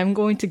 okay, I'm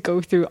going to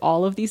go through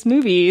all of these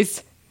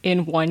movies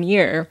in 1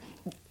 year.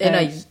 In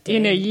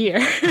a year.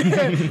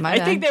 I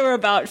think there were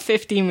about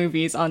 50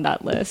 movies on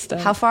that list.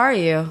 How far are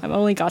you? I've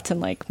only gotten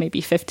like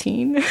maybe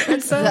 15.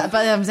 But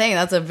I'm saying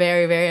that's a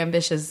very, very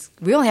ambitious.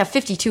 We only have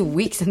 52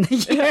 weeks in the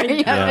year.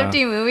 You have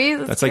 50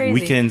 movies. That's crazy. Like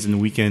weekends and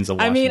weekends of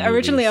watching movies.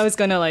 Originally I was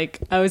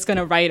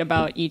gonna write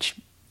about each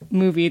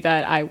movie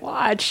that I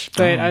watch,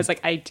 but I was like,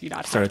 I do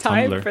not have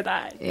time for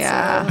that.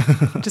 Yeah,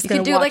 so just you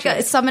could do like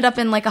sum it up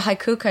in like a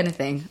haiku kind of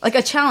thing, like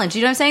a challenge.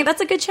 You know what I'm saying?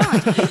 That's a good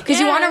challenge because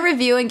you want to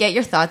review and get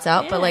your thoughts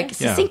out, but like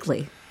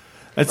succinctly,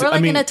 or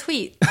like in a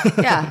tweet.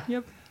 Yeah.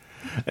 Yep.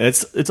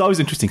 It's always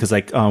interesting because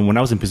like when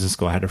I was in business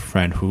school, I had a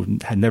friend who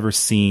had never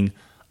seen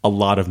a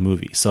lot of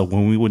movies. So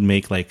when we would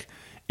make like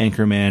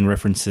Anchorman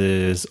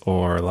references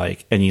or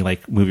like any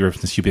like movie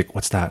references, she'd be like,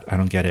 "What's that? I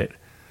don't get it."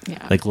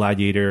 Yeah. Like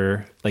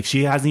Gladiator. Like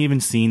she hasn't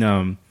even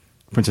seen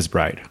Princess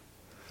Bride.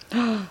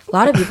 A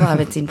lot of people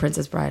haven't seen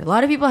Princess Bride. A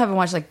lot of people haven't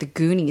watched like The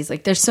Goonies.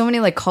 Like there's so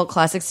many like cult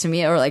classics to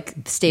me, or like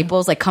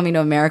staples like Coming to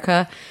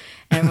America.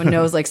 And everyone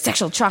knows like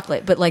Sexual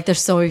Chocolate, but like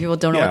there's so many people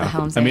don't know what the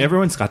hell I'm saying. I mean,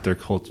 everyone's got their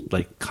cult,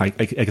 like I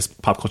guess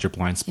pop culture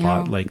blind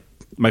spot. Yeah. Like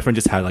my friend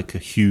just had like a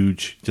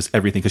huge just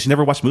everything because she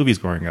never watched movies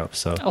growing up.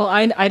 So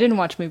I didn't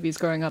watch movies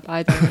growing up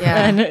either.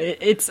 Yeah, and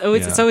it's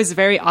always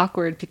very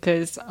awkward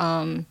because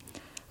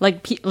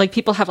like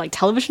people have like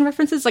television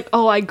references, like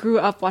I grew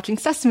up watching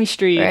Sesame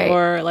Street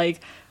or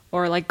like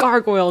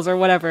Gargoyles or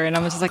whatever, and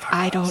I'm just like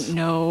I don't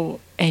know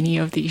any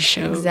of these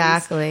shows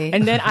exactly.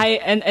 And then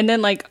and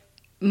then like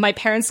my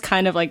parents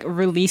kind of like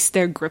released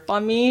their grip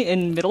on me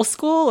in middle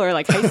school or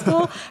like high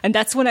school, and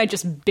that's when I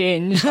just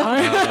binged.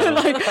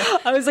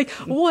 Like I was like,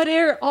 what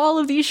are all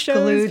of these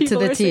shows glued to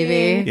the TV?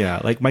 Saying?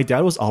 Yeah, like my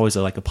dad was always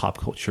like a pop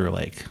culture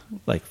like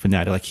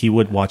fanatic. Like he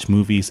would watch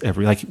movies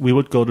we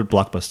would go to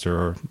Blockbuster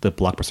or the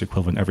Blockbuster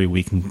equivalent every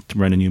week and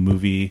rent a new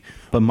movie.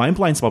 But my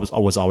blind spot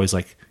was always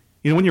like,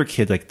 you know, when you're a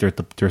kid, like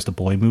there's the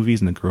boy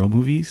movies and the girl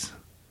movies.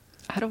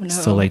 I don't know.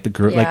 So like the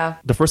girl, like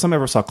the first time I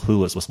ever saw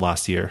Clueless was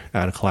last year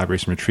at a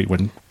collaboration retreat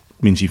when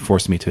Minji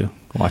forced me to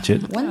watch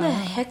it. When the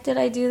heck did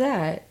I do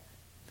that?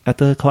 At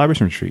the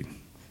collaboration retreat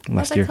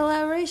last year.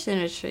 Collaboration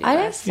retreat. I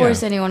didn't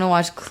force anyone to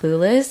watch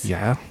Clueless.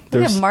 Yeah.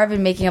 Look at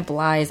Marvin making up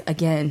lies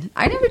again.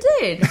 I never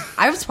did.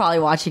 I was probably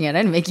watching it. I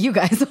didn't make you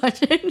guys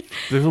watch it.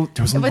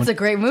 It's a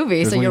great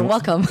movie, so you're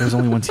welcome. There's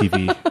only one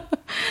TV.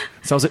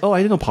 So I was like, I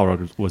didn't know Paul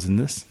Rudd was in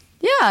this.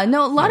 Yeah,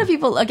 no, a lot of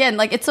people, again,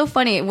 like, it's so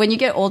funny. When you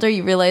get older,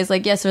 you realize,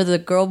 like, yes, there are the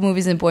girl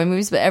movies and boy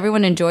movies, but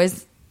everyone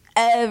enjoys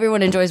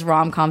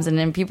rom-coms, and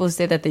then people who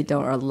say that they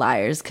don't are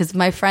liars. Because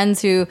my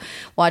friends who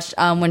watched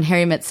When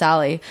Harry Met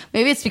Sally,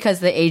 maybe it's because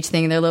of the age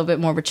thing, they're a little bit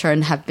more mature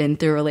and have been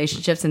through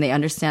relationships, and they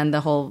understand the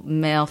whole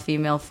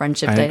male-female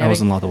friendship dynamic. I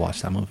wasn't allowed to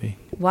watch that movie.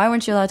 Why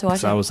weren't you allowed to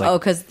watch it? I was like,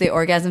 because the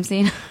orgasm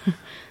scene?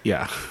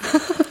 Yeah.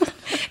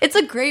 It's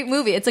a great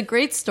movie. It's a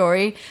great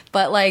story,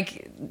 but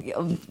like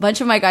a bunch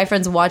of my guy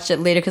friends watched it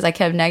later because I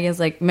kept nagging,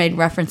 like made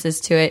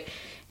references to it,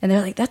 and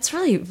they're like, "That's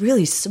really,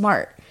 really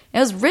smart." And it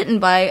was written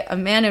by a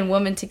man and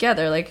woman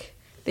together. Like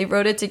they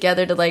wrote it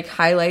together to like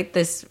highlight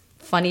this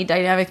funny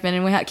dynamic. Men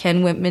and women,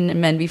 can women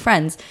and men be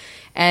friends?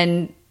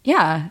 And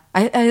yeah,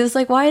 I was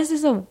like, why is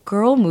this a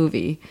girl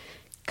movie?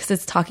 Because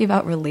it's talking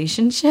about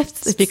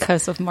relationships. It's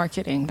because of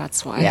marketing.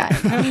 That's why.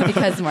 Yeah,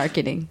 because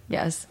marketing.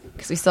 Yes,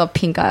 because we saw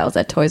pink aisles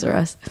at Toys R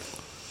Us.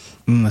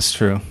 That's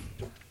true.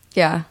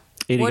 Yeah.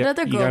 What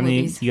other girl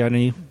movies? You got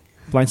any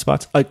blind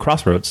spots? Like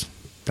Crossroads.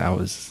 That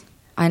was.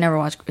 I never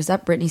watched. Is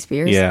that Britney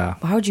Spears? Yeah.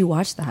 Why would you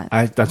watch that?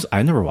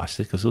 I never watched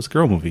it because it was a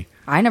girl movie.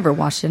 I never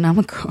watched it, and I'm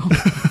a girl.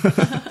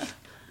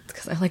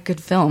 Because I like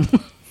good film.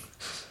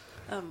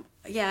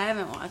 Yeah, I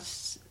haven't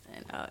watched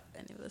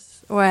any of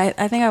this. Or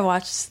I think I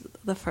watched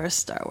the first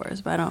Star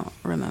Wars, but I don't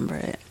remember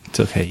it.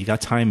 It's okay. You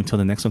got time until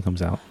the next one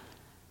comes out.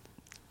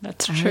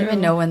 That's true. I don't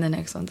even know when the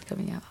next one's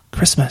coming out.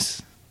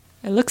 Christmas.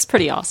 It looks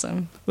pretty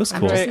awesome. Looks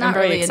cool. I'm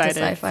very really excited.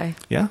 into sci-fi.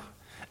 Yeah.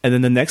 And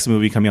then the next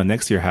movie coming out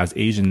next year has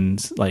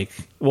Asians,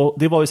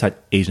 they've always had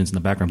Asians in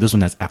the background. This one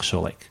has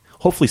actual,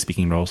 hopefully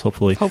speaking roles,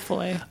 hopefully.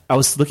 I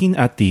was looking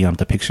at the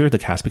picture, the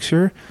cast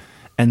picture,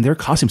 and their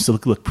costumes still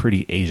look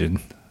pretty Asian.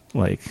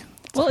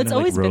 It's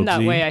always been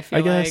that way, I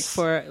feel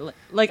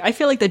like. I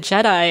feel like the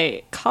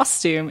Jedi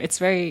costume, it's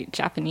very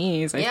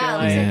Japanese, I feel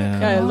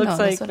like. It looks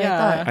like,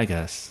 I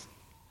guess.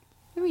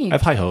 I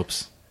have high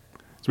hopes.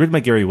 It's written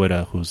by Gary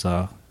Whitta, who's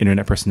an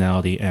internet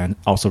personality, and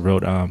also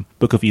wrote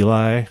Book of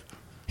Eli.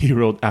 He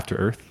wrote After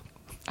Earth,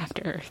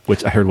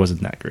 which I heard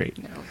wasn't that great.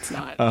 No, it's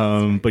not.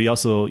 But he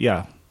also,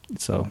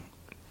 so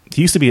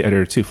he used to be an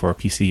editor too for a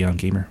PC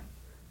Gamer.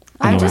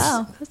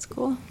 That's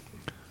cool.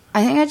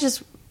 I think I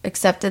just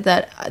accepted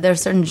that there are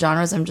certain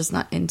genres I'm just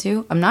not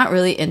into. I'm not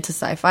really into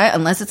sci-fi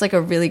unless it's like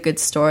a really good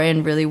story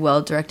and really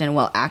well directed and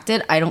well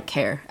acted. I don't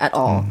care at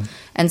all.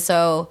 And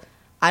so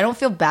I don't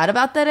feel bad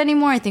about that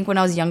anymore. I think when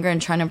I was younger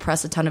and trying to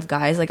impress a ton of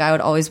guys, like I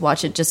would always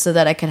watch it just so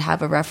that I could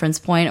have a reference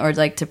point or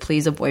like to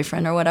please a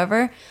boyfriend or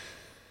whatever.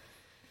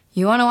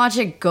 You want to watch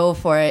it, go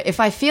for it. If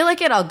I feel like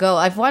it, I'll go.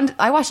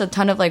 I watched a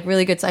ton of like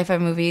really good sci-fi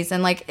movies,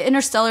 and like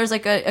Interstellar is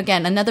like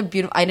again another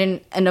beautiful. I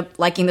didn't end up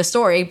liking the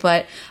story,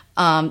 but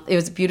it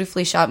was a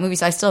beautifully shot movie,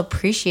 so I still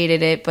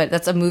appreciated it. But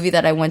that's a movie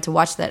that I went to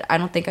watch that I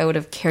don't think I would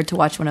have cared to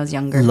watch when I was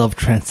younger. Love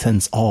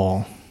transcends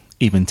all,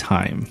 even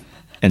time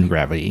and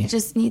gravity. It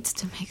just needs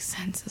to make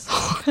sense.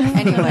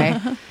 Anyway,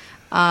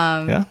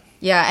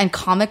 yeah, and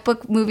comic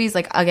book movies.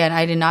 Like again,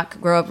 I did not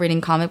grow up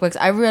reading comic books.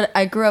 I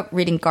grew up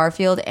reading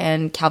Garfield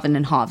and Calvin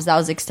and Hobbes. That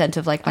was the extent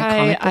of like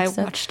my comic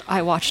book stuff.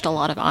 I watched a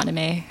lot of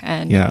anime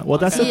and well,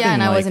 that's the thing. Yeah,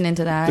 and like, I wasn't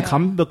into that. The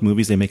comic book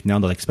movies they make now,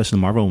 like especially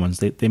the Marvel ones,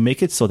 they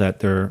make it so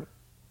that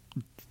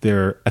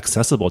they're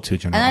accessible to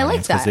general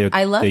audience. And I like that.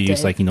 I loved it. They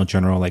use like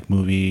general like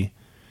movie,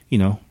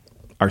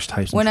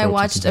 archetypes. When I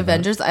watched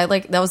Avengers,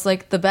 that was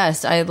like the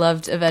best. I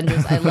loved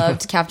Avengers. I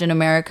loved Captain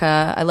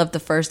America. I loved the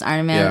first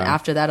Iron Man. Yeah.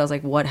 After that, I was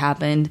like, what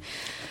happened?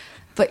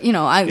 But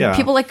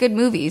people like good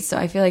movies, so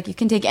I feel like you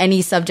can take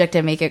any subject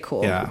and make it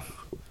cool. Yeah,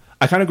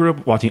 I kind of grew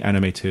up watching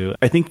anime too.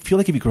 I feel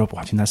like if you grew up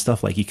watching that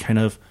stuff, like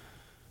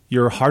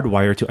you're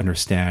hardwired to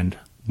understand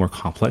more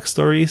complex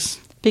stories.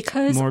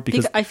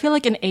 Because I feel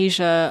like in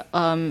Asia,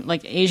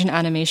 like Asian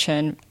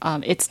animation,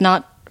 it's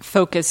not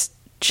focused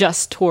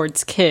just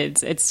towards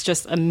kids. It's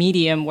just a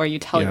medium where you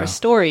tell your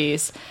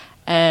stories.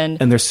 And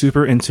they're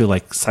super into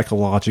like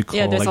psychological.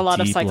 Yeah, there's like, a lot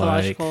of deep,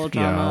 psychological like,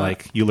 drama. Yeah,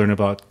 like you learn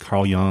about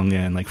Carl Jung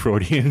and like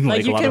Freudian.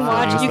 Like you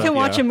can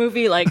watch a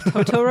movie like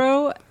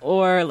Totoro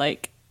or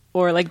like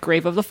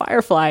Grave of the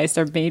Fireflies.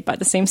 They're made by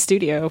the same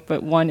studio,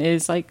 but one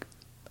is like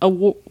a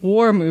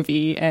war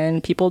movie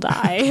and people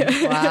die.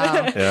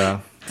 Wow. Yeah.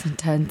 It's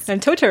intense.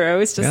 And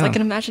Totoro is just like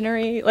an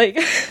imaginary like.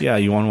 Yeah,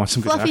 you want to watch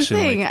some good action.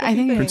 Thing. Like, I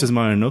think Princess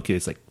Mononoke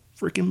is like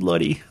freaking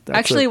bloody. That's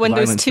actually when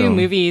those two film.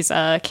 movies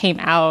came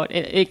out,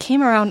 it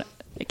came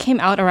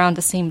out around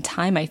the same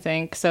time, I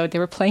think. So they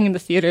were playing in the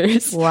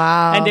theaters.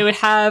 Wow. And they would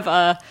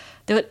have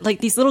like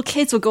these little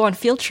kids would go on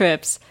field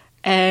trips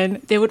and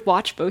they would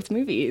watch both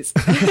movies.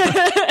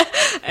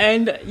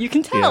 And you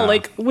can tell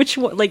like which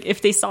one, like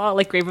if they saw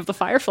like Grave of the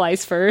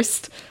Fireflies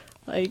first,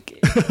 like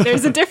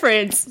there's a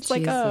difference. It's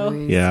like, oh,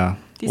 yeah,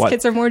 these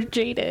kids are more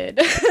jaded.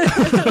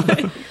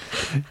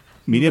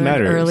 Media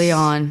matters early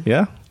on.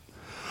 Yeah.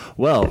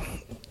 Well,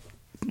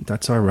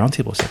 that's our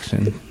roundtable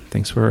section.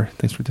 Thanks for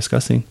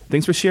discussing.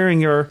 Thanks for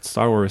sharing your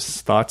Star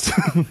Wars thoughts.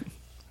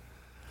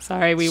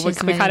 Sorry, we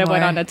kind of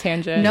went on a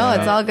tangent. No,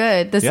 it's all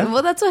good.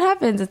 Well, that's what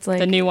happens. It's like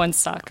the new ones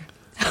suck.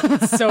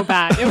 So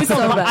bad. It was so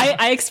bad.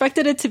 I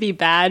expected it to be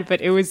bad,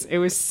 but it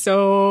was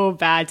so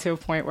bad to a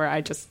point where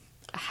I just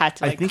had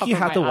to. Like, I think you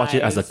have to watch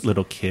it as a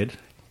little kid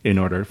in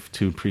order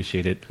to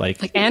appreciate it. Like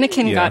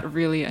Anakin got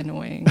really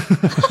annoying.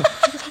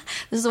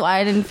 This is why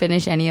I didn't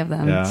finish any of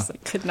them. Yeah. Just,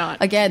 could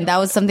not. Again, that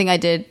was something I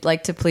did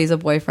like to please a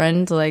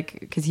boyfriend, like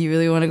because he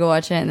really wanted to go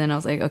watch it, and then I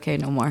was like, okay,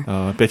 no more.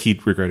 I bet he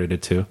regretted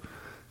it too.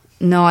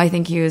 No, I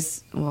think he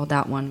was. Well,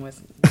 that one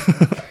was.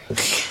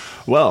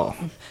 Well,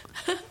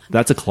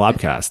 that's a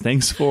Collabcast.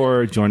 Thanks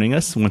for joining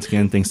us once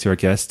again. Thanks to our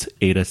guests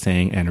Ada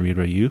Tseng and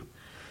Rita Yu.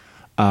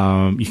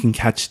 You can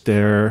catch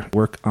their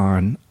work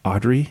on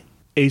Audrey,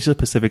 Asia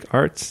Pacific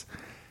Arts,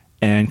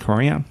 and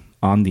Korean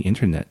on the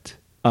internet.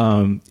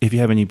 If you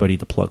have anybody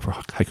to plug for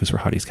Haikus for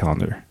Hotties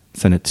calendar,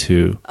 send it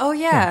to. Oh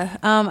yeah,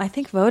 I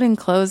think voting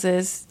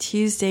closes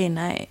Tuesday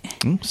night.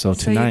 So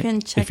tonight, you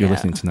can check if you're out.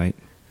 listening tonight.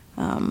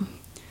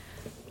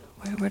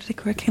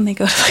 Where can they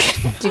go?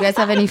 Do you guys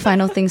have any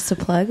final things to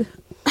plug?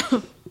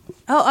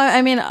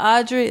 I mean,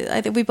 Audrey.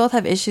 I think we both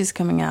have issues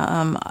coming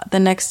out. The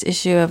next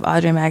issue of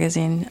Audrey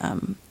magazine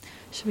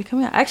should be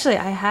coming out. Actually,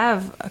 I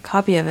have a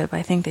copy of it, but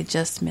I think they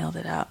just mailed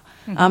it out.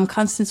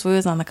 Constance Wu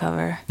is on the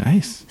cover.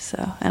 Nice. So,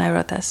 and I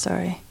wrote that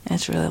story, and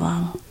it's really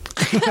long.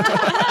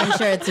 I'm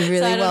sure it's really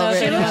well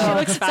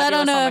written. So I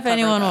don't know if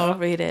anyone will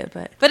read it,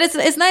 but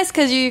it's nice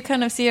because you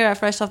kind of see her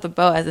fresh off the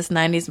boat as this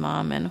 '90s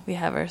mom, and we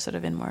have her sort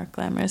of in more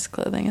glamorous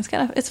clothing. It's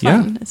fun.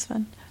 Yeah. It's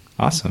fun.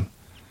 Awesome.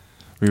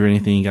 Rita,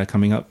 anything you got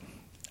coming up?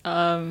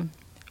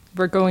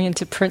 We're going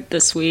into print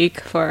this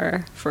week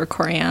for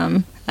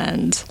Korean,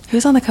 and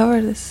who's on the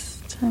cover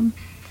this time?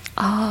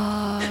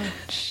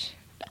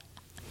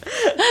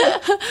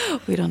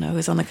 We don't know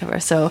who's on the cover,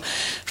 so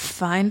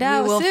find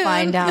out. We will soon.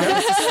 find out.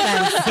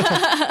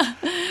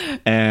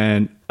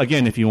 And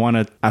again, if you want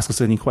to ask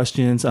us any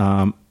questions,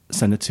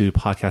 send it to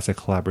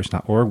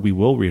podcast@collaboration.org. We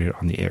will read it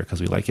on the air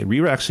because we like it.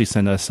 Rita actually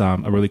sent us a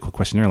really cool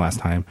questionnaire last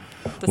time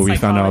where we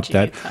found out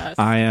that test.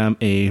 I am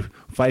a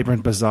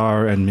vibrant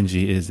bazaar and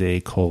Minji is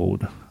a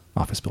cold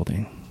office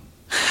building.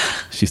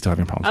 She's still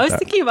having problems I was with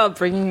that. thinking about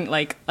bringing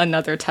like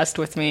another test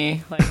with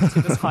me, like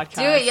to this podcast.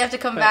 Do it. You have to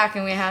come back,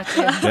 and we have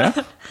to.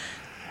 Yeah.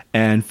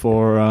 And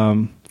for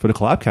the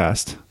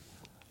Collabcast,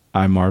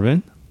 I'm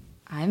Marvin.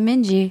 I'm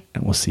Minji.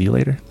 And we'll see you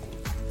later.